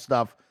survival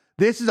stuff.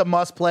 This is a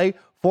must play.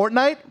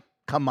 Fortnite,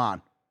 come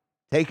on,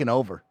 taking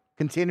over.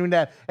 Continuing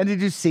that. And did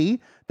you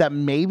see that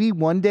maybe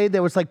one day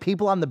there was like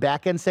people on the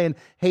back end saying,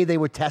 hey, they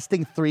were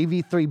testing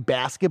 3v3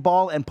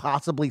 basketball and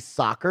possibly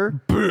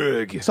soccer?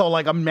 Big. So,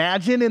 like,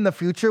 imagine in the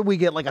future we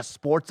get like a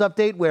sports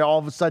update where all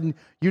of a sudden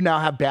you now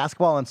have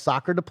basketball and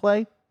soccer to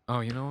play.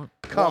 Oh, you know what?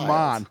 Come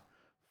on,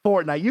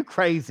 Fortnite, you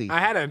crazy? I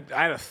had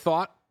a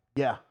thought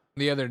Yeah.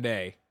 the other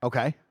day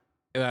Okay.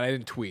 that I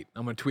didn't tweet.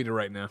 I'm gonna tweet it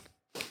right now.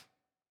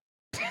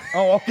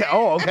 Oh, okay.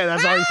 Oh, okay.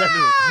 That's all you said to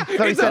me.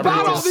 So he It's said to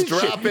about me. all this shit.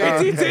 Strap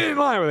in. It's in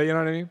line with it. You know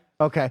what I mean?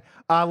 Okay.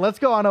 Let's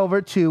go on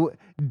over to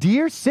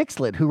Dear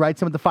Sixlet, who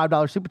writes in with the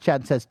 $5 super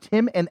chat and says,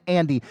 Tim and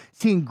Andy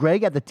seeing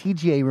Greg at the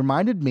TGA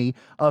reminded me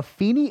of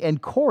Feeney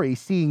and Corey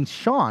seeing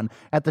Sean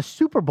at the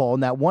Super Bowl in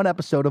that one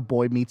episode of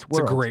Boy Meets It's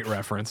a World. great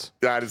reference.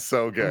 That is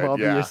so good. Well,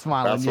 yeah, you're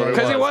smiling, That's yeah. what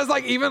Because it was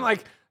like, even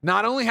like,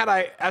 not only had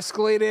I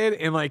escalated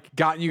and like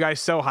gotten you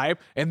guys so hyped,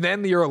 and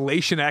then your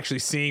elation actually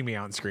seeing me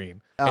on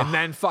screen, and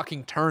then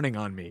fucking turning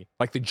on me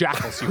like the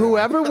jackals. You are.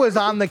 Whoever was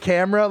on the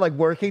camera, like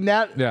working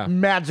that, Yeah.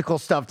 magical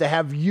stuff. To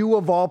have you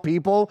of all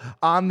people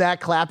on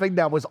that clapping,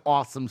 that was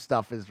awesome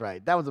stuff. Is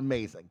right. That was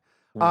amazing.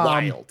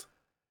 wild.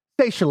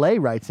 Say Chalet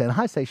writes in.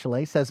 Hi, Say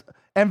Chalet says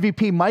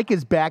MVP Mike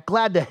is back.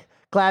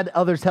 Glad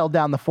others held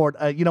down the fort.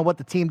 You know what?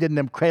 The team did an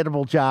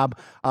incredible job.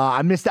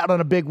 I missed out on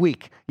a big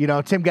week. You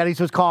know, Tim Geddes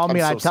was calling me,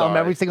 and I'm I so tell him sorry.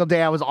 every single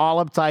day I was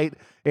all uptight.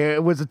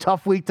 It was a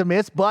tough week to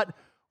miss, but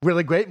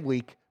really great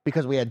week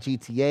because we had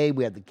GTA,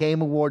 we had the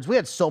Game Awards, we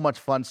had so much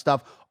fun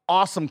stuff.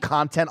 Awesome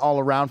content all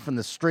around from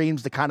the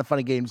streams, the Kind of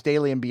Funny Games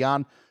Daily and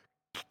beyond.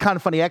 Kind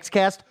of Funny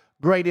Xcast,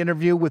 great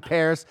interview with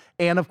Paris,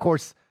 and of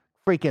course,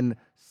 freaking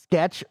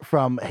sketch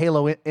from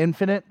Halo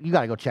Infinite. You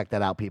got to go check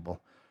that out, people.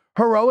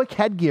 Heroic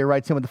Headgear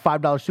writes in with the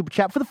 $5 super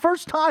chat for the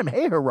first time.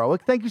 Hey,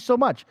 Heroic, thank you so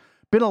much.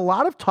 Been a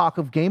lot of talk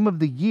of Game of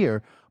the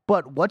Year,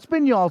 but what's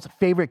been y'all's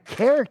favorite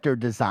character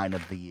design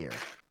of the year?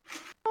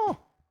 Oh,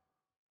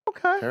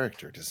 okay.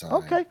 Character design.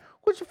 Okay.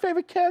 What's your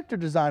favorite character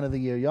design of the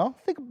year, y'all?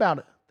 Think about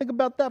it. Think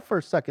about that for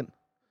a second.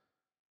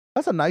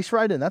 That's a nice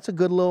write-in. That's a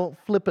good little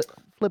flip it.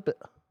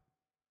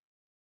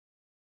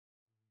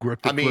 Grip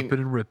I mean, flip it,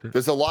 and rip it.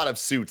 There's a lot of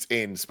suits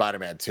in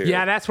Spider-Man 2.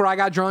 Yeah, that's where I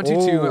got drawn to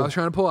too. I Oh. was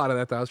trying to pull out of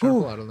that. Though. I was trying to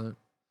pull out of that.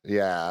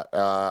 Yeah.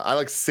 I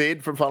like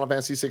Sid from Final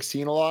Fantasy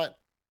 16 a lot.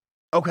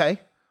 Okay.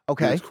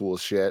 Okay. He's cool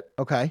as shit.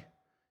 Okay.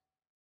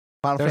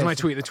 Final There's my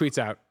Fantasy. tweet. The tweet's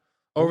out.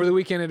 Over the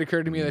weekend, it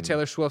occurred to me that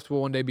Taylor Swift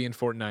will one day be in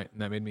Fortnite, and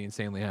that made me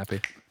insanely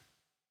happy.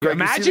 Greg,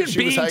 you see Imagine that she was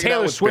being hanging out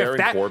Taylor with Swift. Baron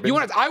That Corbin? you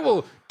want? I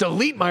will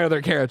delete my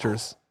other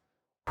characters.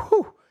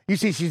 Whew. You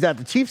see, she's at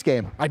the Chiefs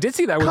game. I did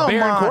see that with Come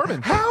Baron on.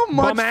 Corbin. How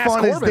much Bum-ass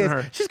fun is Corbin, this?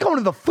 her. She's going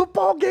to the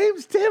football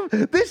games, Tim.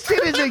 This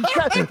shit is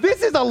incredible.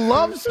 This is a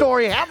love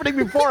story happening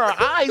before our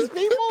eyes,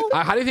 people.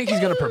 How do you think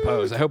he's gonna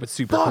propose? I hope it's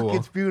super Fuck, cool.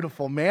 it's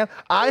beautiful, man.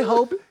 I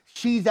hope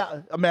she's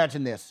out.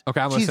 Imagine this. Okay,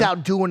 I'm she's listening.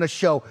 out doing a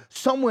show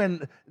somewhere,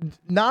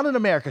 not in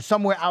America,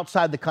 somewhere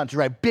outside the country,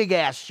 right? Big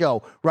ass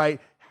show, right?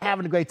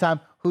 Having a great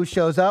time. Who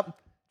shows up?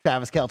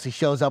 Travis Kelce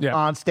shows up Yeah.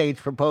 on stage,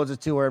 proposes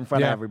to her in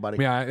front of Yeah. everybody.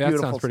 Yeah, that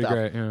Beautiful sounds pretty stuff.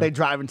 great, yeah. They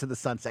drive into the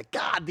sunset.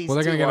 God, these Well,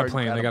 they're two gonna get are a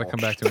plane. They gotta incredible. come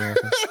back to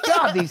America.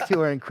 God, these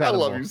two are I incredible.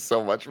 love you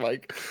so much,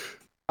 Mike.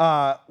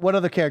 What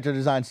other character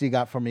designs do you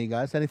got for me,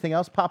 guys? Anything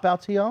else pop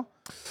out to y'all?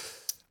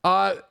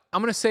 I'm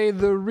gonna say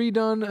the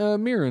redone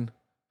Mirren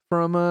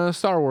from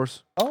Star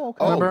Wars. Oh, okay.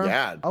 Oh, Remember?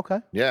 yeah.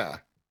 Okay. Yeah.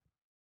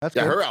 That's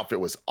Yeah, good. her outfit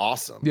was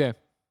awesome. Yeah.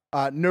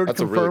 Nerd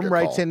That's a really Confirm good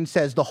writes call. in and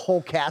says the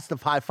whole cast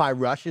of Hi-Fi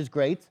Rush is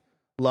great.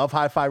 Love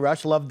Hi-Fi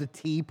Rush. Love the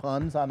T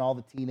puns on all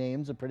the T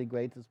names are pretty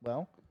great as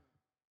well.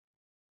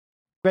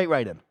 Great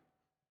write-in.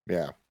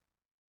 Yeah.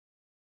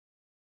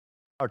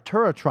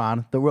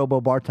 Arturatron, the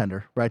Robo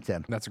Bartender, writes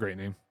in. That's a great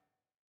name.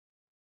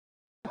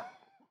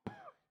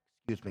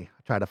 Excuse me.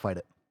 I try to fight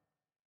it.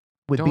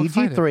 With Don't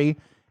fight BG3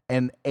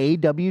 and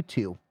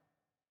AW2,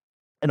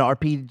 an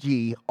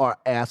RPG or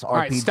ass RPG. All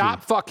right,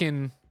 stop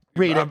fucking.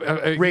 Read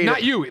it. Read not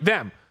it. you,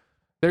 them.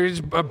 They're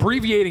just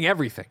abbreviating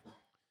everything.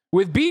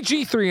 With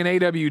BG3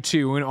 and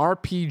AW2, an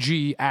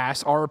RPG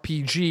ass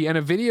RPG, and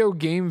a video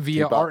game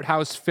via Keep up. art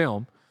house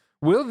film,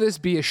 will this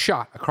be a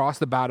shot across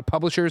the bow to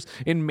publishers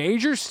in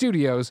major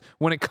studios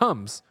when it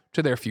comes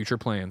to their future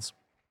plans?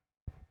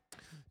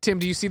 Tim,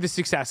 do you see the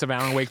success of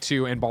Alan Wake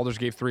 2 and Baldur's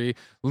Gate 3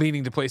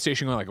 leading to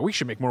PlayStation going like, we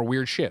should make more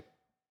weird shit?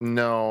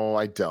 No,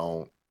 I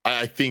don't.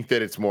 I think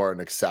that it's more an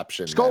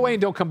exception. Just go than- away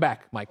and don't come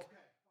back, Mike.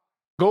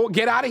 Go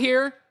get out of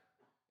here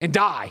and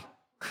die.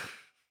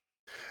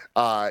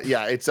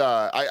 Yeah, it's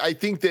I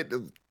think that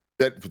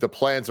the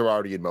plans are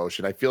already in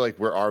motion. I feel like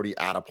we're already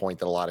at a point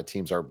that a lot of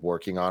teams are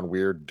working on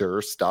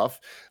weirder stuff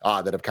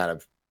that have kind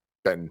of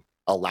been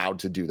allowed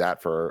to do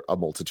that for a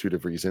multitude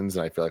of reasons.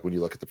 And I feel like when you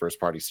look at the first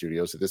party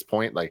studios at this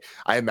point, like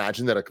I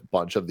imagine that a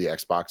bunch of the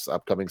Xbox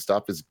upcoming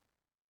stuff is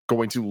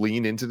going to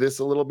lean into this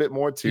a little bit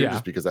more too,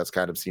 just because that's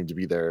kind of seemed to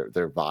be their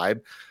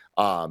vibe.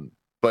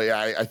 But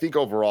yeah, I think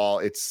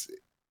overall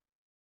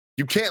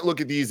you can't look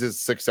at these as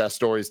success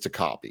stories to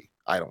copy,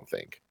 I don't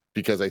think,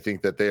 because I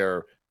think that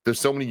there's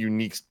so many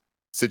unique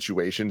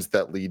situations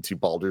that lead to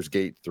Baldur's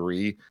Gate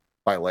 3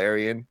 by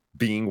Larian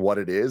being what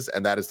it is.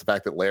 And that is the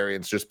fact that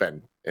Larian's just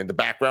been in the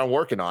background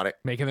working on it.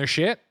 Making their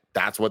shit.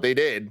 That's what they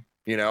did,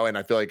 and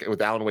I feel like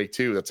with Alan Wake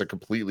 2, that's a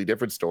completely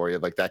different story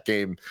of like that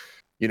game,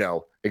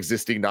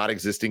 existing, not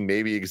existing,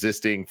 maybe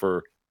existing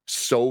for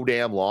so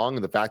damn long.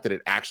 And the fact that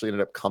it actually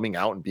ended up coming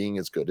out and being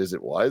as good as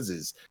it was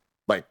is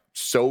like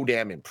so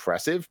damn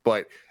impressive.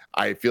 But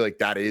I feel like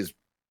that is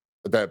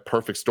the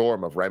perfect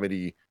storm of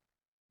Remedy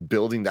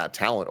building that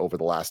talent over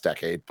the last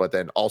decade, but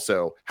then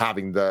also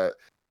having the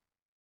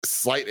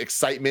slight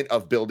excitement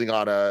of building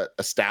on a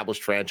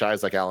established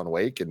franchise like Alan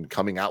Wake and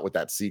coming out with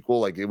that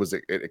sequel. Like it was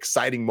an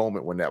exciting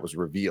moment when that was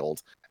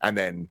revealed. And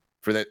then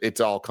for that,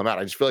 it's all come out.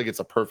 I just feel like it's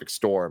a perfect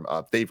storm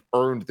of they've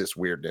earned this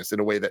weirdness in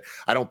a way that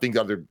I don't think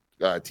other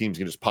teams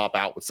can just pop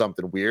out with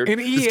something weird. And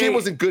this game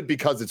wasn't good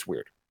because it's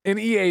weird. And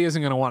EA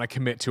isn't going to want to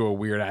commit to a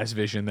weird ass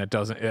vision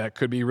that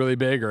could be really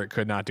big or it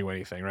could not do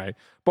anything, right?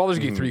 Baldur's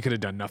Gate 3 could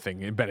have done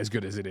nothing and been as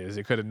good as it is.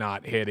 It could have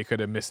not hit. It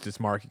could have missed its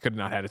mark. It could have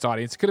not had its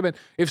audience. It could have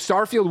been, if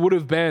Starfield would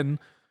have been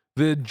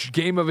the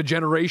game of a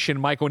generation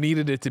Michael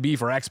needed it to be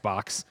for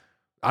Xbox,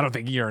 I don't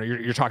think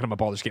you're talking about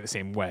Baldur's Gate the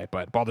same way,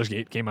 but Baldur's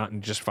Gate came out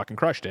and just fucking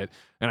crushed it.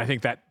 And I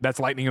think that's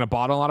lightning in a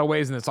bottle in a lot of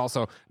ways. And it's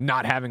also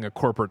not having a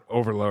corporate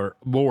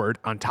overlord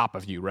on top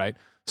of you, right?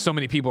 So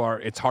many people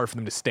it's hard for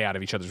them to stay out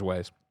of each other's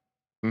ways.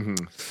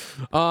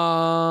 Mm-hmm.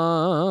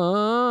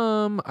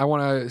 I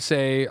want to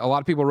say a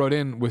lot of people wrote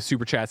in with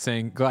super chat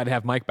saying, glad to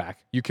have Mike back.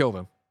 You killed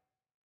him.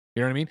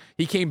 You know what I mean?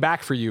 He came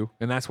back for you,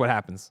 and that's what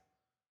happens.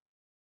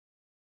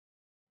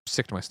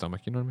 Sick to my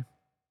stomach. You know what I mean?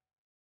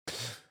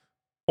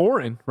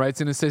 Oren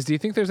writes in and says, do you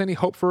think there's any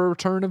hope for a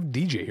return of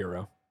DJ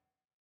Hero?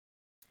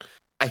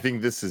 I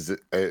think this is it,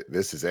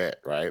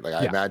 right? Like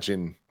I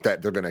imagine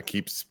that they're going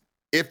to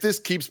if this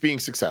keeps being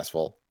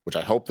successful, which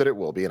I hope that it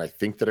will be, and I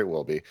think that it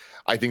will be,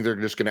 I think they're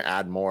just going to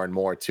add more and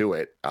more to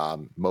it,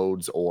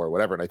 modes or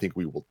whatever, and I think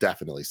we will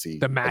definitely see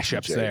the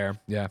mashups there.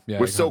 Yeah.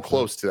 We're so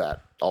close to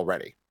that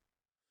already.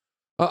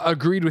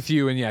 Agreed with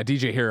you, and yeah,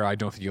 DJ Hero, I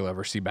don't think you'll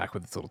ever see back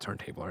with its little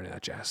turntable or any of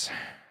that jazz.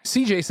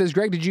 CJ says,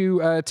 Greg, did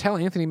you tell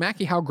Anthony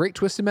Mackie how great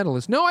Twisted Metal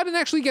is? No, I didn't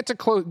actually get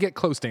to get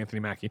close to Anthony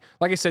Mackie.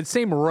 Like I said,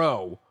 same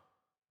row,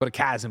 but a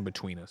chasm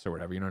between us or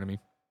whatever, you know what I mean?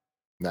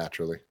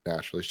 Naturally.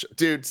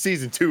 Dude,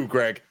 season 2,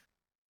 Greg.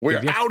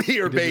 We're out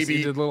here, baby.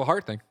 He did a little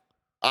heart thing.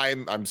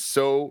 I'm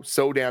so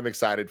damn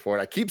excited for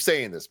it. I keep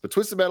saying this, but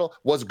Twisted Metal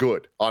was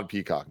good on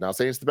Peacock. Not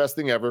saying it's the best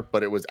thing ever,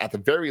 but it was at the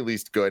very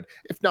least good,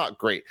 if not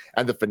great.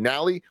 And the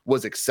finale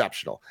was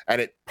exceptional.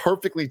 And it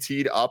perfectly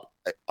teed up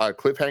a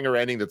cliffhanger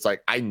ending that's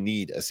like, I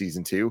need a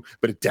season 2,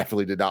 but it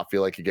definitely did not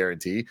feel like a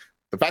guarantee.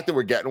 The fact that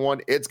we're getting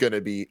one, it's going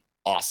to be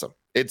awesome.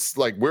 It's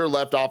like we're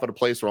left off at a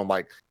place where I'm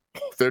like,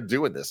 they're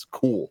doing this.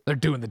 Cool. They're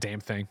doing the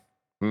damn thing.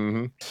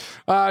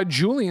 Mm-hmm.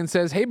 Julian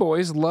says, hey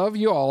boys, love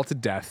you all to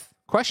death.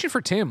 Question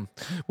for Tim.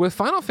 With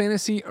Final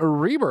Fantasy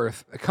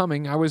Rebirth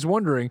coming, I was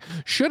wondering,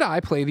 should I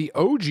play the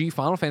OG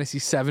Final Fantasy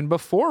VII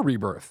before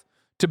Rebirth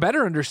to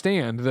better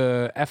understand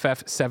the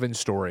FF7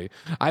 story?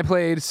 I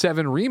played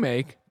 7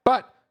 Remake,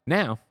 but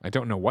now I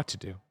don't know what to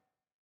do.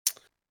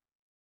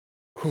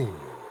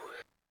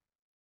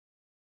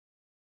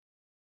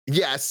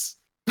 Yes.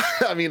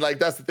 I mean, like,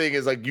 that's the thing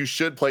is, like, you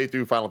should play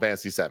through Final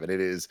Fantasy VII.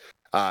 It is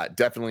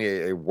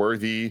definitely a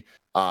worthy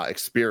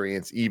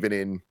experience, even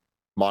in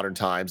modern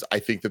times. I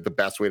think that the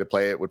best way to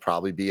play it would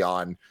probably be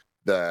on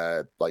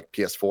the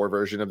PS4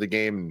 version of the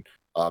game.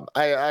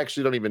 I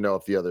actually don't even know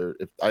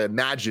if I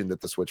imagine that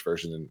the Switch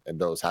version and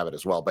those have it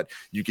as well, but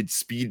you could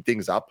speed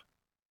things up.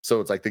 So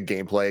it's like the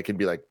gameplay can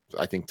be like,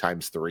 I think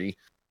 ×3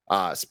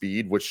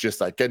 speed, which just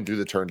like can do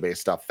the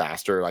turn-based stuff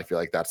faster. I feel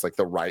like that's like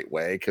the right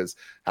way, because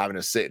having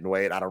to sit and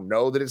wait, I don't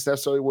know that it's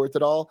necessarily worth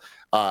it all.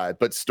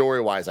 But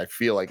story-wise, I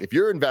feel like if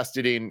you're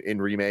invested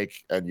in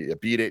Remake and you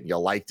beat it and you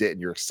liked it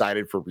and you're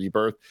excited for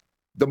Rebirth,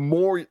 the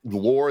more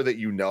lore that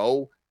you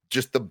know,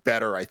 just the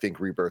better I think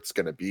Rebirth's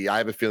going to be. I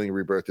have a feeling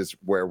Rebirth is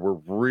where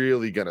we're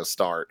really going to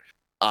start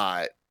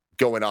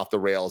going off the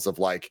rails of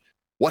like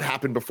what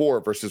happened before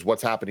versus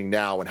what's happening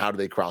now and how do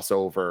they cross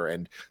over.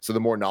 And so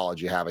the more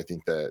knowledge you have, I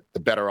think the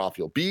better off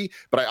you'll be.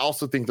 But I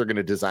also think they're going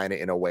to design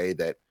it in a way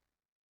that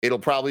it'll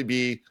probably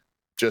be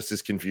just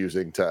as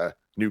confusing to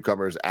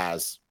newcomers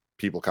as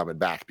people coming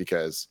back,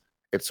 because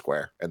it's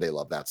Square and they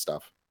love that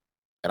stuff.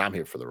 And I'm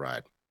here for the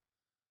ride.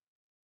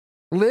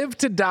 Live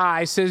to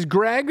Die says,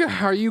 Greg,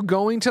 are you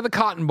going to the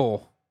Cotton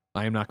Bowl?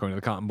 I am not going to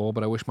the Cotton Bowl,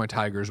 but I wish my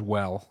Tigers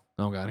well.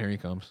 Oh, God, here he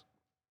comes.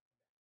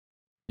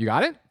 You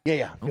got it?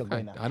 Yeah. I feel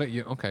Okay. great now.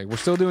 Okay. We're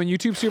still doing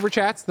YouTube super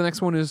chats. The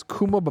next one is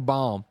Kuma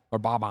Babam or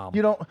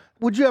Babam.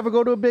 Would you ever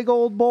go to a big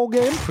old bowl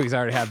game? Please, I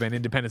already have been.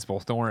 Independence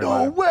Bowl. Don't worry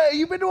about No it. way.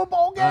 You've been to a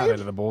bowl game? I've been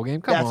to the bowl game.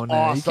 Come That's on now.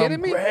 awesome. You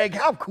kidding me? Greg,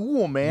 how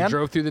cool, man. He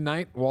drove through the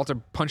night. Walter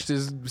punched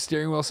his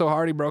steering wheel so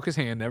hard he broke his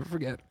hand. Never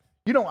forget.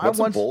 What's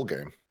a bowl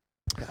game?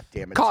 God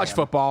damn it. College Sam.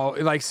 football,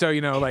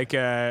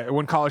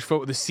 when college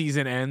football, the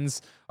season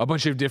ends, a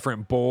bunch of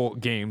different bowl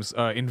games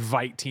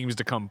invite teams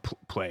to come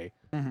play.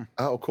 Mm-hmm.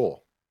 Oh,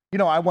 cool.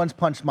 I once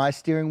punched my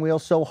steering wheel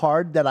so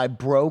hard that I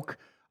broke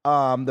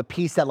the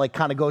piece that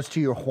kind of goes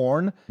to your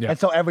horn. Yeah. And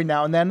so every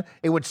now and then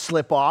it would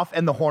slip off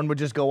and the horn would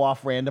just go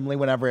off randomly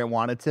whenever it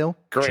wanted to.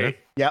 Great. Sure.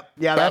 Yep.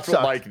 Yeah, That's that what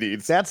sucked. Mike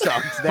needs. That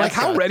sucks.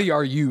 How ready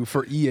are you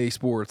for EA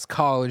Sports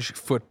college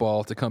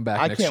football to come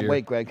back I next year? can't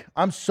wait, Greg.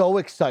 I'm so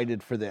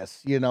excited for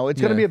this. It's going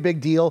to be a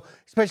big deal,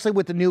 especially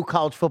with the new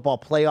college football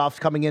playoffs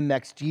coming in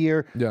next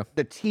year. Yeah.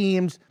 The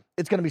teams,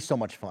 it's going to be so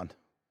much fun.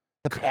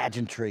 The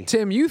pageantry.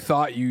 Tim, you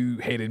thought you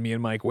hated me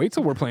and Mike. Wait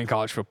till we're playing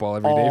college football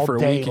every day All for a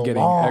day week and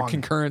getting a long.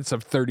 concurrence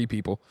of 30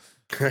 people.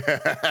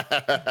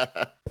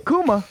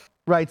 Kuma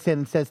writes in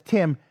and says,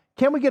 Tim,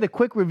 can we get a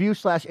quick review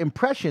 /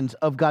 impressions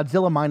of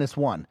Godzilla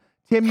 -1?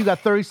 Tim, you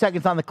got 30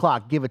 seconds on the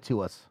clock. Give it to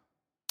us.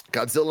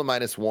 Godzilla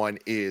 -1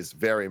 is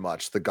very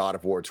much the God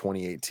of War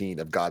 2018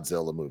 of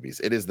Godzilla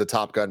movies. It is the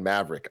Top Gun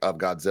Maverick of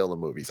Godzilla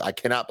movies. I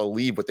cannot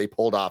believe what they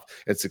pulled off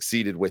and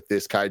succeeded with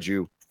this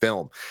kaiju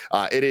film.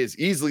 It is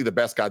easily the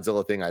best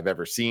Godzilla thing I've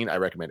ever seen. I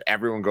recommend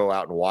everyone go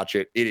out and watch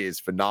it. It is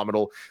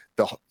phenomenal.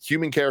 The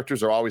human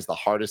characters are always the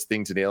hardest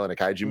thing to nail in a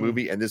kaiju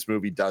movie, and this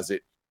movie does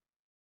it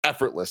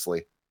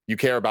effortlessly. You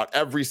care about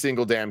every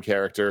single damn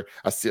character.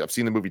 I've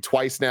seen the movie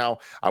twice now.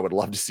 I would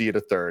love to see it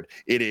a third.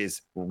 It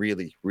is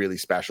really, really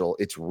special.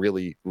 It's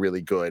really,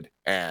 really good.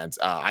 And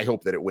I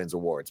hope that it wins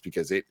awards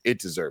because it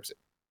deserves it.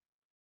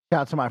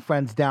 Shout out to my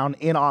friends down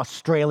in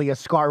Australia.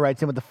 Scar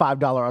writes in with the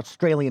 $5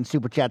 Australian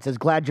super chat. Says,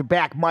 glad you're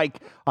back, Mike.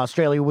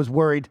 Australia was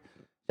worried.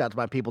 Shout out to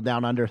my people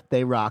down under.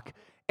 They rock.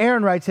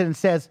 Aaron writes in and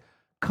says,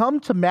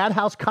 come to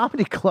Madhouse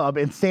Comedy Club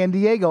in San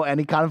Diego.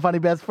 Any kind of funny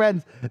best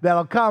friends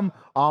that'll come,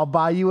 I'll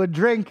buy you a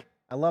drink.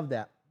 I love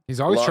that. He's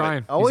always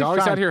trying. He's always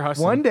trying. out here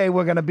hustling. One day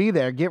we're going to be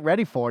there. Get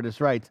ready for it.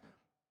 It's right.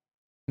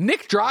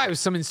 Nick drives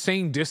some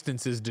insane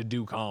distances to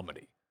do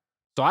comedy.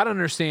 So I don't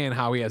understand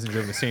how he hasn't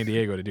driven to San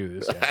Diego to do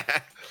this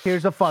yet.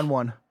 Here's a fun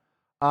one.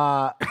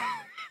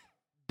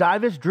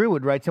 Divis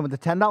Druid writes in with a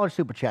 $10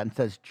 super chat and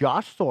says,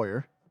 Josh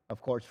Sawyer,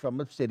 of course,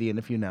 from Obsidian,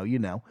 if you know, you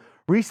know,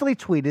 recently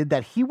tweeted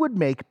that he would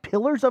make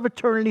Pillars of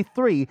Eternity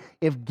 3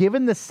 if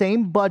given the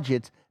same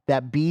budget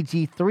that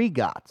BG3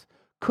 got.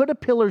 Could a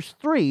Pillars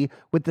 3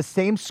 with the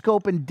same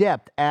scope and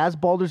depth as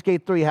Baldur's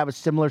Gate 3 have a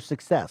similar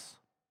success?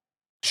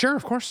 Sure,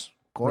 of course.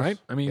 Right?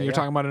 I mean, you're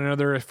talking about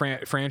another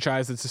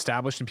franchise that's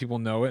established and people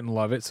know it and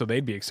love it, so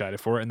they'd be excited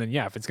for it. And then,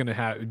 yeah, if it's going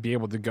to be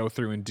able to go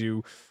through and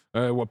do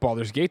what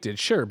Baldur's Gate did,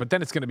 sure. But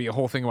then it's going to be a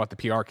whole thing about the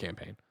PR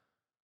campaign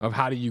of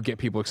how do you get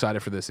people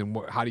excited for this and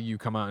how do you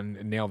come out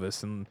and nail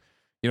this. And,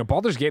 you know,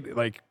 Baldur's Gate,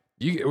 like,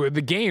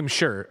 the game,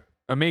 sure,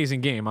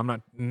 amazing game. I'm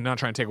not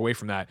trying to take away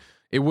from that.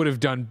 It would have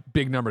done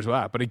big numbers with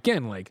that. But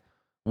again, like,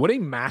 what a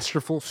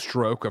masterful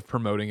stroke of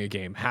promoting a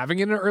game. Having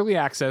it in early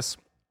access,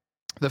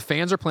 the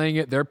fans are playing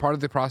it. They're part of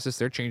the process.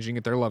 They're changing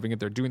it. They're loving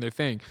it. They're doing their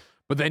thing.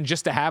 But then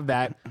just to have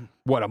that,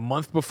 a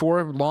month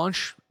before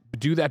launch,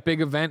 do that big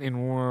event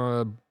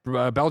in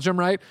Belgium,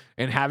 right?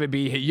 And have it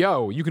be, hey,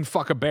 yo, you can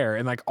fuck a bear.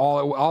 And like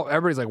all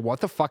everybody's like, what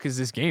the fuck is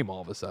this game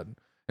all of a sudden?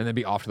 And then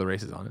be off to the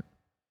races on it.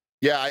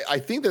 Yeah, I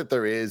think that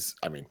there's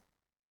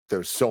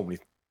so many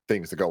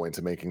things that go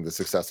into making the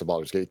success of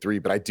Baldur's Gate 3,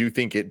 but I do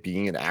think it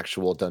being an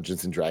actual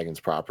Dungeons and Dragons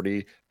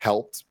property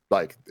helped,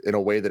 like, in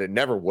a way that it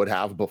never would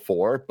have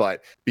before.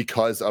 But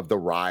because of the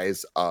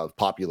rise of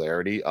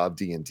popularity of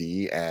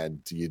D&D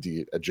and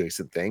D&D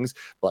adjacent things,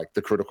 like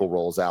the Critical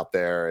Roles out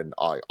there and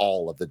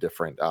all of the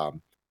different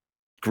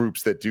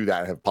groups that do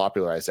that have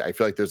popularized it, I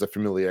feel like there's a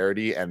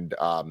familiarity and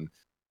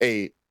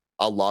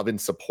a love and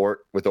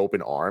support with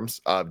open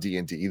arms of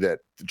D&D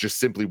that just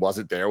simply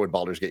wasn't there when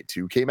Baldur's Gate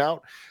 2 came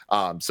out.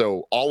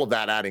 So all of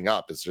that adding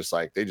up is just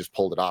like, they just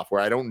pulled it off, where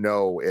I don't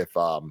know if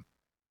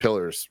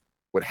Pillars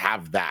would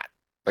have that.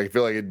 Like, I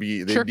feel like they'd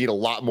need a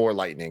lot more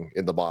lightning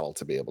in the bottle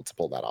to be able to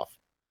pull that off.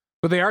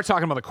 But they are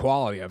talking about the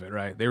quality of it,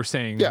 right? They were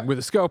saying with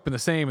the scope and the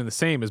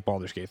same as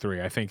Baldur's Gate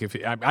 3. I think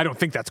I don't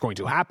think that's going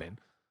to happen,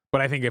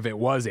 but I think if it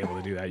was able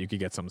to do that, you could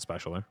get something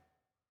special there.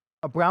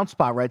 A brown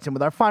spot writes in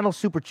with our final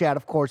super chat,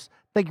 of course.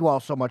 Thank you all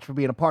so much for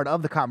being a part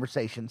of the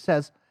conversation.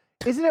 Says,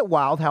 isn't it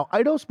wild how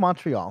Eidos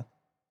Montreal,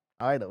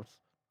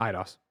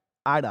 Ubisoft,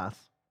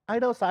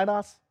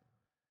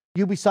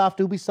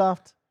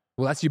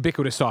 Well, that's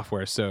ubiquitous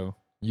software, so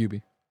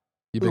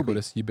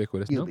ubiquitous.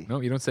 Ubi.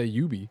 No, you don't say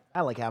Ubi.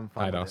 I like having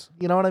fun with Eidos. it.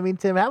 You know what I mean,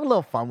 Tim? Have a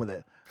little fun with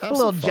it. Have a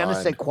little some je ne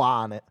fun. sais quoi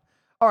on it.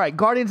 All right,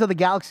 Guardians of the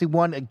Galaxy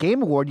won a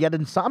Game Award, yet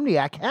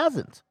Insomniac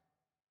hasn't.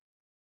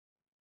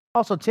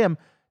 Also, Tim,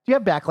 do you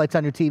have backlights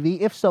on your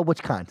TV? If so,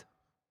 which kind?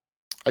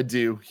 I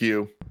do.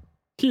 Hugh.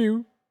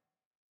 Q.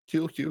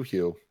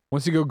 Hugh.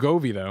 Once you go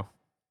Govee, though.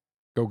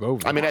 Go.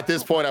 I mean, at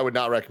this point, I would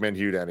not recommend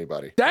Hue to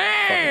anybody.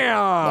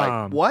 Damn.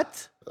 Like,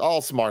 What?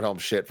 all smart home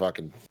shit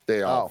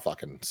they all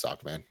fucking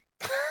suck, man.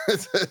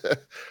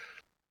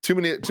 Too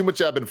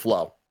much ebb and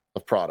flow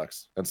of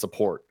products and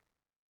support.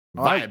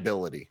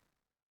 Viability.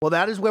 Well,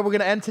 that is where we're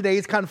going to end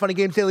today's Kind of Funny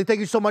Games Daily. Thank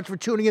you so much for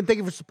tuning in. Thank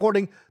you for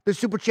supporting the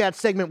Super Chat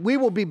segment. We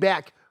will be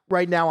back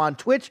right now on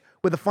Twitch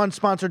with a fun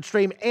sponsored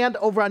stream, and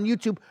over on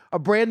YouTube, a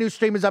brand new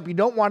stream is up. You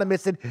don't want to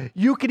miss it.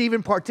 You can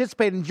even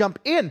participate and jump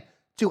in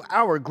to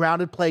our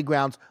Grounded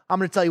Playgrounds. I'm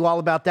going to tell you all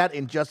about that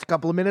in just a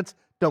couple of minutes.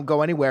 Don't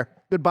go anywhere.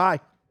 Goodbye.